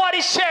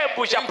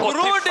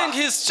 including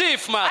his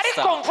chief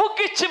master.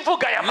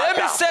 Let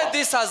me say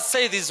this as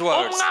say these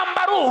words.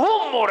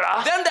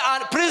 Then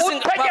the prison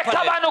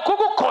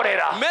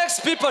makes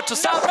people to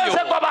serve you.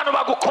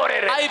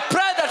 I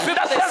pray that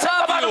people they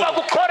serve you.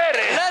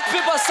 Let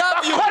people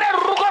serve you.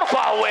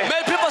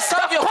 May people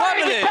serve your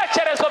family.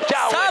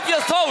 Serve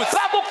your thoughts.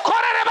 Serve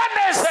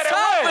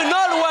in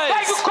all ways.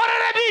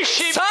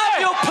 Serve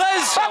your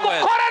praise your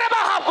way.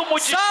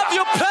 Serve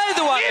your praise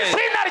the way. In the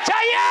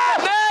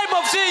name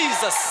of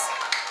Jesus.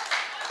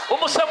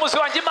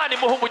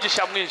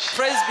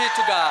 Praise be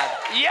to God.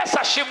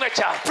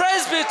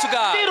 Praise be to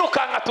God.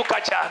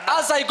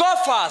 As I go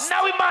fast.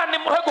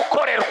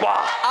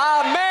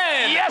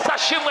 Amen.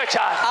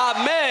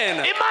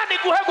 Amen.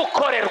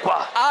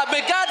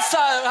 May God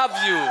serve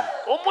you.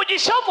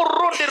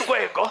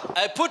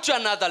 I put you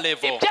another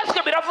level.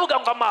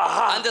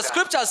 And the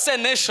scriptures say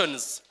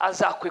nations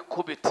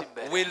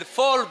will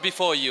fall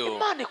before you.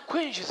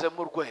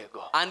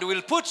 And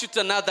will put you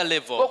to another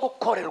level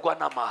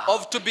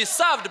of to be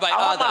served by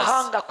by others.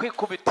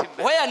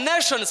 Where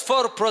nations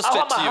fall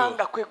prostrate to you.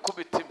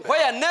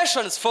 Where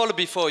nations fall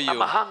before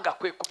you.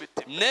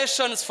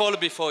 Nations fall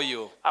before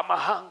you.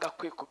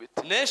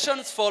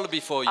 Nations fall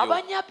before you.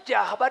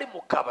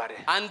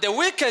 And the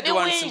wicked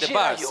ones in the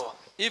bars,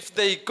 if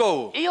they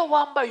go,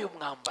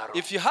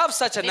 if you have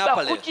such an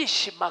apparel,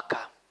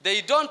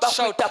 they don't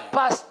shout.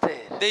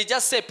 They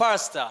just say,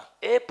 Pastor.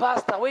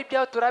 Pastor, we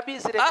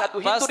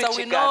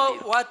know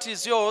what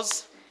is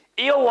yours.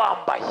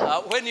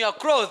 When you are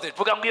clothed,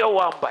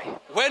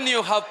 when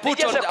you have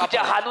put on the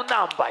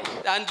apparel,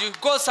 and you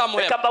go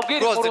somewhere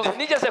clothed.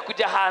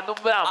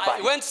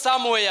 I went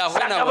somewhere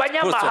when I was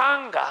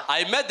clothed.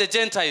 I met the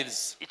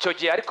Gentiles.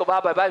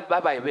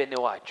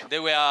 They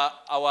were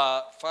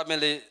our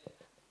family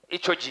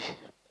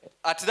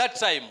at that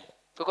time.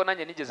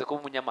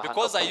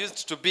 Because I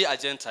used to be a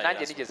Gentile.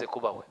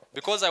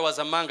 Because I was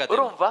among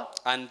them.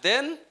 And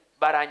then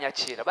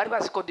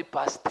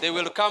they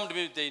will come to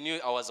me, they knew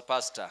I was a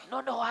pastor.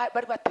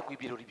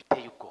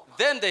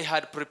 Then they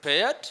had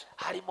prepared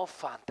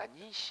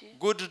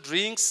good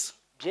drinks,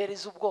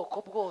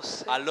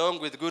 along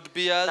with good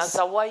beers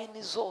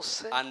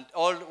and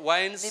all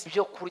wines,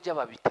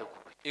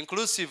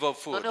 inclusive of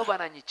food.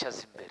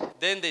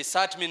 Then they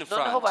sat me in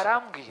front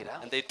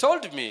and they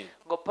told me,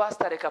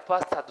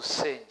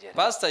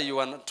 Pastor, you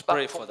want to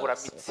pray for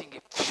us.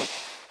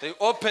 They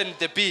opened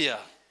the beer.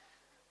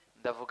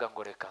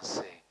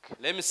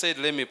 Let me say,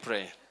 let me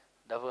pray.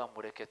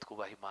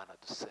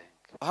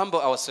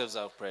 Humble ourselves,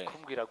 I'll pray.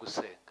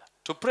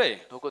 To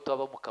pray.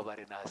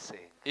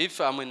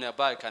 If I'm in a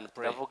bar, I can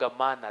pray.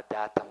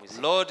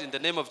 Lord, in the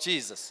name of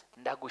Jesus,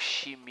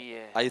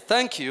 I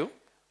thank you.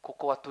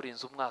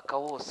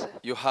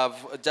 You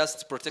have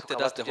just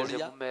protected us the whole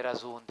year,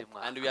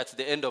 and we are at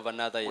the end of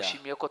another year.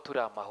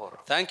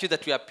 Thank you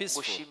that we are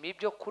peaceful.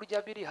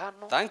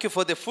 Thank you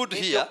for the food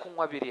here,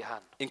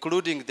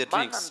 including the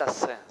drinks.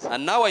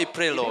 And now I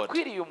pray, Lord,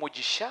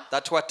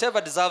 that whatever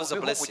deserves a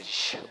blessing,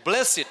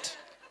 bless it.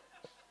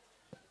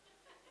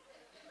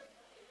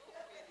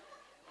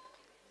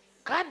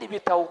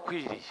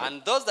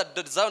 And those that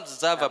don't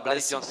deserve a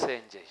blessing,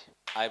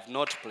 I have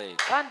not played.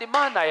 And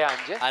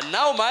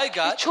now, my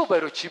God,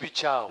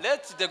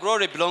 let the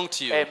glory belong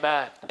to you.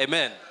 Amen.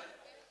 Amen.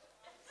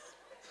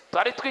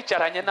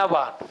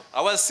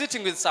 I was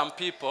sitting with some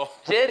people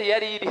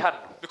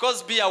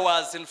because beer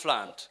was in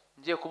front.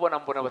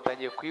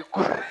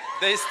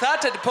 They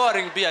started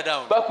pouring beer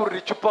down.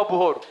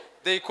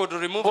 They could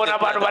remove the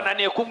beer.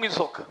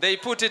 They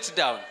put it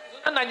down.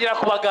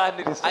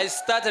 I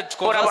started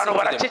conversing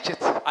with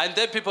them. And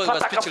then people were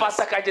speechless.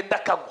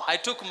 I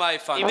took my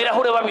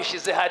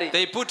Fanta.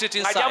 They put it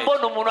inside.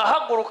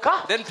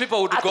 Then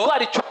people would go.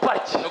 They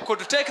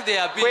could take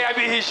their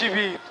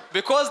beer.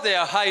 Because they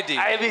are hiding.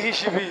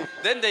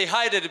 Then they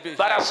hide it.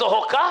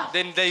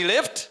 Then they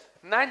left.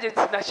 I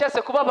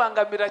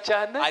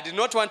did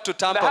not want to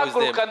tamper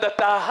with them.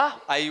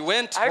 I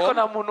went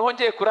home.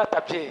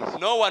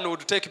 No one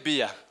would take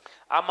beer.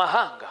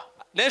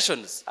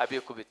 Nations,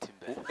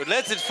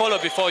 let it follow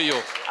before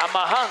you.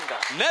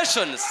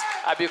 Nations,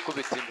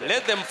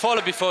 let them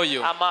follow before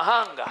you.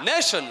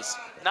 Nations,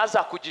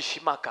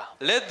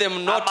 let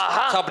them not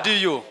subdue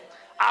you.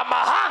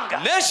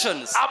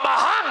 Nations,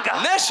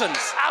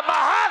 nations,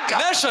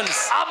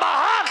 nations,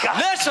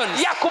 nations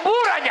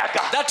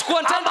that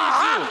contend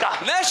with you.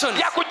 Nations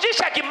that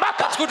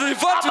could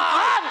revolt with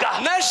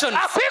you. Nations,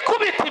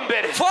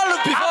 follow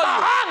before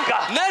you.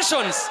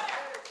 Nations.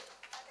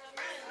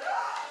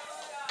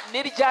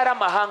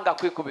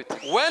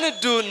 When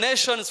do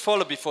nations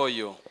follow before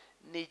you?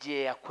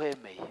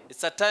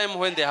 It's a time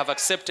when they have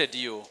accepted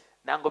you.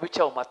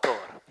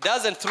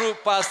 Doesn't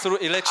pass through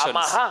elections.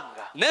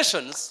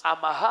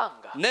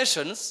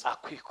 Nations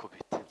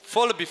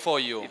follow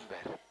before you.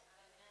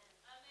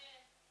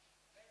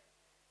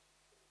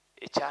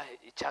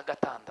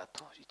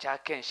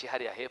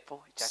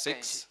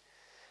 Six.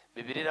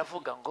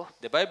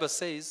 The Bible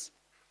says,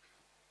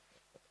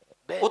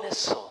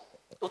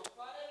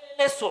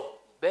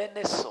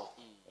 bene so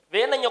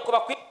bene nyoko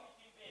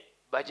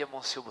baje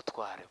munsi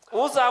y'ubutware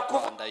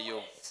bwa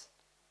yo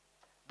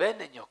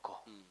bene nyoko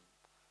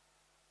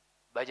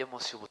baje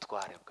munsi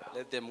y'ubutware bwa.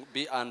 Let them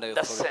be under your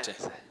authority.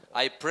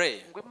 I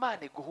pray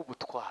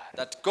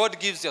that God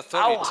gives you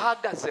authority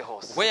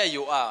where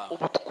you are.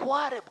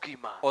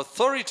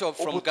 Authority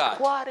from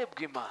God.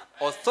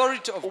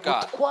 Authority of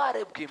God.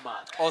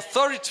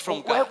 Authority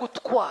from God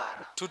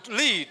to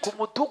lead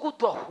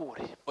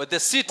or the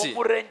city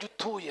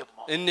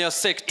in your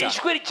sector.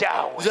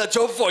 That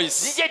your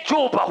voice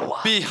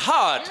be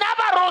heard,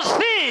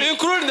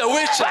 including the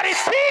witches,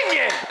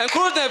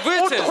 including the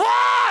witches.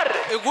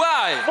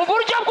 Why?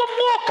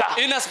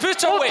 In a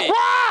spiritual way,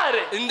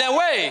 in the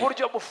way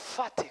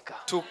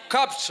to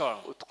capture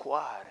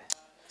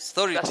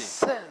authority.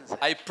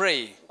 I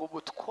pray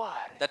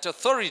that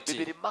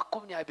authority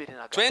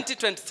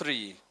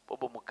 2023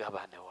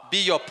 be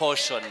your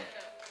portion.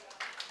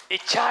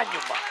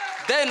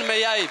 Then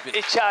may I be.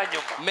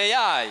 Icyanyuma. May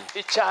I.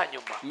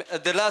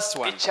 Icyanyuma. The last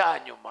one.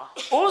 Icyanyuma.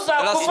 Uza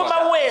kuvuma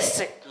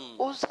wese.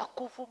 Uza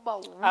kuvuma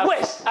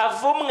wese.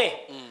 Avumwe.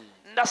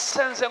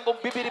 Nasenze ngo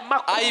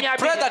I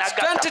pray that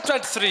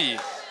 2023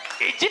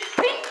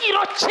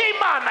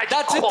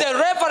 that the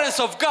reverence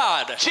of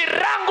God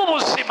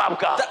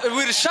that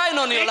will shine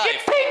on your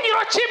life,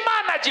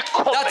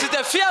 that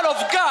the fear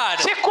of God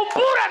be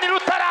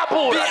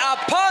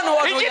upon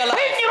your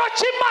life,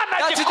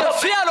 that the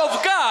fear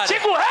of God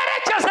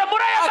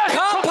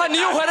accompany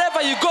you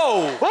wherever you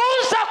go.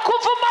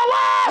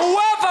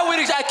 Whoever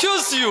will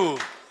accuse you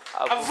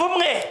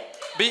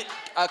be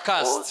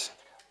accursed.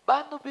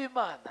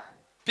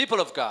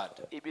 People of God,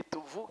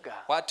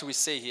 what we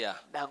say here,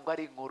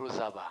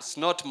 it's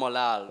not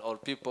moral or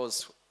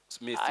people's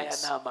myths.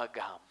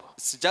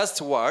 It's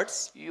just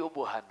words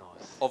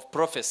of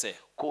prophecy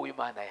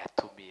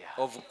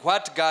of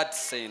what God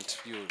sent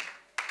you.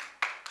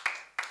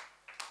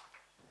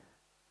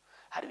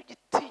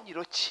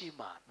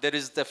 There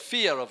is the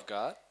fear of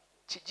God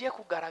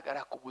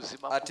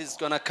that is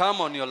going to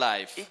come on your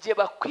life.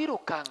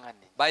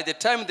 By the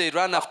time they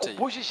run after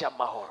you,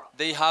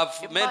 they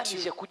have meant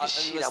you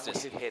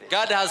restless.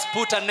 God has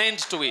put an end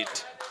to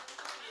it.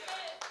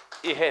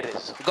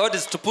 God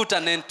is to put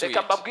an end to it.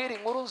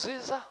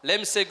 Let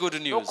me say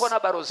good news.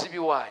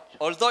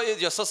 Although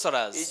your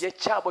sorcerers, their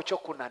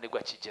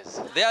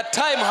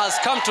time has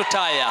come to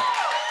tire.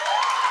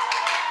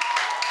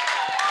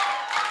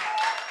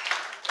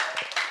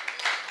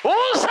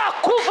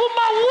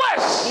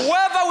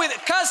 Whoever will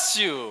curse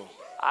you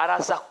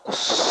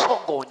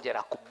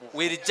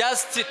will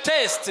just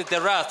taste the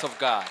wrath of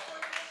God.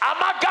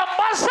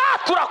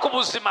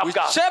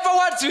 Whichever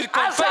words will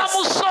confess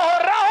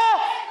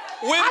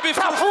will be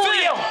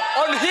fulfilled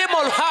on him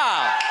or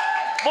her,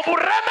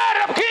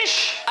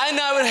 and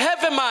I will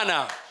have a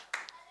manner,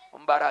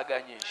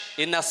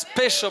 in a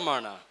special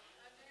manner.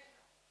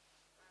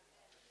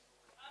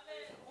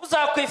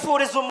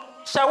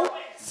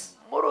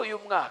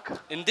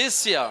 In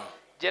this year,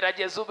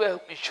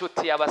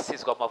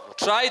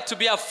 try to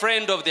be a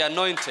friend of the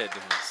anointed.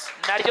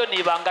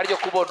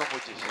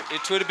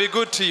 It will be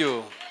good to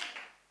you.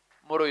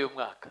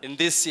 In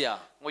this year,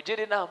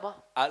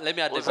 let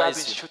me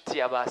advise you.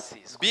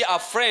 Be a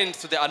friend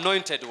to the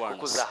anointed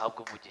ones.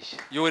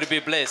 You will be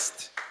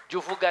blessed.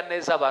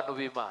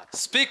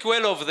 Speak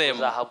well of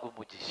them.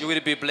 You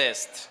will be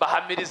blessed.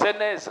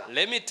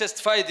 Let me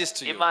testify this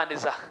to you.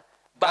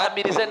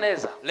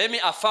 Let me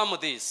affirm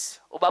this.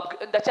 And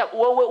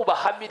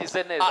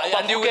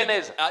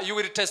you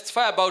will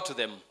testify about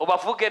them.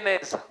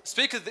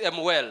 Speak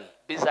them well.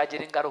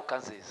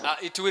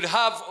 It will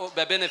have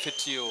a benefit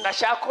to you.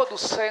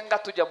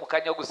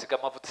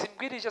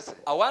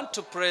 I want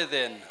to pray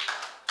then.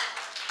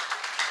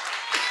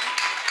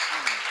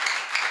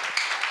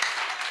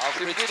 I'll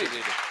preach to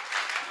you.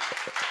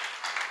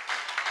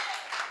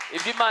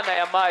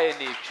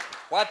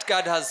 What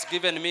God has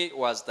given me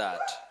was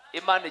that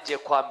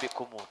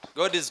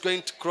God is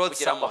going to clothe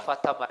someone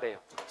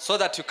so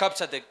that you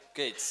capture the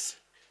gates.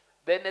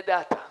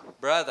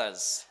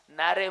 Brothers,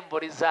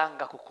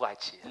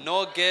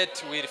 no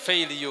gate will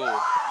fail you.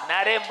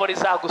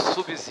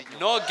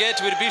 No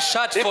gate will be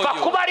shut for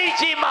you.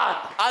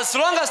 As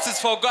long as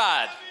it's for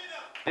God,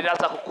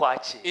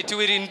 it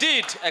will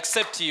indeed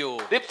accept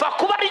you.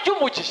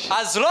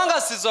 As long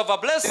as it's of a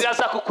blessing,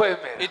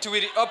 it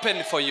will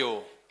open for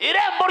you. A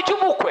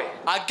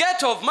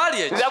gate of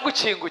marriage,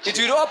 it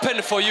will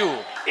open for you.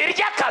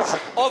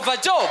 Of a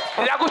job,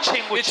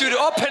 it will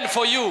open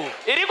for you.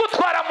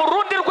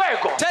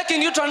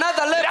 Taking you to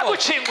another level,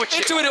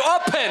 it will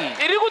open.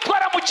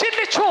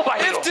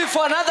 Lifting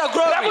for another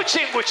glory,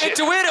 it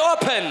will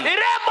open.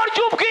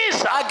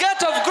 A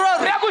gate of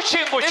glory,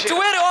 it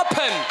will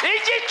open.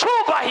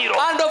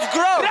 And of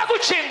glory,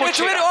 it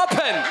will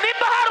open.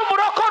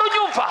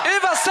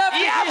 If a self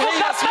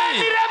hears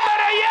me.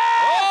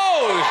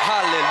 Oh,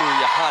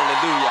 hallelujah,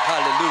 hallelujah,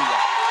 hallelujah.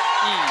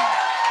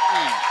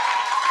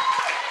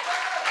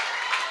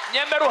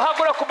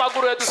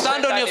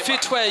 Stand on your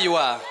feet where you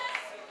are.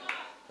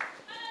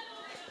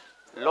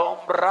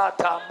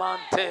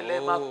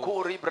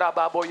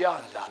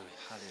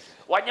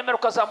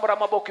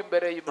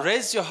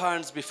 Raise your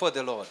hands before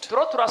the Lord.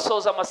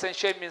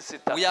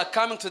 We are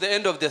coming to the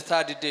end of the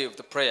third day of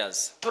the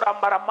prayers.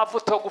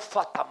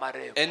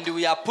 And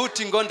we are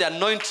putting on the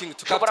anointing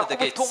to capture the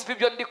gates.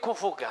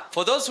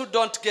 For those who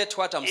don't get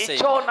what I'm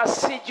saying,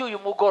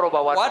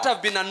 what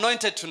have been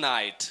anointed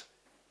tonight,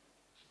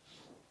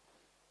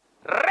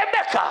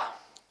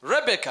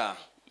 Rebecca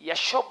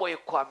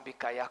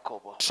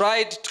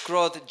tried to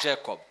clothe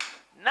Jacob.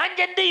 I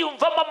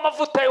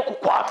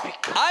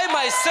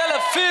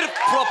myself feel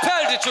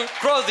propelled to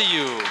clothe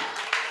you.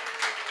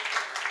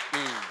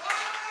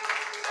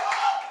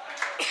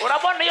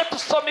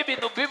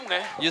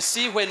 You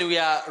see, when we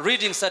are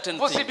reading certain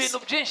things,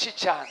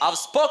 I've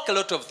spoken a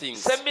lot of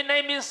things.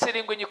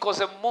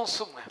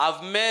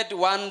 I've made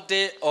one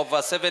day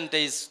over 7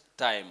 days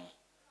time.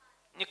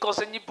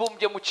 nikoze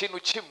nyibumbye mu kintu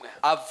kimwe.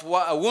 I've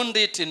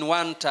wounded it in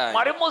one time.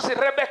 Mwari muzi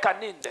Rebecca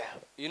ninde?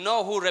 You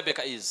know who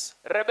Rebecca is?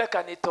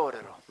 Rebecca ni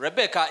itorero.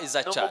 Rebecca is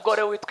a church.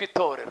 Umugore witwa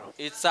itorero.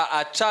 It's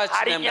a church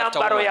named after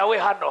woman. woman. Yawe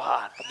hano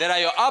hano. There are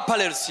your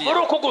apparels here.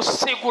 Muri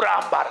kugusigura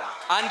ambara.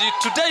 And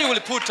today you will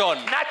put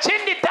on. Na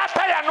kindi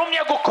data yanumye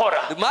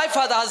gukora. My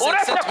father has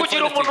sent me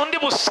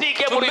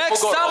to make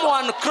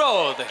someone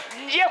clothed.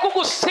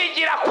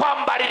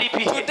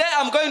 Today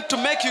I'm going to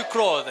make you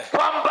clothed.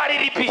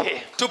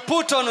 To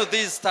put on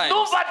these times.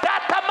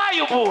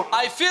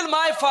 I feel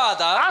my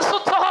father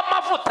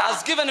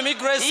has given me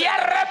grace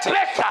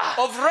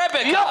of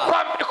Rebecca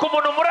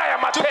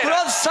to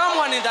clothe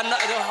someone in the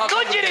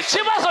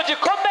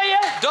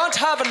don't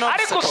have an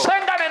obstacle,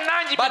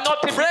 but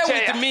pray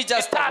with me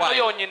just a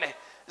while.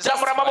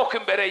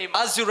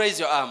 As you raise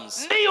your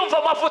arms,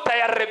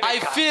 I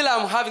feel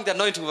I'm having the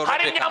anointing of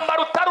Rebecca.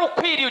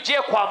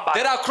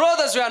 There are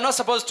clothes you are not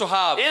supposed to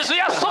have, that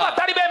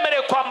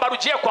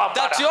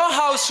your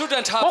house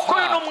shouldn't have,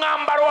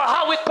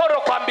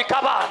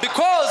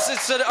 because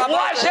it's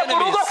about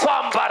enemies.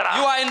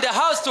 You are in the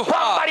house to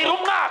have,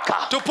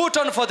 to put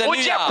on for the new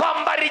year, to put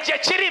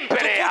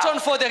on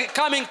for the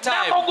coming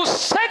time. I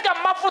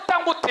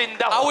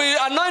will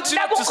anoint you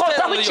to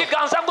stay on you.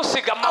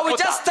 I will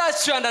just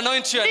touch you and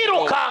anoint you, and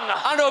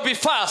it will be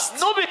fast.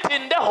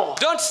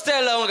 Don't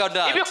stay longer than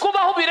that.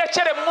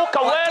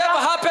 Whatever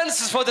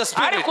happens is for the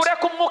Spirit, but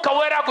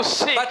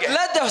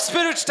let the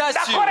Spirit touch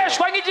you. I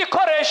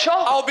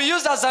will be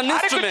used as an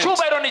instrument, but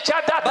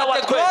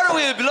the glory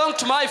will belong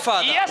to my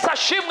Father.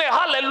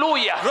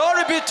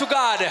 Glory be to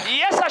God.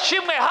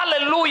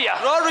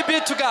 Glory be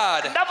to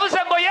God.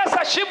 Glory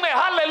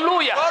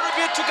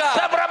be to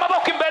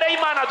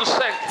God.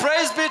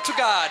 Praise be to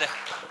God.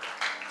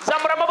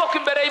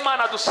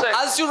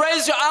 As you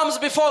raise your arms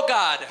before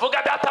God,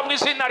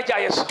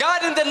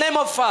 God, in the name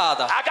of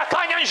Father,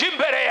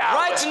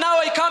 right now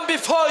I come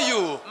before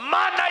you.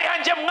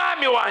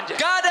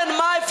 God and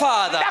my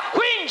Father,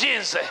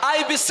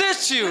 I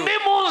beseech you,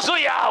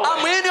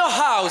 I'm in your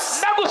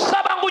house.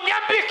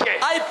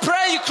 I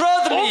pray you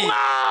clothe me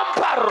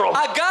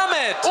a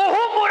garment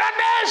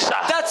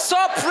that's so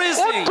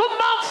pleasing,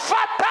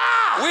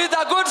 with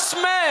a good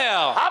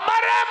smell.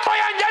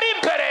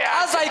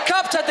 As I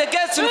capture the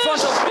gates in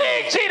front of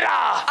me,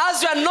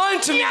 as you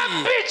anoint me,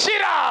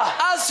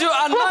 as you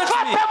anoint me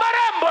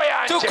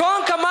to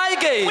conquer my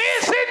gates,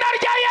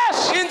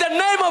 in the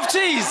name of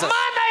Jesus,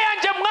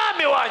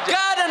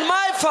 God and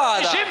my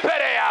Father,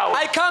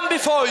 I come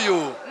before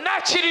you.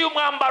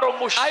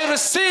 I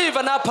receive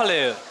an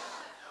apparel,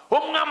 a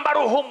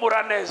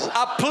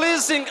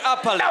pleasing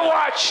apparel.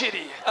 I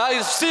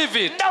receive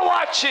it.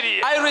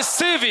 I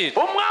receive it.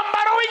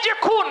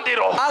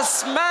 A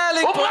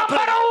smelling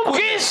apparel, a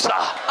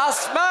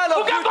smell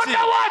of beauty,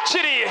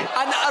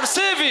 and I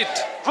receive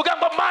it.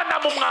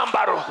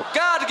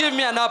 God, give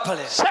me an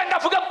apparel.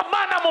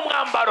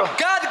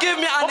 God, give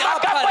me an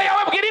apparel.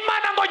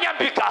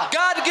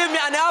 God, give me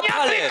an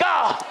apparel.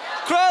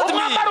 Clothe me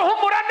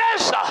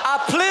a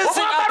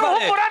pleasing apparel,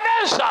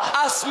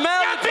 a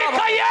smelling apparel.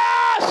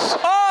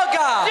 Oh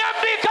God,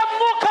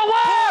 put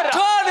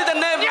on in the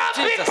name of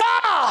Jesus.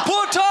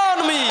 Put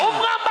on me an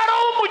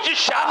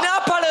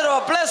apparel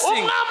of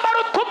blessing.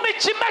 Put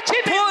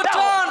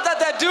on that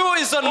the dew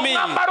is on me.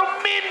 An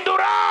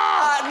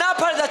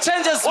apparel that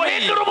changes me,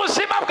 that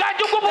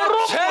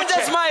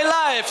changes my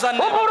life, and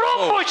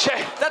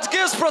that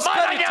gives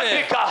prosperity.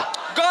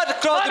 God,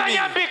 clothe me.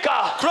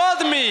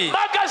 Clothe me.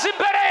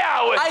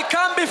 I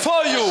come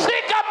before you.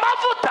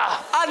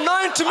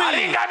 Anoint me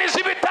that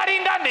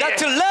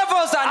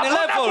levels and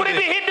levels, that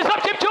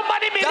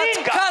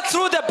cut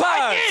through the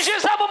bars, that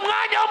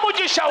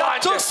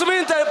took me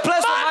into the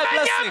place of my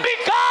blessing.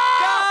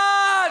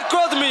 God,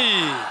 clothe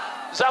me.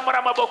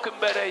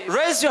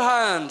 Raise your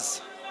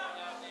hands.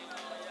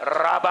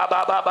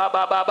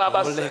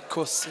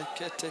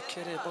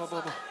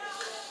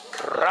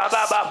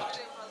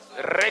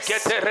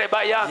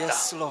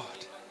 Yes, Lord.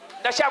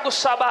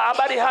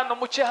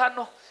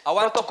 I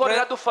want to pray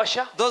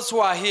those who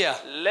are here.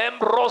 Let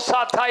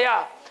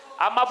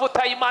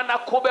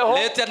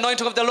the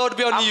anointing of the Lord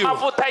be on you. Let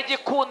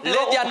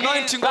the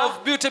anointing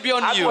of beauty be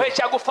on you.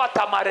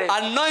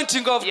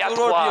 Anointing of glory be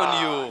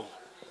on you.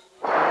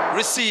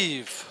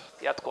 Receive.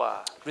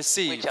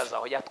 Receive.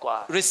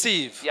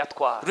 Receive.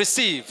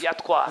 Receive.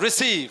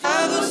 Receive.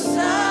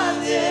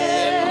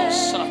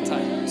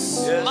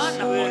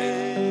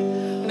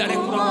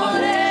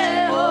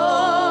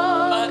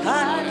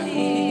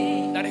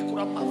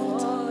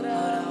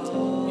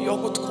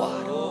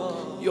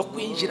 yo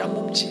kwinjira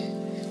mu bye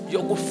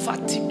yo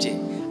gufata ibye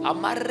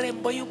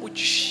amarembo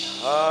y'umugisha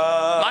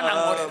mana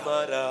ngorera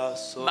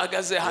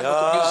magaze hano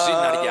ku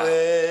izina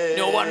ryawe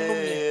niyo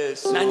wantumye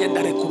nanjye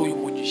ndarekura uyu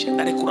mugisha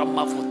ndarekura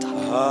amavuta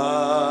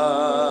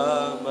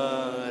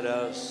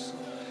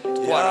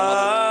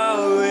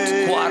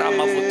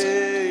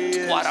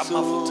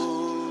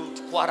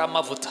twara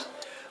amavuta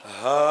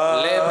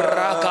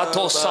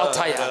lebrakato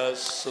sataya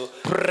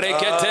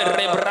prekete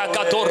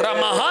rebrakato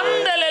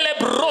ramahandele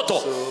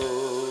lebroto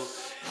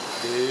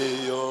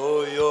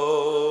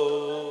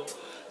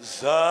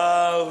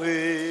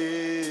Zawibya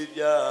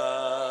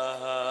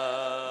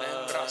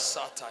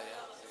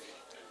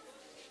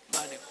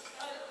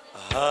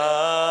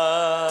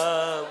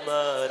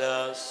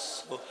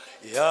Amaraso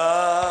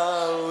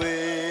Yawe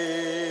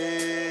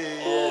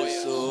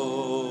Yesu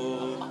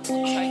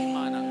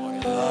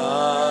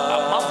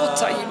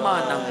Amavuta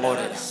y'Imana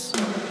ngorera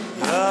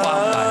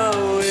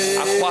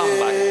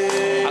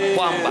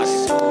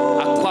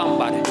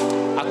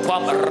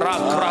akwambare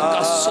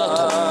rakraka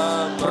soto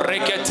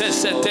rekete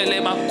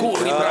setele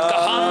makuri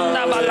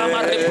brakahanda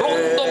balamare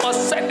brondo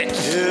masende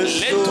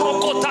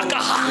letrokotaka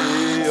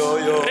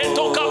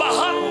retoka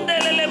bahande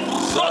lele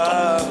broto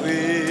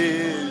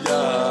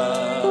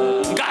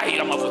ngai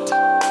amavuta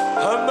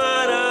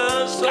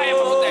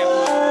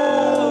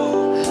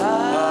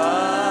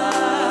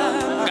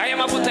ngai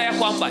amavuta ya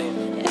kwambaye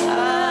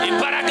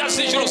imbaraga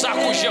z'ijuru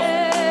zakujeho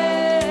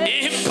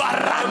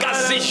imbaraga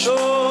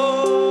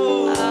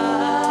z'ijuru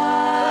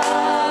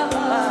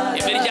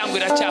imiryango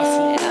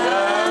iracyafu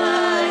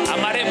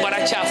amarembo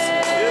aracyafu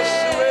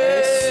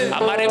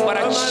amarembo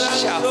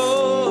aracyafu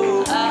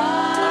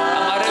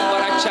amarembo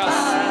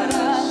aracyafu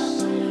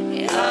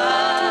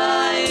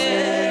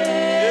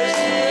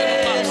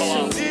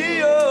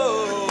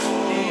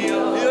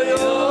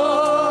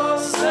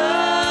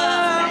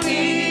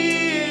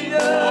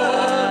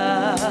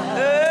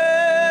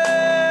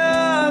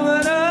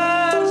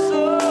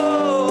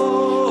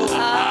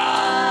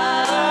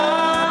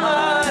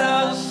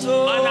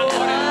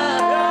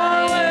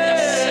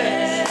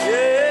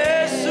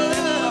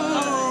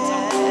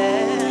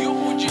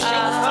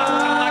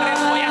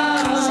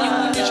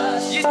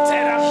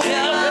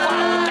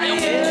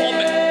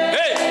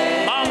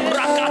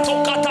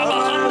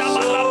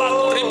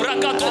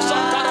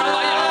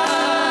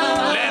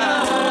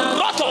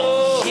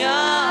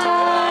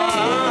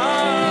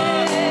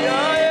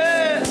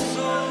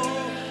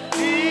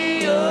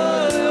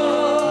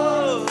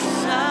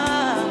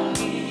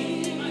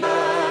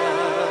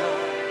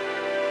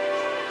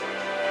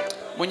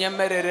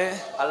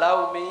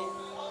Allow me.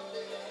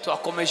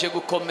 Twakomeje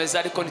gukomeza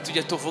ariko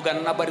nitujye tuvugana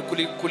nabari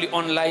kuri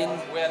online.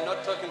 We are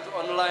not talking to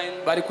online.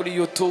 Bari kuri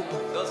YouTube.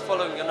 Those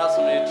following us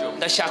on YouTube.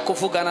 Ndashaka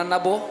kuvugana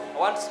nabo. I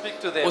want to speak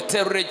to them.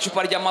 Uterure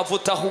icupa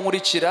ry'amavuta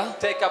humurikira.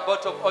 Take a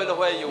bottle of oil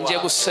where you are. Nje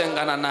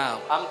gusengana nawe.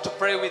 I'm to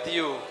pray with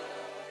you.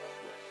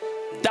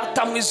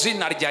 Data mu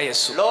izina rya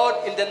Yesu. Lord,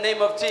 in the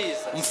name of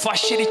Jesus.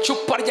 Mfashira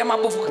icupa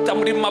ry'amavuta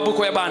muri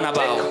maboko y'abana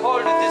bawe. Take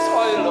hold of this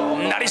oil.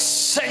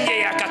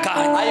 Narisengeye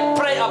akakanya. I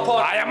pray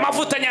upon. Aya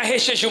mavuta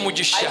nyahesheje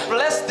umugisha. I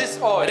bless this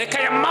oil. Reka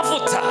aya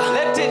mavuta.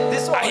 Let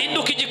this oil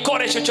ahinduka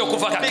igikoresho cyo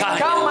kuva akakanya.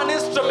 Become an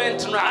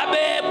instrument now.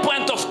 Abe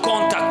point of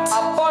contact.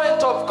 A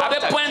point of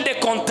contact. Abe point de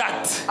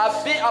contact. A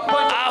point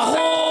of aho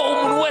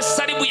umuntu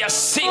wese ari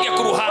buyasige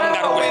ku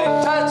ruhanga rwe.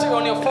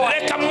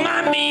 Reka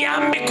mwami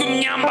yambike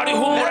imyambaro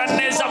ihumura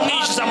neza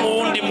mwishyuza mu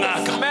wundi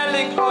mwaka.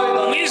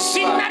 Mu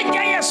izina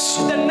rya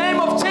Yesu. The name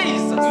of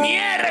Jesus.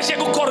 Myereje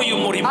gukora uyu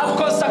murimo. I've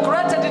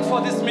consecrated it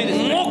for this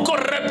ministry. Nkuko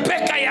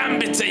Rebeka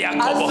yambitse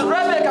Yakobo.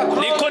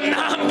 Niko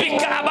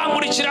nambika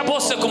abamurikira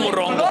bose ku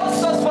murongo.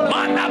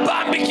 Mana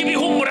bambika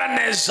ibihumura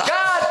neza.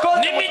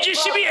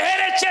 N'imigisha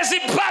ibiherekeza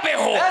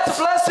ibabeho.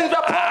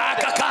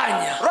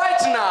 Akakanya.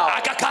 Right now.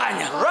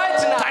 Akakanya.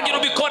 Right now. Tangira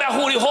ubikora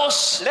aho uri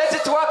hose. Let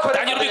it work with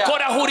Tangira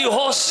ubikora aho uri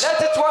hose.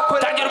 Let it work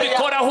with Tangira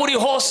ubikora aho uri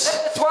hose.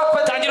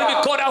 Tangira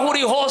ubikora aho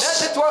uri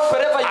hose.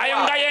 Ayo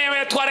ngayo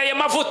yatwaraye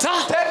amavuta.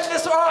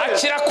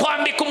 Akira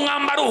kwambika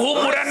umwambaro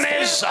uhumura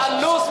neza.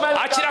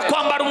 Akira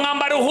kwambara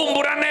umwambaro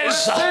uhumura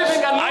neza.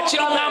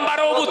 Akira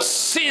umwambaro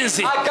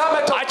w'ubutsinzi.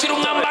 Akira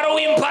umwambaro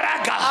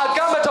w'imbaraga.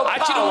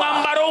 Akira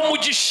umwambaro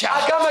w'umugisha.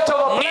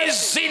 Mu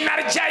izina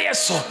rya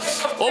Yesu.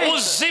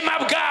 Ubuzima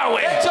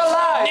bwawe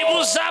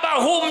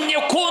nibuzabahumye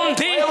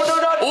kundi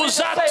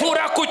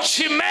uzatura ku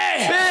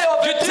kime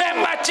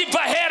gitemba kiva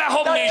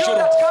heraho mu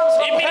ijuru.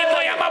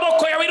 Imirimo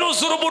y'amaboko yawe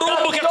iruzura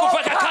uburumbuke kuva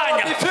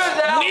akakanya.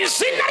 Mu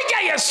izina rya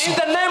Yesu.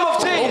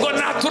 Ubwo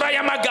natura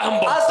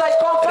y'amagambo.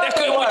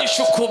 Reka uyu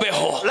mugisha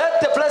ukubeho.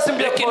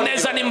 Reka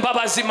ineza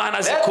n'imbabazi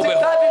Imana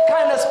zikubeho.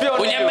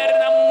 Unyemere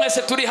na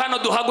mwese turi hano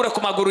duhagure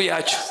ku maguru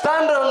yacu.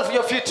 Stand on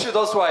your feet,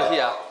 those who are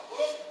here.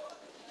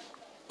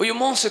 Uyu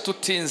munsi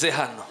tutinze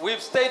hano.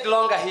 We've stayed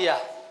longer here.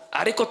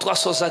 Ariko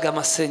twasozaga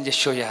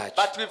amasengesho yacu.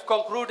 But we've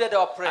concluded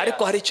our prayers.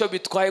 Ariko hari icyo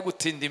bitwaye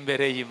gutinda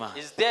imbere y'Imana.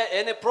 Is there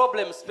any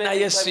problem na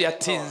Yesu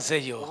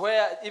yatinzeyo.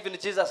 Where even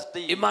Jesus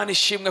did? Imana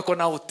ishimwe ko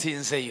nawe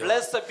utinzeyo.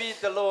 Blessed be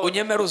the Lord.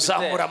 Unyemere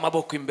uzamura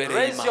amaboko imbere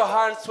y'Imana. Raise your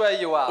hands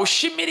where you are.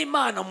 Ushimire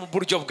Imana mu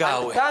buryo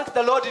bwawe. Thank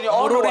the Lord in your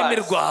own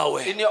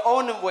words. In your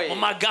own way. Mu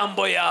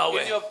magambo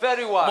yawe. In your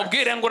very words.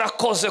 Mubwire ngo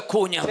urakoze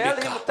kunyambika.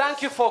 Tell him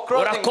thank you for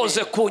clothing me.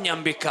 Urakoze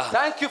kunyambika.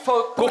 Thank you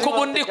for kuko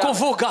ubundi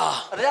kuvuga.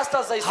 Just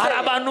as I said. Hari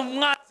abantu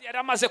mwazi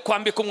yaramaze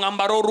kwambika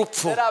umwambaro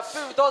w'urupfu.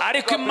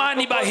 Ariko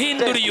Imana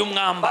ibahinduriye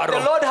umwambaro.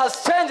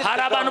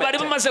 Hari abantu bari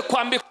bamaze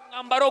kwambika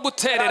umwambaro wo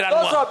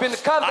gutereranwa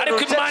ariko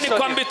Imana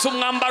ikwambitse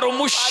umwambaro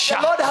mushya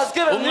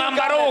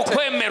umwambaro wo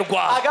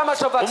kwemerwa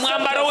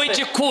umwambaro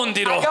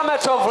w'igikundiro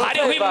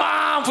hariho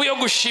impamvu yo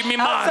gushima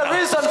Imana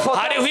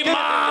hariho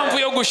impamvu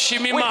yo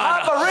gushima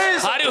Imana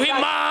hariho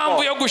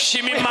impamvu yo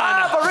gushima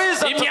Imana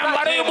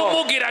imyambaro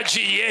y'ubumuga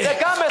iragiye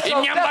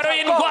imyambaro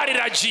y'indwara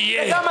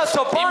iragiye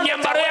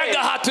imyambaro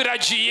y'agahato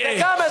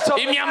iragiye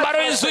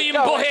imyambaro y'inzu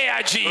y'imbohe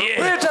yagiye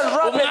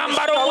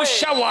umwambaro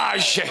mushya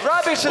waje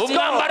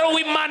umwambaro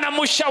w'Imana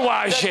mushya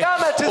waje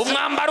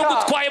umwambaro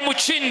ugutwaye mu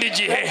kindi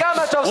gihe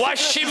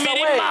washimira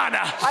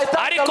Imana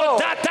ariko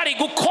datari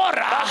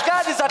gukora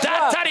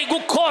datari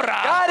gukora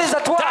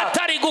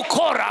datari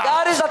gukora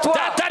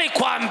datari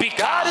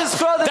kwambika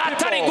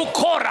datari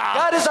gukora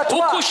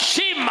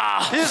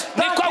ukushima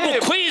niko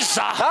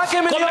gukwiza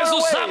komeza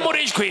uzamura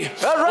ijwi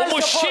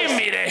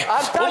umushimire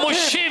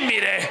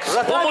umushimire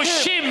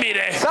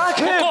umushimire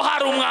kuko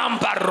hari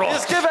umwambaro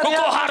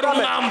kuko hari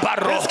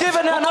umwambaro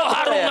kuko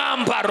hari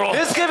umwambaro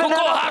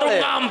kuko hari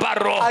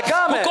umwambaro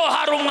kuko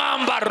hari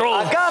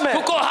umwambaro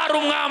kuko hari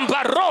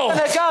umwambaro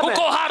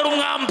kuko hari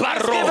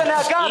umwambaro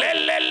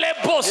lelele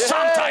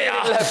bosantaya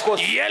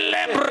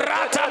yele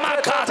brata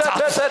makata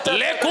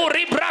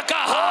lekuri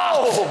brakaha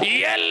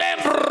yele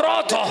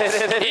broto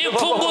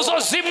imfunguzo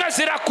zimwe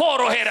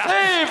zirakorohera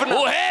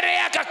uhereye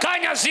aka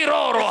kanya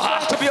ziroroha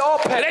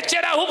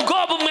rekera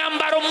ubwoba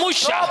umwambaro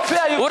mushya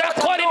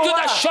urakora ibyo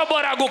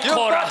udashobora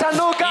gukora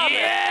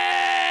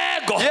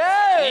yego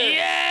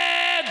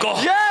yego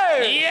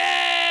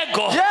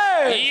yego yego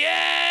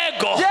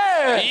yego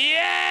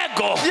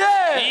yego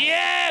yego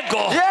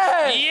yego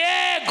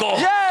yego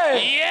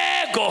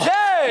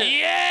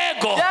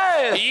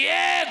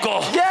yego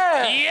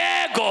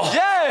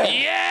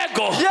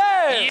yego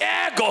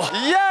yego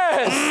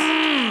yego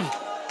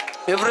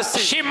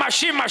shima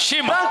shima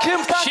shima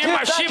shima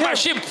shima shima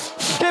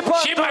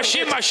shima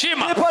shima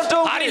shima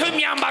hariho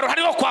imyambaro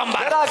hariho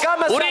kwambara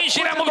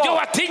urinjira mu byo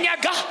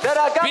watinyaga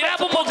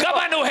biraba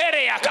umugabane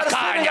uhereye aka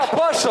kanya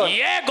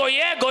yego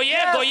yego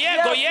yego yego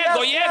yego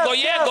yego yego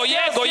yego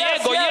yego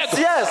yego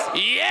yego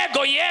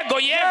yego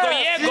yego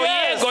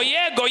yego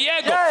yego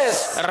yego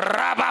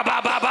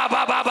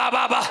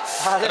rabababababababa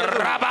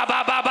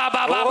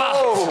rababababababa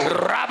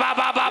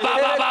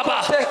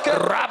rababababababa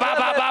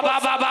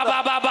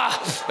rababababababa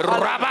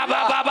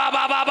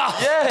rababababababa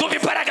tuvi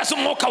imbaraga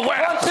z'umwuka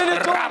wera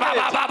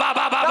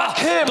rababababababa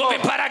tuvi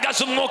imbaraga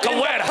z'umwuka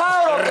wera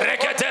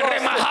reketere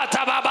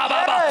mahata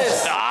babababa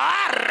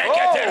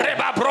reketere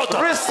babroto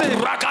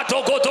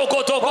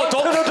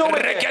rakatokotokotokoto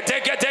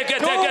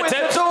reketeketeketekete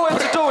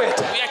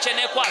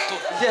uyakeneye kwatu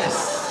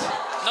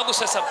no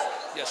gusesama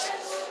yes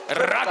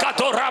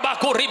rakato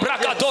rabakuri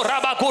brakato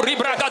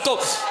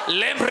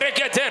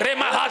lembreketere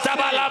mahata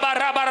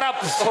balabarabara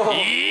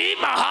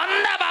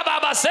imahanda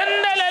bababa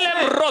sendelele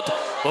brot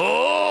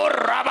oh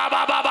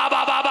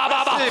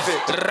rababababababa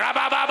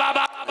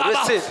rabababababa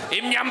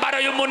imyambaro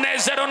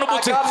y'umunezero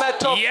n'ubuti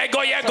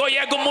yego yego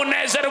yego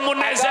umunezero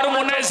umunezero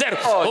umunezero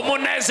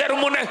umunezero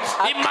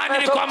Imana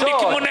iri kwambika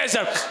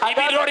umunezero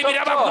ibirori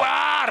birabagwa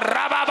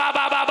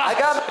rabababababa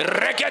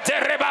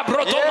reketere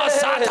babroto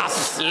masata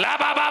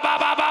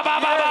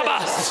lababababababa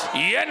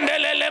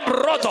yendelele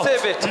broto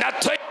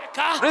natweka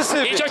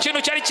icyo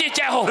kintu cyari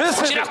cyicayeho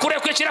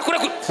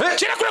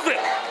kirakurekwe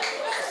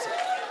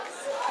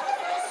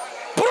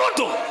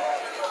Pronto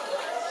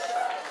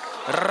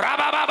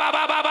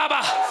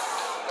rabababababa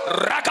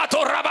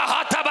rakato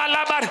rabahata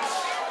balabar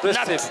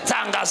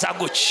natangaza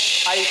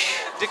guci I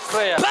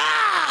declare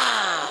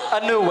a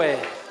new way.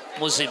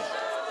 Muzim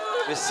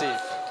Receive.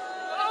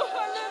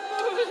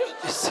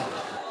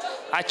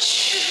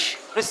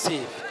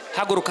 Receive.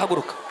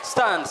 Haguruka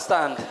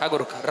Stand.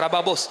 haguruka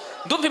rababos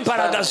ndumva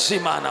imbaraga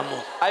z'Imana mu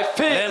I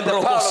feel the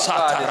power of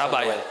God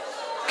rabaya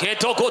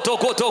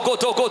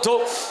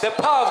koto. The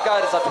power of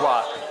God is at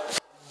work.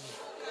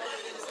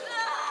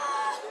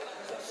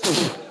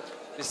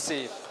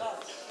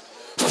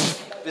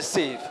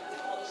 Receive.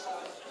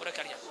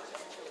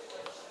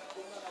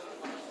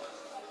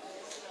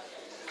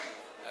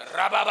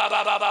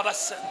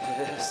 Rabababababas.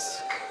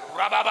 Yes.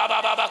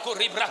 Rabababababa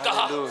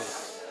kuribrakaha. Hallelujah.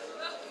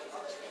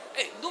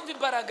 Ndumva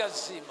imbaraga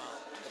z'Imana.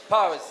 The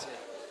power is here.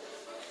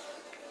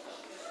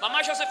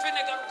 Mama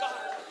Josephine garuka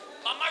hano.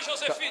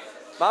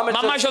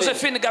 Mama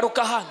Josephine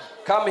garuka hano.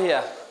 Come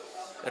here.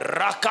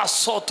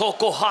 Rakasoto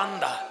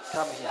kohanda.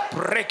 Come here.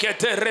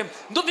 Breketere.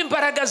 Ndumva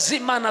imbaraga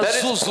z'Imana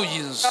zuzuye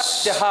inzu.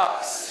 The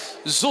house.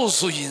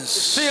 Zuzuye inzu.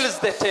 It fills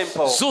the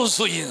temple.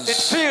 Zuzuye inzu. It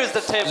fills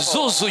the temple.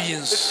 Zuzuye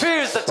inzu. It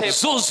fills the temple.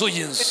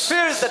 Zuzuye inzu. It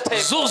fills the temple.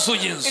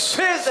 Zuzuye inzu. It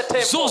fills the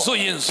temple.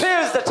 Zuzuye inzu.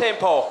 Fills the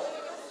temple.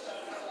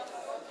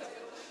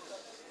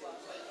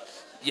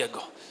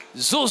 Yego.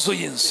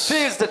 Zuzuye inzu.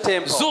 Fills the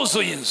temple.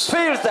 Zuzuye inzu.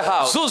 Fills the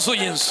house.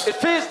 Zuzuye inzu. It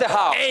fills the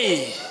house.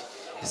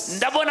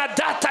 Ndabona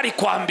data ari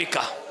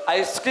kwambika.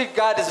 I speak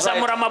God is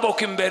Zamura right.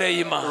 amaboko imbere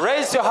y'Imana.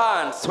 Raise your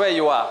hands where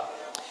you are.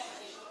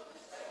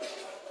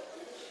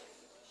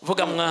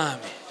 Vuga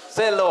mwami.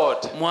 Say Lord.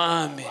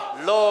 Mwami.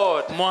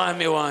 Lord.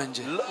 Mwami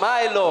wanje.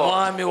 My Lord.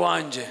 Mwami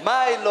wanje.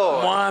 My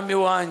Lord. Mwami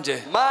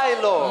wanje. My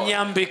Lord.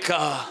 Nyambika.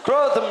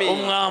 Clothe me.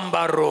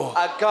 Umwambaro.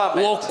 A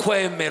garment. Wo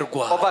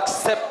kwemerwa. Of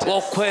acceptance.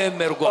 Wo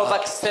kwemerwa. Of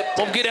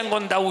acceptance. Mubwire ngo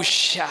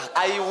ndawushaka.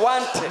 I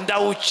want it.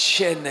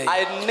 Ndawukeneye.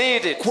 I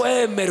need it.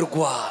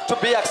 Kwemerwa. To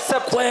be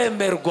accepted.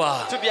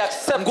 Kwemerwa. To be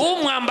accepted.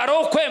 Ngumwambaro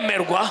wo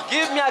kwemerwa.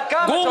 Give me a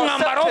garment of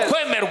acceptance.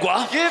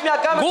 Kwemerwa. Give me a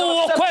garment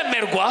of acceptance.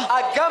 Kwemerwa.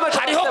 A garment of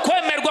hariho acceptance.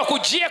 kwemerwa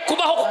kugiye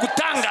kubaho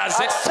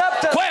kugutangaze.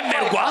 Kwemerwa.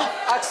 Kwemerwa.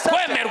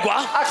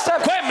 Kwemerwa.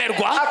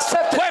 Kwemerwa.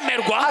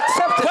 Kwemerwa.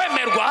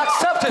 Kwemerwa.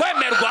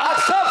 Kwemerwa.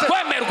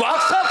 Kwemerwa. Kwemerwa.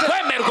 Kwemerwa.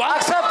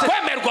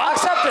 Kwemerwa.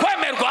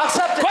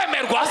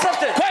 Kwemerwa. Kwemerwa.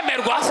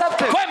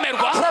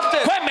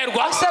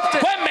 Kwemerwa.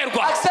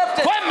 Kwemerwa.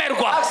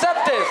 Kwemerwa.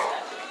 Acceptance.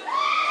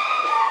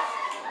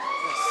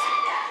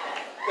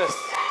 Yes.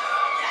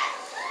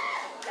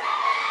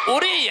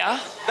 Uriya.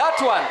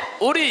 That one.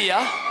 Uriya.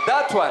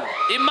 That one.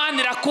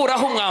 Imana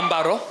irakuraho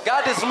umwambaro.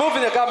 God is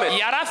moving the garment.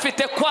 Yari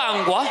afite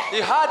kwangwa.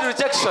 He had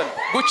rejection.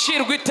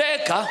 Gucirwa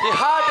iteka. He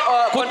had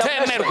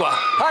kutemerwa.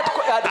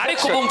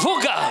 Ariko ubu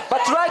mvuga.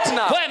 But right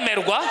now.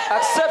 Kwemerwa.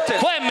 Acceptance.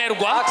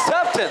 Kwemerwa.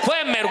 Acceptance.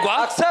 Kwemerwa.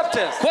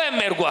 Acceptance.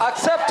 Kwemerwa.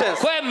 Acceptance.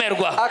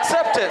 Kwemerwa.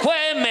 Acceptance.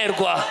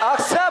 Kwemerwa.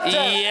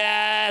 Acceptance.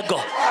 Yego.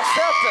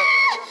 Acceptance.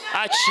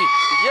 Achi.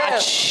 Yes.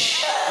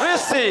 Achi.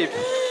 Receive.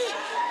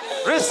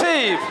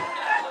 Receive.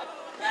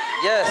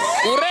 Yes.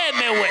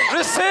 Uremewe.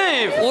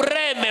 Receive.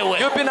 Uremewe.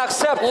 You've been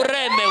accepted.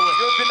 Uremewe.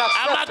 You've been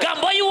accepted.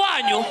 Amagambo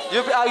yiwanyu.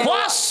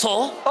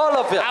 Kwaso. All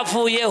of you.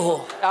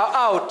 Avuyeho. Are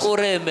out.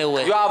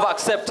 Uremewe. You have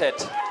accepted.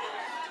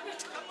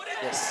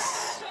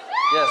 Yes.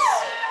 Yes.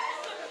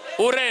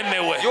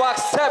 Uremewe. You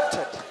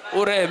accepted.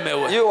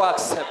 Uremewe. You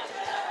accepted.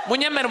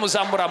 Munyemere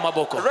muzambura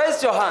amaboko.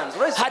 Raise your hands.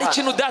 Raise your Hari hands.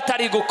 ikintu data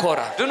ari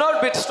gukora. Do not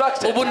be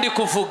distracted. Ubu ndi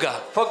kuvuga.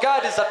 For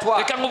God is at work.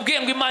 Reka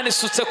nkubwiye ngo Imana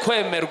isutse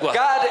kwemerwa.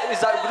 God is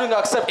doing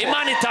acceptance.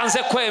 Imana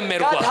itanze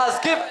kwemerwa. God has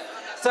given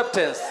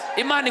acceptance.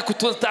 Imana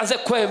itanze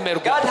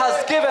kwemerwa. God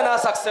has given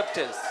us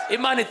acceptance.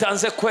 Imana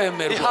itanze He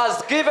kwemerwa.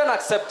 has given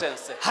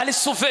acceptance. Hari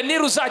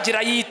souvenir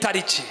uzagira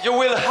y'itariki. You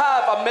will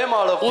have a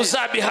memory of this.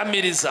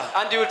 Uzabihamiriza.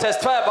 And you will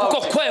testify about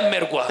Kuko it.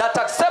 kwemerwa. That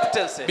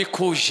acceptance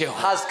Bikujeho.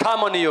 has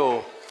come on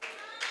you.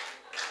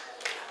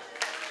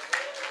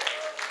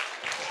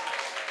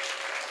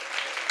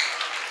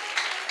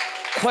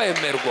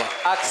 Kwemerwa.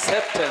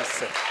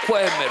 Acceptance.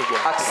 Kwemerwa.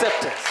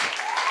 Acceptance.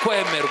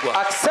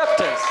 Kwemerwa.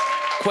 Acceptance.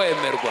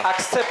 Kwemerwa.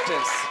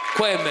 Acceptance.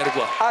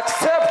 Kwemerwa.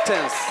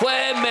 Acceptance.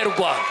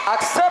 Kwemerwa.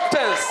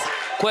 Acceptance.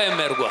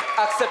 Kwemerwa.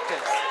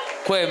 Acceptance.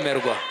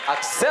 Kwemerwa.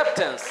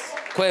 Acceptance.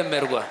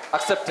 Kwemerwa.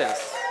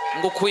 Acceptance.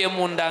 Ngukuye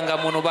mu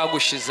ndangamuntu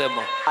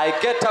bagushizemo. I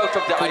get out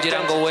of the Kugira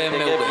ngo identity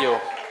they gave you.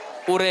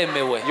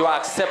 Uremewe. You are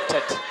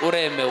accepted.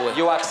 Uremewe.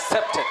 You are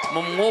accepted.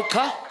 Mu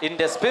mwuka. In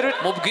the spirit.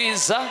 Mu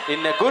bwiza.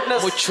 In the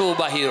goodness. Mu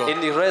cyubahiro.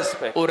 In the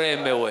respect.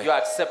 Uremewe. You are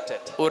accepted.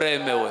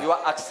 Uremewe. You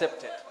are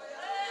accepted.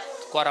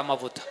 Twara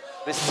amavuta.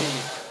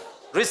 Receive.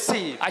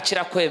 Receive.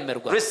 Akira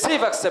kwemerwa.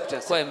 Receive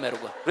acceptance.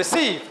 Kwemerwa.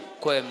 Receive.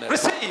 Kwemerwa.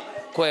 Receive.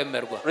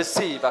 Kwemerwa.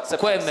 Receive acceptance.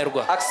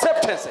 Kwemerwa.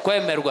 Acceptance.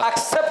 Kwemerwa.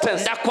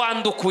 Acceptance.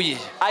 Ndakwandukuye.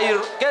 I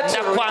get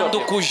you.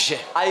 Ndakwandukuje.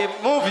 I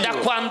move you.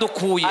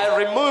 Ndakwandukuye. I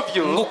remove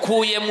you.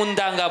 Ngukuye mu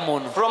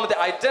ndangamuntu. From the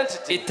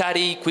identity.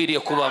 Itari ikwiriye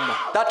kubamo.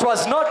 That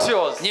was not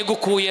yours.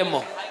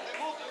 Nyigukuyemo.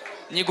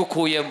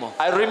 Nyigukuyemo.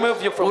 I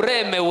remove you from.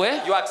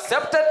 Uremewe. You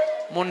accepted.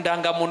 Mu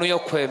ndangamuntu yo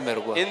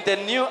kwemerwa. In the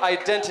new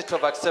identity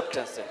of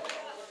acceptance.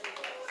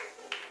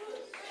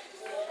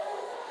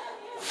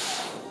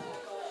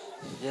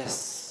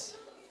 Yes.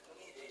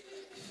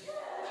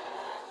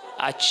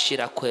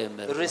 Akira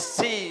kwemerwa.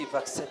 Receive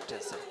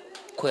acceptance.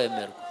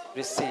 Kwemerwa.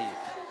 Receive.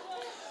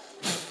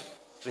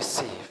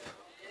 Receive.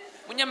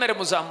 Munyemere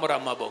muzamura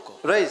amaboko.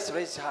 Raise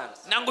your hands.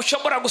 Nanga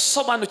ushobora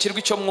gusobanukirwa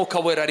icyo mwuka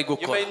wera ari You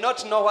gukora. may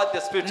not know what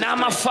the Spirit is doing.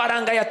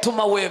 N'amafaranga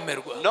yatuma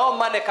wemerwa. No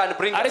money can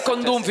bring Ariko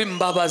acceptance. ndumva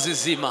imbabazi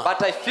zima.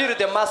 But I feel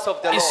the mass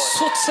of the Lord.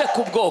 Isutse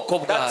ku bwoko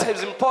That bwawe.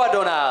 has been poured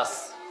on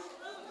us.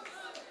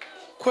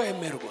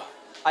 Kwemerwa.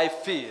 I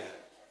feel.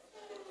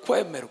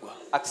 Kwemerwa.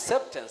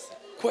 Acceptance.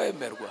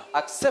 Kwemerwa.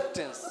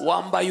 Acceptance.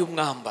 Wambaye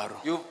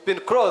umwambaro. You've been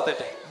clothed.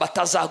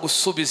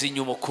 Batazagusubiza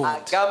inyuma A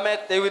ukundi.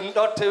 garment, they will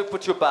not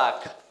put you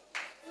back.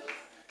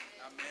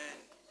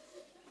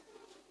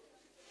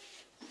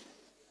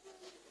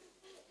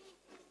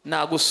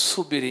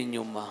 Nagusubira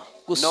inyuma. No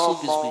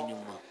Gusubizwa more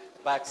inyuma.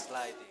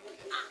 backsliding.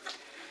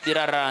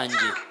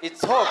 Birarangiye.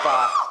 It's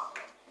over.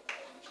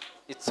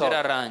 It's over.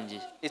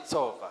 Birarangiye. It's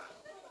over.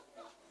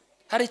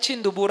 Hari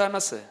ikindi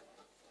uburana se?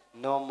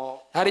 No more.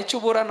 Hari icyo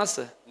uburana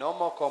se? No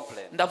more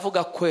complaint.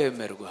 Ndavuga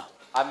kwemerwa.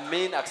 I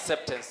mean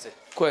acceptance.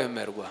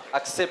 Kwemerwa.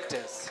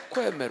 Acceptance.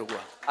 Kwemerwa.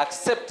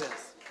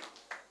 Acceptance.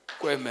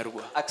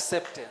 Kwemerwa.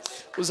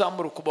 Acceptance.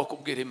 Uzamura ukuboko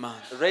ubwira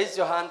Imana. Raise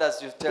your hand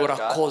as you tell God.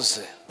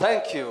 Urakoze.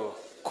 Thank you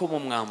Kuba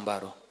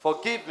umwambaro for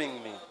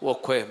giving me wo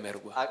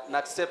kwemerwa. an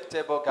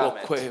acceptable Wo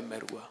garment.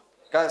 kwemerwa.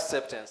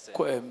 Acceptance.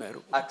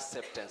 Kwemerwa.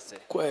 Acceptance.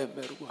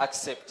 Kwemerwa.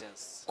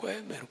 Acceptance.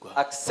 Kwemerwa.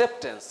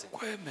 Acceptance.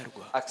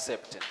 Kwemerwa.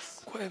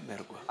 Acceptance.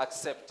 Kwemerwa.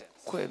 Acceptance.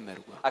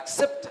 kwemerwa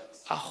Acceptance.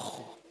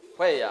 aho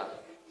Where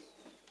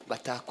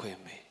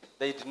batakwemeye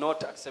they did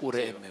not accept you,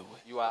 uremewe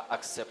you are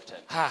accepted.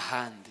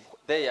 hahandi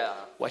There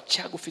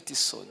wacaga ufite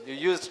isoni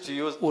you used to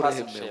use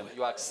passive shame,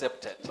 you are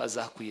accepted.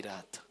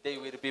 bazakwirata They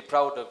will be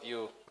proud of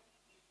you.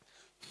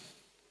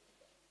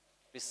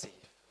 Receive.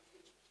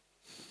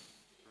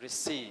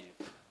 Receive.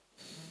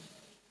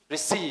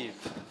 Receive.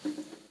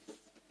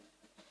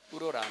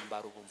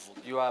 urorambara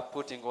ubumvuga You are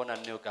putting on a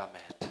new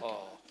garment.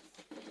 oh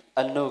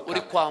A new uri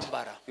garment.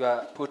 kwambara You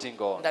are putting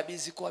on.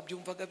 ndabizi ko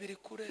wabyumvaga biri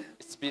kure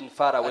It's been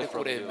far away Ariko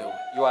from you. uremewe.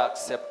 You are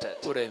accepted.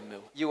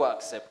 uremewe You are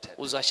accepted.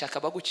 uzashaka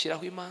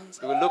baguciraho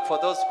imanza You will look for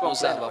those who complain.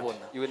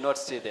 Uzababona. You will not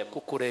see them,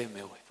 kuko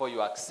uremewe for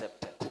you are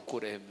accepted. kuko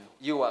uremewe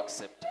You are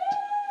accepted.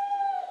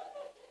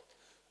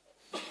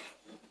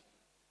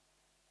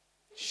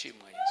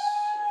 shimwa yesu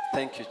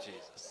Thank you,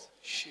 Jesus.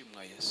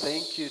 shimwa yesu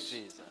Thank you,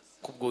 Jesus.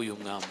 kubw'uyu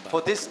mwambaro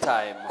For this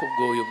time,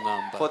 kubw'uyu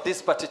mwambaro for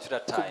this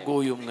particular time,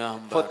 kubw'uyu for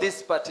mwambaro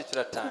this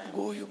particular time,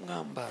 kubw'uyu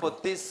mwambaro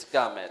for this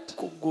garment,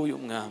 kubw'uyu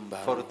for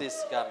mwambaro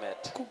this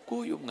garment,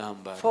 kubw'uyu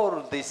mwambaro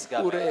for this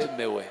garment,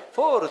 uremewe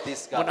for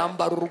this garment.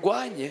 munambaro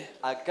urwanye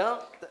A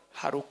garment,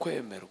 hari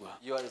ukwemerwa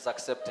you are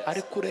accepted.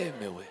 ariko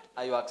uremewe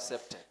Are you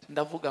accepted?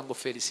 ndavuga ngo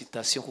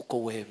felicitation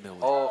kuko wemewe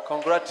Oh,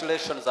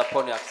 congratulations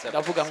upon your acceptance.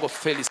 ndavuga ngo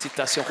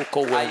felicitation kuko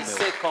I wemewe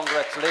say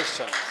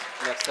congratulations,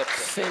 you accepted.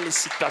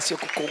 felicitation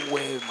kuko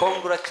wemewe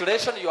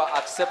Congratulations, you are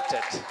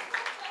accepted.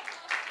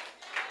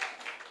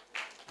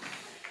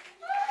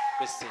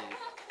 Receive.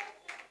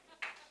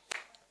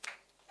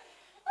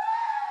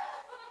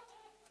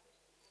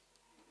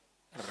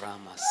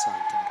 Rama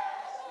Santa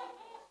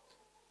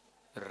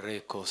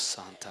Reko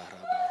Santa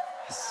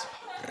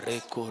Raba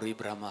Reko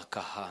Ribrama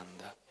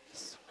Kahanda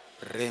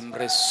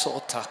Rembre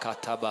Sota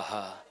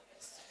Katabaha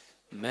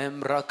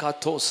Membra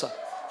Katosa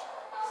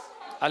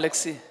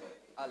Alexi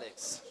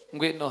Alex,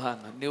 ngwino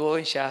hano ni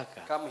wowe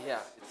nshaka come here.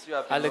 It's you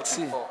I've been Alexi.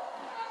 looking for.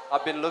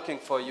 I've been looking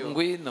for you.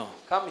 ngwino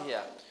Come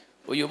here.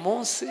 uyu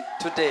munsi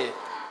Today,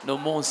 ni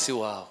umunsi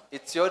wawe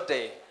it's your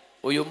day.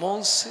 uyu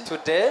munsi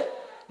Today,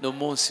 ni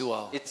umunsi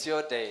wawe it's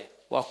your day.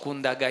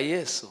 wakundaga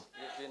Yesu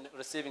You've been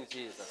receiving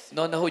Jesus.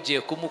 noneho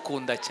ugiye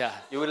kumukunda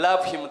cyane You will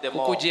love him the kuko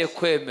more, ugiye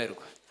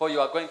kwemerwa for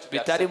you are going to be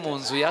bitari accepted. mu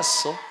nzu ya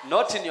so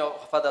Not in your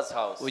father's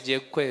house. ugiye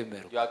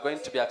kwemerwa You are going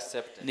to be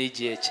accepted. ni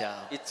igihe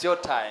cyawe It's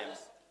your time.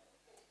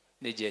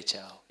 ni igihe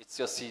cyawe It's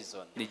your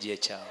season. ni igihe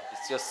cyawe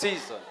It's your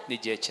season. ni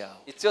igihe cyawe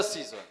It's your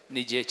season.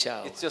 ni igihe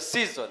cyawe It's your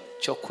season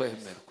cyo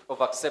kwemerwa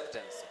of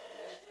acceptance.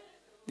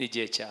 ni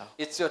igihe cyawe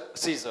It's your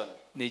season.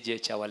 ni igihe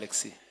cyawe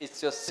Alexi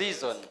It's your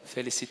season.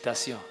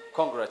 felicitation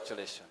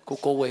Congratulations.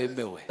 kuko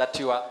wemewe That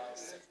you are,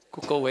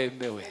 kuko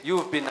wemewe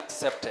you've been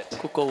accepted.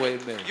 kuko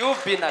wemewe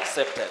You've been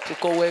accepted.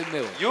 kuko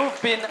wemewe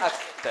You've been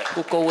accepted.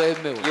 kuko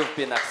wemewe You've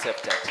been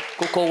accepted.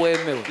 kuko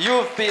wemewe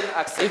You've been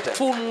accepted.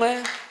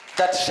 ipfunwe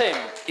That shame,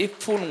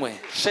 ipfunwe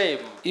shame,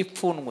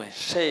 ipfunwe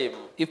shame,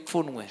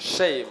 ipfunwe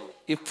shame,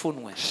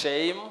 ipfunwe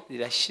shame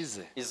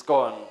rirashize is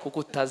gone. kuko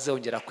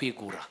utazongera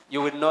kwigura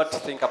You will not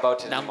think about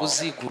it ntabwo anymore.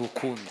 uzigura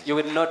ukundi You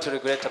will not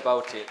regret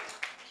about it.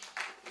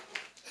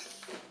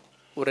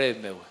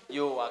 uremewe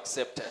You are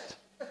accepted.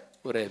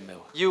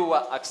 uremewe You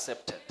are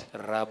accepted.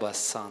 raba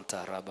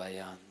santa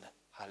rabayanda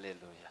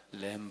Hallelujah.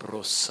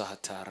 lembro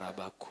sata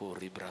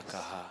rabakuri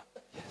brakaha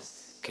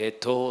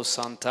keto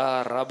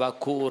santa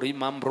rabakuri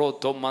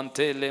mambroto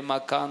mantele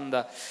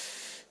makanda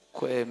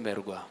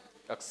kwemerwa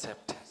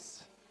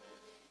Acceptance.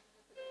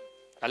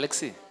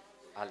 Alexi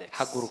Alex.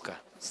 haguruka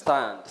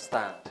Stand,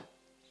 stand.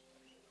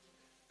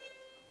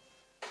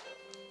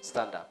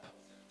 Stand up.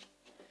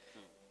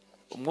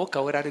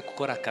 umwuka wera ari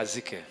gukora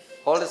akazi ke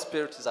Holy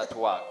Spirit is at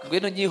work.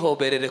 ngwino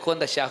nyihoberere ko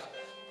ndashaka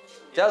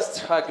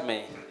Just hug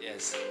me.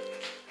 yes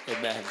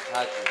amen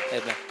Hug me.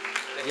 amen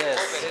Yes.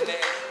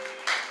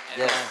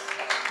 Yes.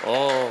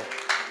 oh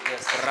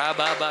Yes.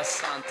 rababa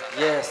santa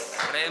Yes.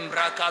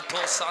 rembrakato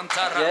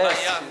santa Yes.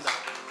 rabayanda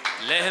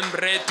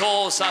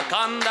lembreto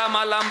sakanda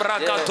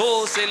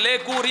malambrakato Yes.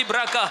 selekuri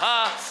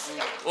brakaha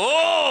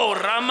oh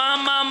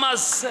ramama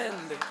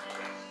masende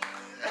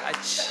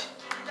ach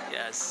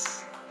yes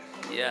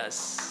yes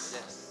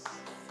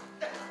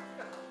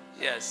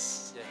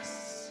Yes. yes Yes.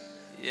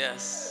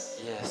 yes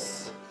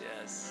Yes.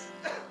 yes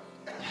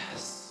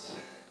Yes.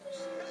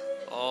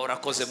 oh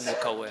urakoze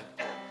mwuka we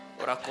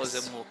urakoze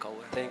mwuka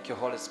we Thank you,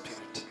 Holy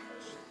Spirit.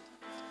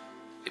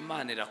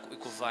 imana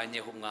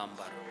ikuvanyeho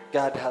umwambaro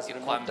God has removed the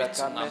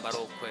ikwambitse garment umwambaro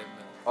wo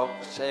kwemera of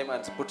shame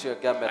and put your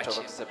garment of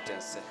Achieve.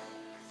 acceptance.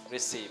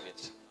 Receive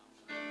it.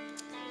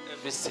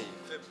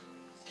 Receive.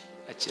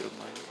 akira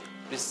umwanya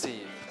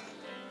Receive.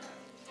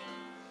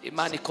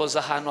 imana ikoze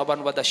ahantu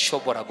abantu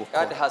badashobora God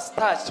gukora has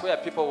touched where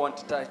people want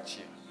to touch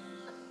you.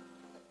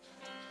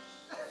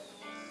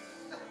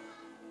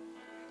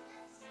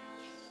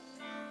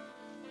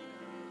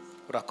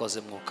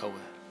 urakoze mwuka we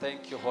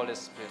Thank you, Holy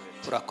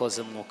Spirit.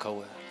 urakoze mwuka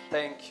we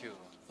Thank you.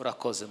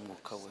 urakoze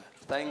mwuka we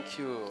Thank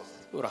you.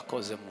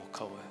 urakoze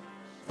mwuka we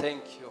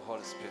Thank you,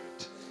 Holy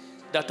Spirit.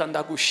 data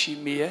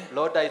ndagushimiye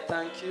Lord, I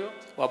thank you.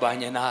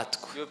 wabanye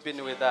natwe You've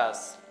been with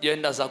us.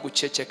 genda za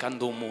guceceka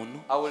ndi umuntu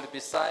I will be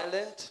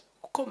silent,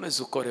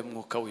 ukomeze ukore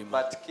mwuka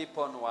w'Imana but keep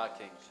on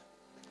working.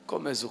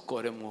 ukomeze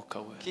ukore mwuka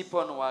we Keep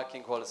on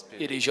working, Holy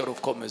Spirit. iri joro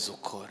ukomeze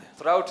ukore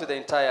Throughout the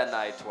entire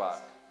night,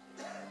 work.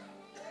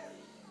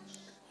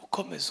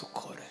 ukomeze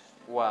ukore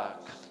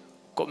Work.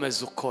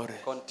 ukomeze ukore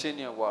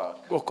Continue work.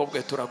 ubwoko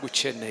bwe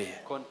turagukeneye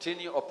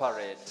Continue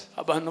operate.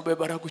 abantu be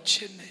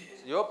baragukeneye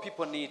Your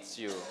people needs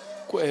you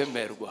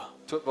kwemerwa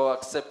for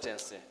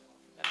acceptance.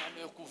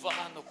 yananiwe kuva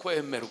hano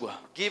kwemerwa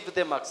Give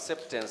them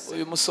acceptance.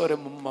 uyu musore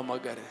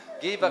mumamagare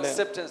Give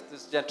acceptance to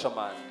this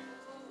gentleman.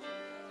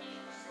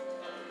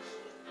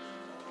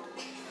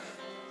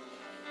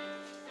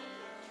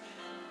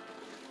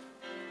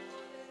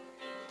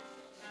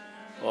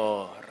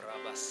 oh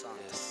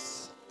rabasanta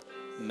Yes.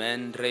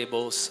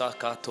 mendrebo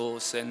sakato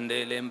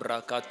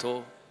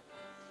sendelembrakato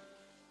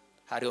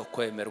hariho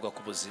kwemerwa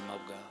ku buzima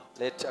bwawe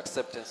Let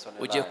acceptance on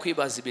your ugiye life.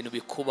 kwibaza ibintu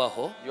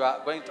bikubaho You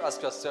are going to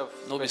ask yourself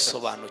questions.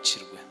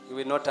 nubisobanukirwe You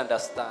will not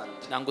understand.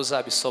 nangwa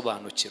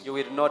uzabisobanukirwe You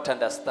will not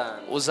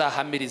understand.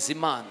 uzahamiriza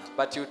imana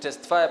But you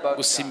testify about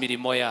gusa God,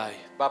 imirimo yayo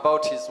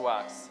about His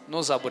works.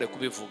 ntuzabure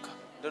kubivuga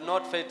Do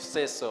not fail to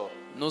say so.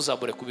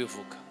 ntuzabure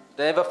kubivuga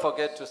Never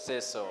forget to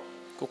say so.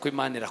 kuko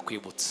imana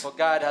irakwibutsa For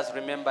God has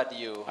remembered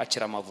you.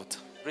 akira amavuta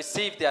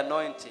Receive the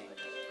anointing.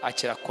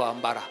 akira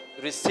kwambara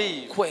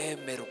Receive.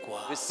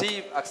 kwemerwa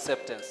Receive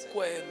acceptance.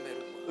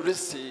 kwemerwa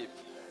Receive.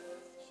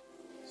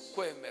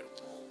 kwemerwa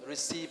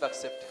Receive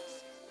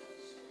acceptance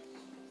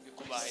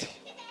bikubayeho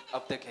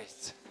of the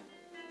gates.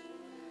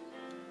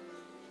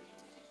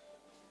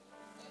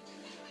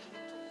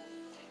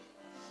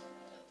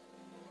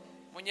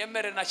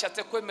 munyemere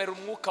nashatse kwemera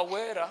umwuka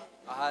wera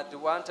I had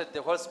wanted the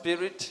Holy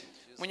Spirit.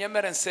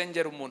 munyemere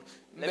nsengera umuntu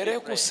mbere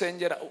yo pray.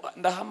 gusengera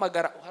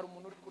ndahamagara hari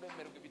umuntu uri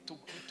kuremerwa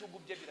ibitugu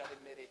bye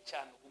biraremereye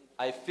cyane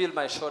I feel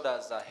my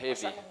shoulders are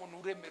heavy. asa n'umuntu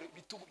uremerewe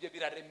ibitugu bye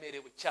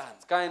biraremerewe cyane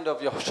Kind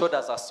of your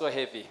shoulders are so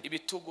heavy.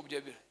 ibitugu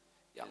bye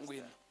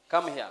yangwino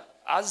Come here.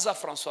 aza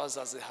François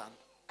aze hano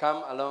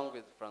Come along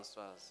with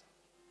Francoise.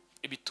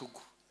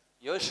 ibitugu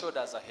Your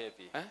shoulders are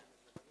heavy.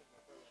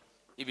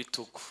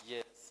 ibitugu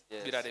Yes,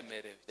 yes.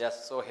 biraremerewe They are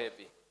so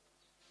heavy.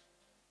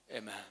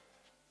 amen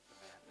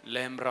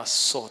lembra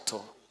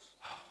soto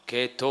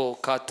keto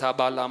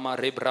katabala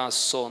marebra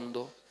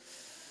sondo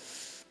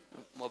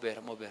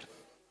mobera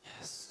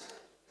Yes.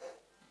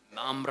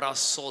 Nambra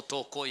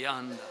soto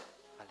koyanda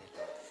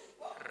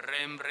Hallelujah.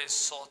 rembre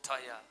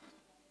sotaya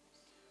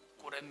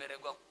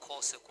kuremererwa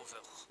kose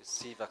kuveho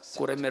Receive acceptance.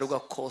 kuremererwa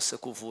kose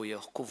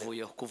kuvuyeho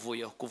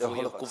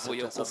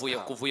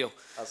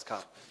Has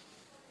come.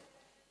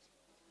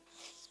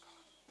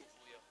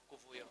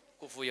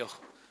 kuvuyeho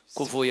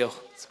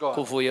It's gone.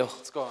 kuvuyeho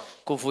It's gone.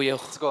 kuvuyeho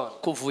It's gone.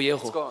 kuvuyeho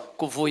It's gone.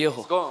 kuvuyeho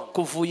It's gone.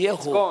 kuvuyeho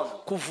It's gone.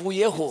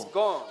 kuvuyeho It's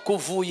gone.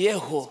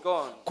 kuvuyeho It's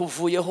gone.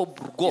 kuvuyeho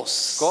rwose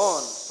It's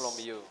gone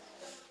from you.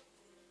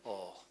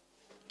 Oh.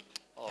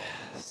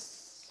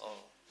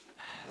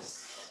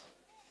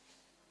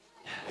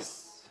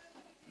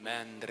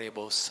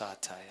 Mandrebo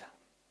sataya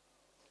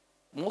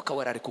mwuka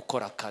wera ari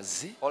gukora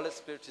akazi Holy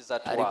Spirit is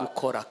at ari work.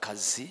 gukora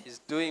akazi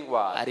He's doing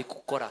work. ari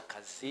gukora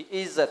akazi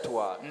He is at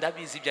work.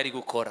 ndabizi ibyo ari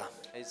gukora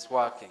He's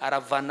working.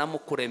 aravanamo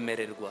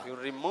kuremererwa You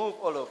remove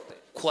all of that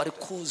kwari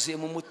kuzuye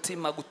mu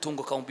mutima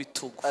gutunguka mu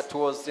bitugu that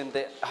was in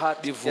the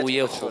heart.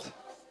 bivuyeho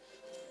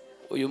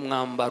uyu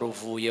mwambaro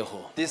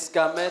uvuyeho This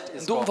garment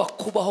is ndumva gone.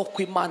 kubaho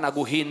kw'Imana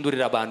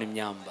guhindurira abantu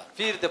imyambaro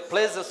Feel the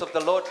presence of the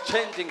Lord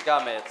changing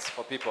garments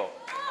for people.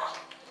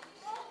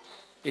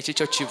 iki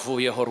cyo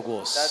kivuyeho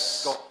rwose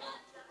That's gone.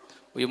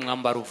 uyu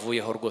mwambaro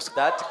uvuyeho rwose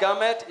That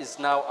garment is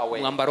now away.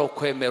 umwambaro wo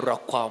kwemerera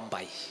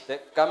kwambaye The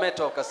garment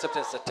of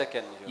acceptance has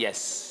taken you.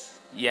 yes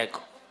yego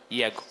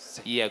yego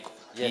yego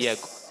Yes.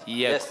 yego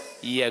yego Yes.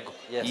 yego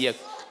Yes. yego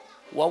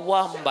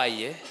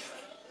wawambaye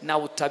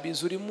nawe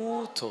utabizi uri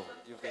muto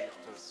You've been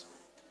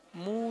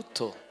through.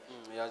 muto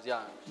You're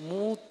young.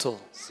 muto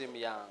Seem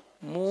young.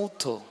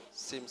 muto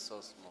Seem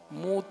so small.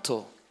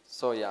 muto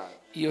So young.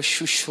 iyo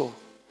shusho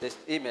This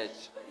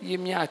image.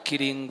 y'imyaka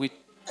 7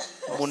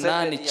 of 8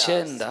 7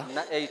 years,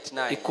 9 8,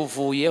 9.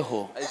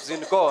 ikuvuyeho It's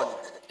been gone.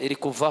 iri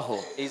kuvaho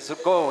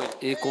It's going.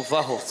 iri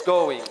kuvaho It's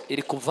going.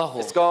 iri kuvaho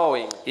It's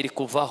going. iri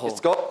kuvaho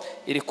It's go.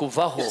 iri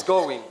kuvaho It's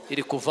going.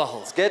 iri kuvaho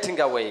It's getting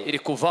away. iri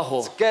kuvaho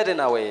It's getting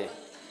away.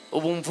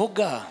 ubu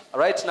mvuga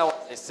Right now,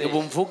 I say.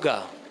 ubu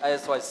mvuga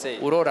That's what I say.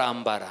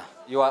 urorambara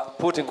You are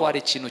putting ko hari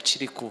on ikintu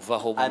kiri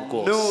kuvaho a ubu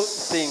new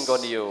rwose thing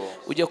on you.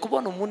 ugiye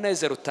kubona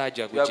umunezero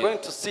utajya You are going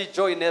kugira to see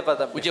joy never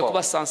than ugiye kuba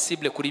before.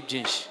 sensible kuri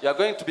byinshi You are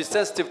going to be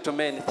sensitive to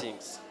many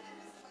things.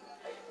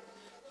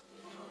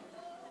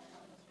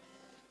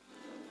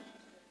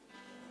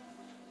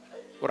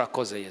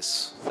 urakoze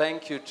Yesu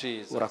Thank you,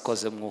 Jesus.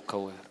 urakoze mwuka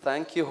wera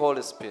Thank you,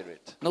 Holy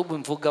Spirit. nubwo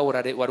mvuga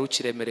wari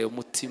ukiremereye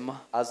umutima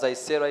As I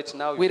say right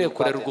now, you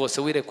wirekure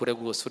rwose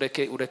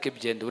ureke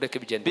bigende be ureke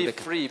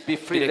free, be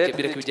free. bireke Let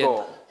bireke it bigende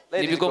go.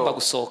 Let it nibigomba go.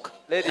 gusohoka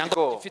Let it ntabwo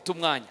go. gifite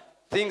umwanya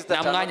things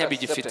that are not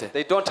accepted.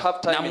 They don't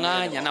have time in you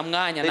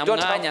anymore. They don't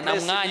have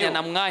place in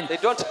you. They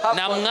don't have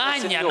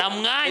place in you.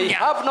 They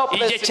have no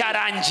place in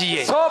you.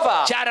 It's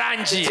over.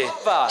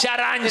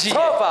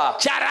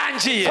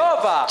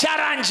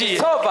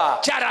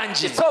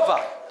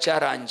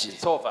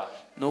 It's over.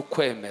 No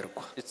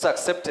kwemerwa. It's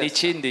accepted.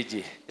 Ikindi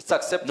gihe. It's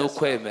accepted. No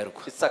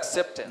kwemerwa. It's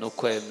accepted. No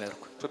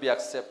kwemerwa. To be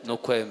accepted. No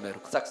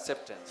kwemerwa. It's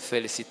accepted.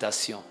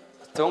 Félicitations.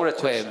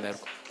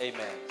 Congratulations.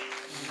 Amen.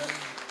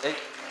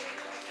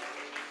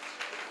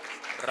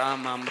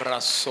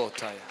 Ramamra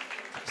sotaya.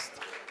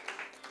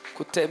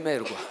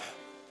 Kutemerwa.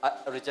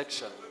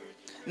 Rejection.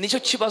 Nicho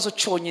kibazo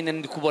cyonyine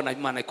ndi kubona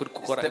Imana ikuri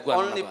gukora It's the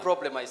only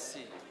problem I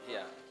see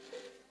here.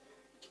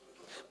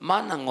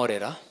 Mana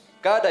nkorera.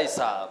 God I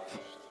serve.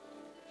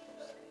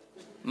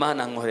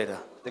 Mana nkorera.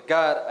 The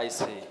God I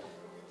see.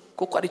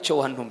 Kuko ari cyo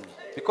wantumye.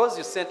 Because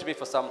you sent me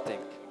for something.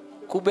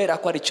 Kubera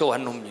ko ari cyo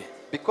wantumye.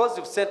 Because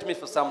you sent me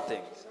for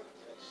something.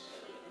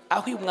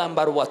 Aho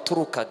umwambaro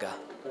waturukaga.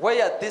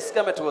 Where this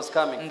garment was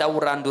coming,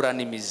 ndawurandura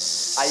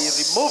n'imizi. I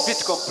removed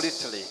it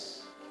completely.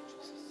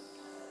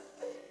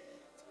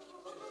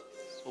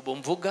 Ubu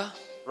mvuga.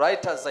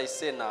 Right as I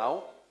say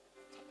now.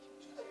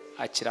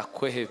 Akira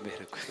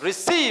kwemerwa.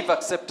 Receive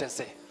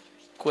acceptance.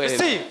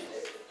 Receive.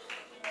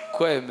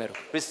 Kwemerwa.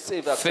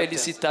 Receive acceptance.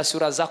 Félicitations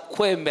uraza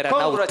kwemera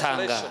na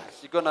utanga.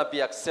 You're gonna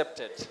be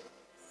accepted.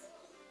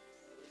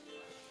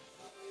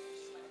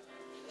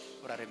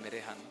 Uraremere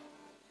hano.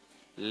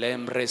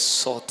 Lemre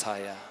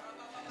sotaya.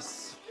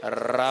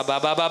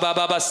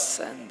 Rabababababa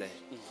sende.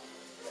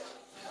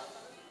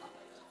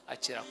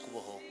 Akira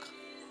kubohoka.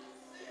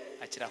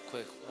 Akira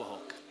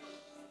kubohoka.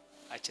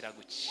 Akira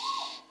guki.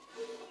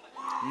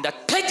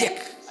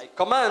 Ndategeka. I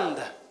command.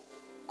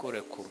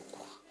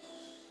 Kurekurwa.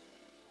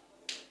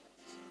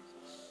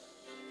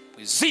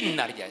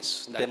 Izina rya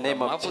Yesu. The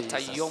name of Jesus.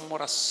 Jesus.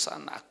 Yomora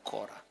sana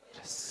akora.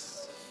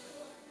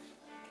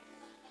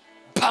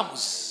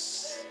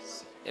 Vamos.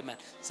 Amen.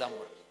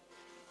 Zamura.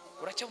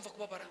 Uracyumva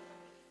kubabara?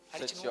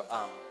 Stretch your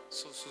arm.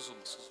 Suzuma.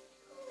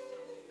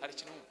 Hari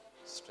kintu?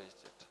 Stretch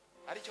it.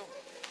 Hari cyo?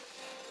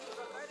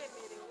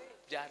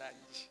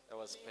 Byarangiye. That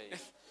was pain.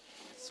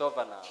 It's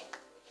over now.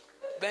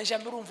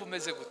 Benjamin urumva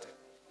umeze gute?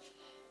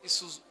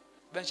 Isuzu.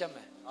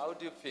 Benjamin. How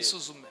do you feel?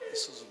 Isuzume.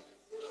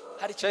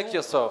 Hari kintu? Check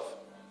yourself.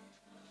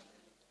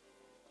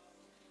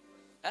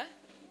 Eh?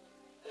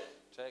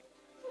 Check.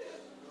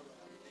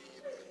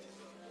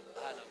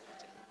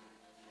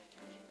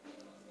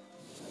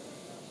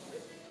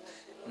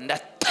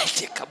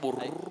 Ndategeka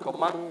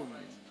burundu.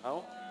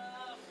 How?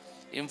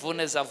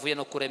 Imvune zavuye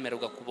no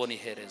kuremerwa kubona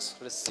iherezo.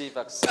 Receive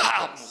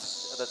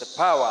acceptance. That the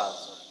powers.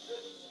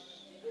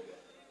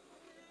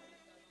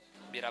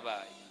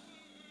 Birabaye.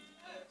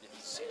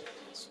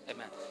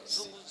 Amen.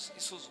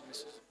 Isuzume.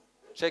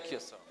 Check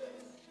yourself.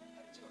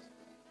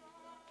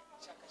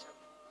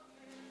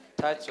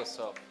 Touch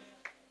yourself.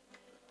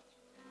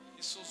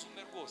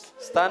 Isuzume rwose.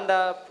 Stand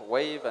up,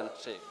 wave and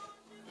shake.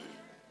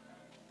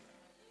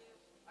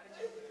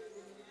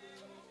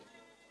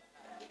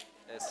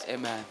 Yes.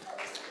 Amen.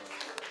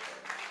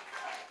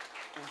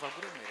 Umva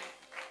guremere.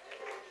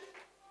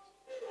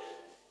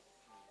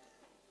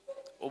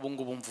 Ubu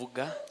ngubu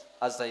mvuga.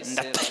 As I said,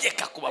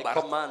 ndategeka I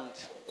kubabara. command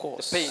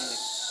the pain.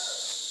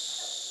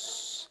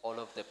 All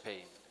of the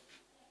pain.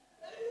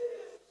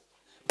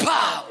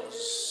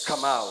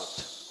 Come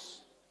out.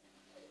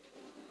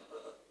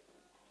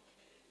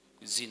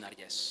 Zina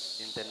rya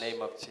Yesu. In the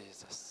name of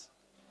Jesus.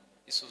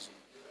 Isuzume.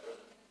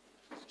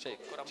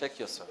 Check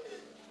yourself.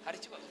 Hari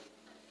kibazo?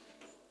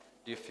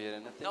 Do you feel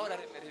anything? Nawe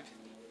uraremereye.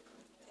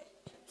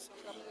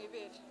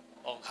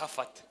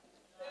 Hafate.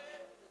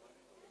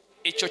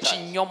 Icyo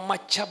kinyoma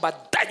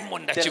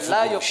cy'abadayimoni The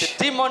lie of ndakivugusha.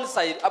 the demons,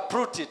 I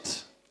uproot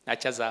it.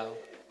 Nacyazaho.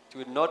 It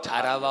will not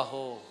happen.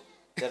 Arabaho.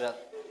 There are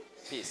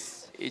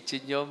peace.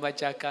 Ikinyoma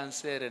cya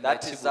kanseri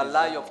That is a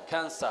lie of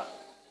cancer.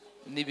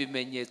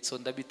 n'ibimenyetso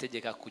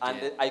ndabitegeka And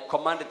kugenda. I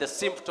command the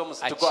symptoms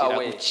to go Akira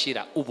away.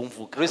 gukira ubu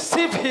mvuga.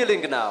 Receive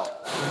healing now.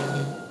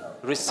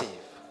 Receive.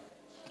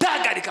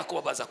 Ndahagarika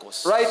kubabaza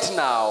kose. Right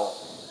now.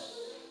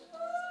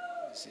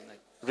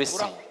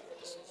 Receive.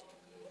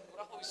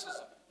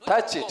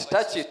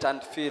 Touch it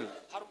and feel.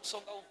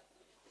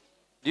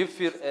 Do you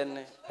feel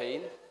any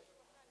pain?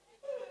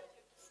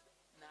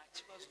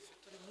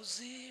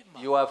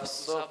 You are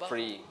so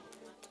free.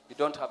 You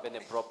don't have any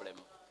problem.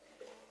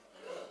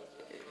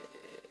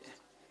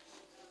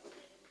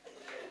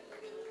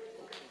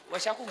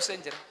 Washaka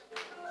gusengera?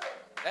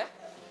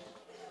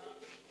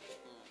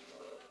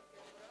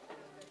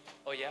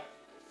 Oya.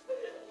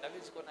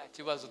 Ndabizi ko nta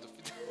kibazo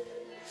dufite.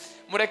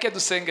 Mureke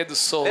dusenge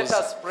dusoze. Let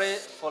us pray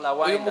for a Uyu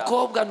while.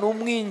 mukobwa ni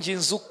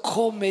umwinginzi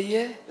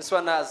ukomeye. This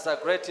one has a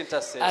great Ari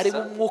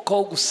intercessor. mu mwuka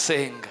wo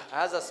gusenga.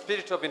 Has a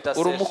spirit of Uri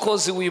intercession.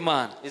 umukozi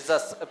w'Imana. Is a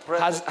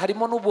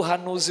Harimo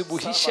n'ubuhanuzi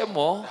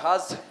buhishemo.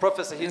 has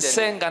prophecy hidden.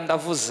 Nsenga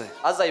ndavuze.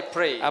 As I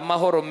pray,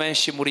 Amahoro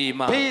menshi muri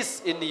Imana.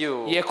 peace in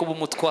you. Ye kuba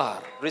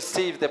umutwaro.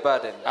 Receive the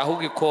burden.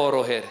 Ahubwo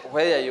ikorohere.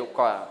 Where you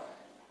are.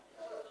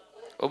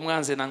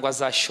 umwanzi nangwa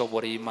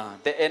azashobora Imana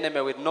The enemy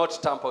will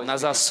not tamper with you.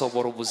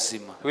 nazasobora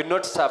ubuzima Will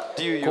not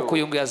subdue you. kuko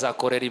uyu nguyu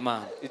azakorera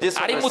Imana This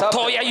ari will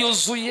mutoya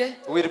yuzuye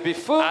will be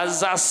full.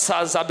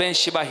 azasaza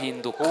benshi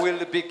bahinduka Who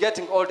will be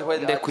getting old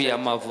when ndekuye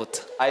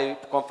amavuta I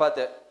confer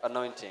the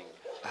anointing.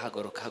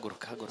 haguruka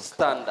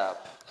Stand up.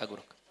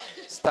 haguruka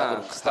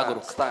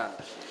Stand.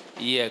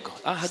 yego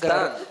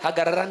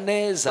hagarara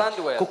neza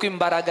Stand well. kuko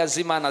imbaraga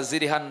z'Imana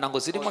ziri hano nango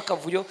zirimo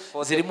akavuyo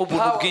zirimo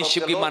ubuntu bwinshi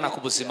bw'Imana ku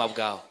buzima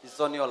bwawe It's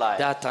on your life.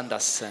 data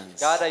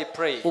ndasenze God, I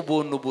pray.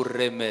 ubuntu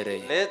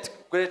buremereye Let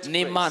great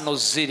n'impano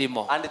grace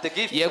zirimo and the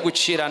gifts ye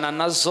gucirana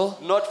nazo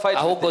not fight with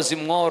ahubwo them.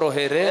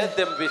 zimworohere Let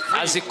them be free.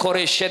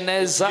 azikoreshe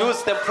neza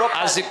Use them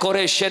properly.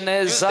 azikoreshe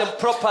neza Use them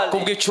properly.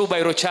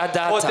 kubw'icyubahiro cya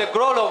For the data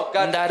glory of God,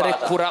 Father.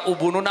 ndarekura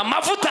ubuntu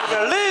n'amavuta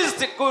Release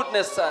the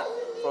goodness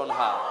from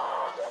her.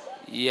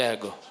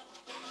 yego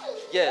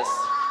Yes.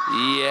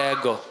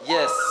 yego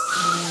Yes.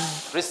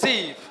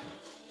 Receive.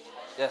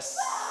 Yes.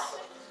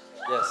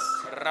 Yes.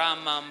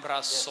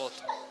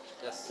 ramambrasoto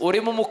Yes.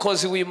 urimo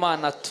umukozi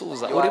w'Imana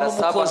tuza You are urimo a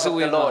servant umukozi of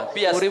the w'Imana Lord.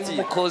 Be urimo still.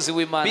 umukozi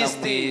w'Imana Be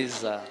still.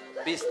 mwiza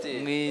Be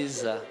still.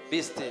 mwiza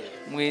Be still.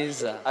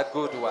 mwiza A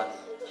good one.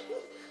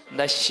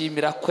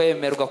 ndashimira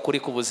kwemerwa kuri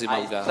ku buzima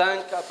I bwawe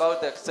thank about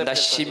the acceptance of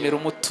ndashimira you.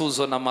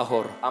 umutuzo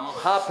n'amahoro I'm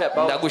happy about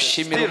the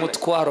ndagushimira stillness.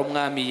 umutwaro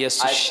mwami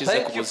Yesu I ushize ku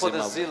thank you for the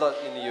buzima bwawe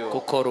zeal in you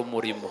gukora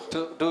umurimo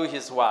to do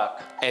his work.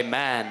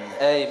 amen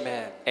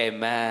Amen.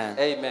 amen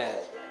Amen.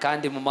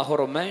 kandi mu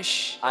mahoro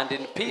menshi And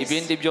in peace,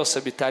 ibindi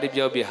byose bitari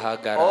byo all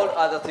bihagarara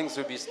other things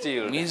will be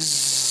still. mu In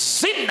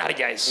izina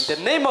rya Yesu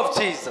the name of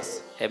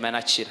Jesus, amen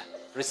akira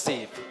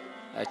receive.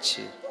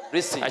 akira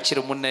Receive.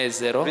 akira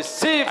umunezero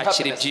Receive akira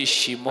happiness.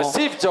 ibyishimo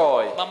Receive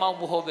joy. mama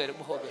umuhobere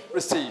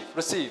Receive.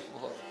 Receive.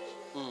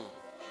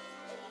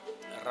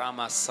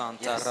 Rama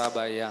Santa Yes.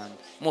 Rabayan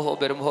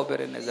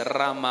muhobere neza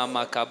Rama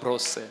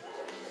Makabrose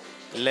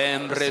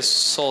Lembre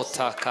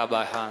Sota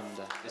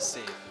Kabahanda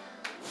Receive.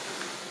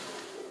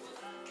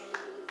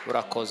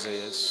 urakoze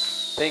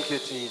Yesu Thank you,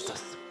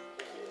 Jesus.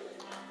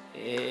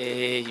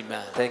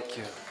 amen Thank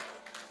you.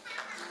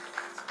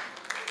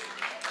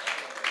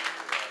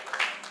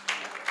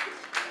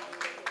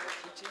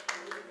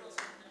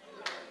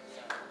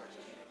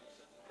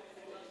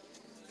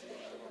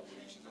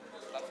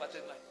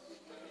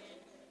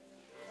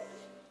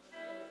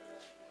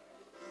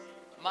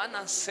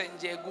 mana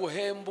nsengeye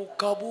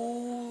guhembuka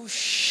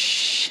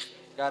bush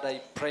God, I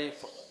pray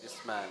for this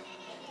man.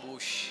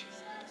 bush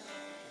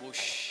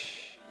bush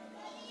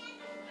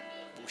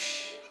bush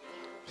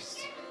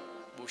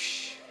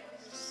bush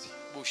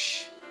bush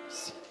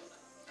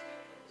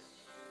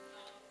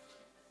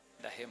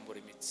ndahembura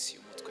imitsi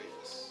y'umutwe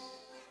yose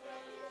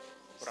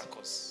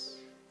urakoze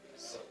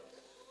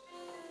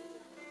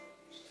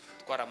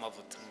twara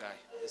amavuta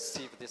ngayo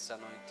Receive this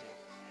anointing.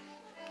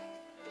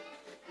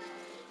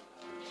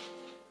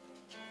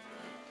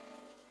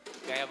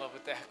 ngaya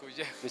amavuta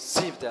yakuje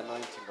Receive the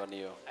anointing on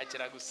you.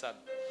 akira gusana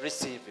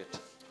Receive it.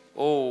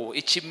 oh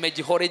ikime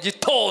gihore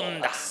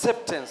gitonda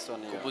Acceptance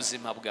on you.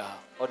 ubuzima bwawe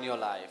On your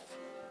life.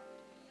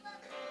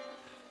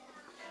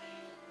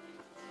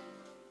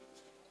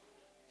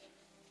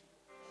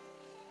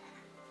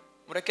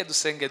 mureke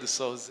dusenge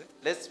dusoze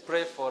Let's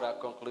pray for a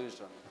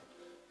conclusion.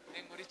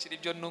 nkurikira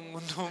ibyo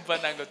numva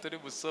ntabwo turi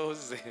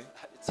busoze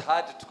It's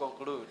hard to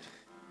conclude,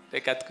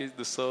 reka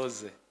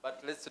dusoze but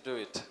let's do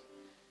it.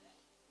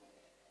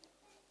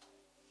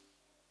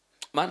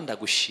 mana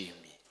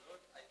ndagushimiye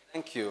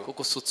Thank you.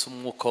 kuko usutse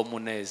umwuka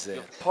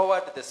w'umunezero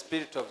Poured the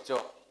spirit of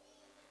joy.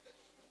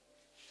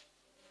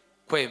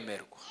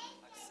 kwemerwa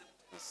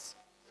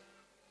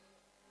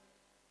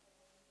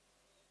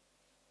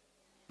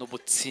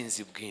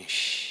n'ubutsinzi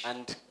bwinshi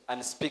And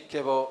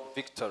unspeakable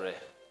victory.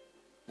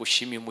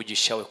 ngushimiye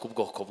umugisha we ku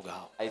bwoko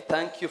bwawe I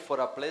thank you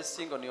for a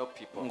blessing on your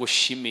people.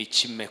 ngushimiye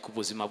ikime ku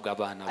buzima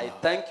bw'abana I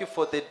bawe thank you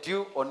for the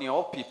dew on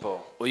your people.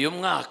 uyu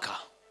mwaka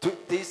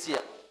This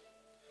year,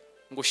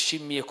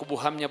 ngushimiye ku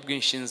buhamya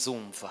bwinshi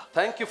nzumva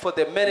thank you for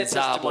the many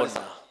testimonies.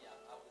 nzabona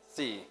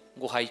See,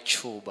 nguhaye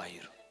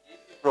icyubahiro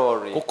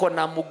glory. kuko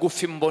na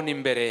mugufi mbona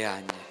imbere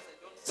yanjye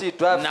See,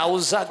 do I have nawe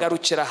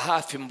uzagarukira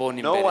hafi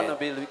mbona no one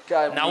imbere will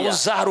come nawe near.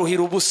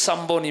 uzaruhira ubusa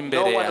mbona No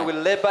imbere one yawe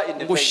will labor in the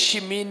vain.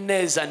 ngushimiye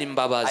ineza I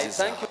n'imbabazi thank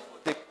zawe you for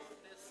the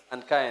goodness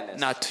and kindness.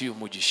 natuye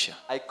umugisha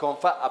I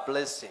confer a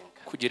blessing,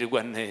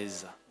 kugirirwa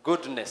neza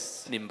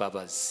goodness,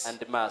 n'imbabazi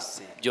and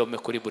mercy. byome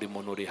kuri buri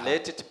muntu uri hano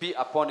Let it be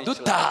upon each life.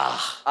 dutaha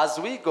As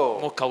we go,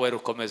 mwuka wera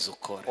ukomeze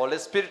ukore Holy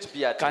Spirit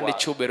be at kandi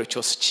work. icyubahiro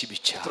cyose kibi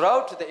cyawe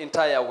Throughout the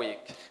entire week,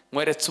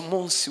 mweretse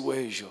umunsi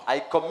w'ejo I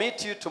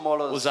commit you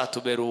tomorrow.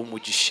 uzatubera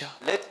uw'umugisha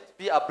Let it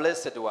be a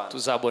blessed one,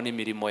 tuzabona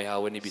imirimo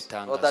yawe so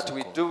n'ibitangaza that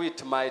we ukora. do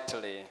it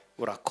mightily.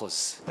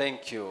 urakoze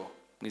Thank you.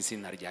 mu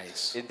izina rya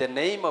yesu In the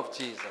name of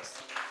Jesus.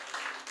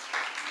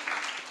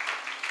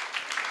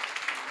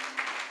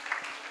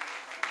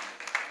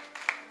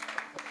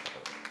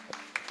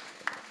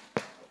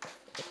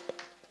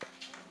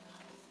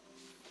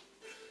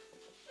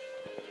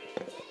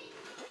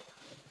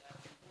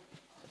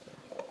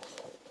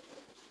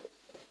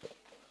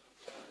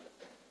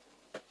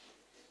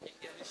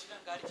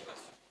 ngari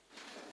kibazo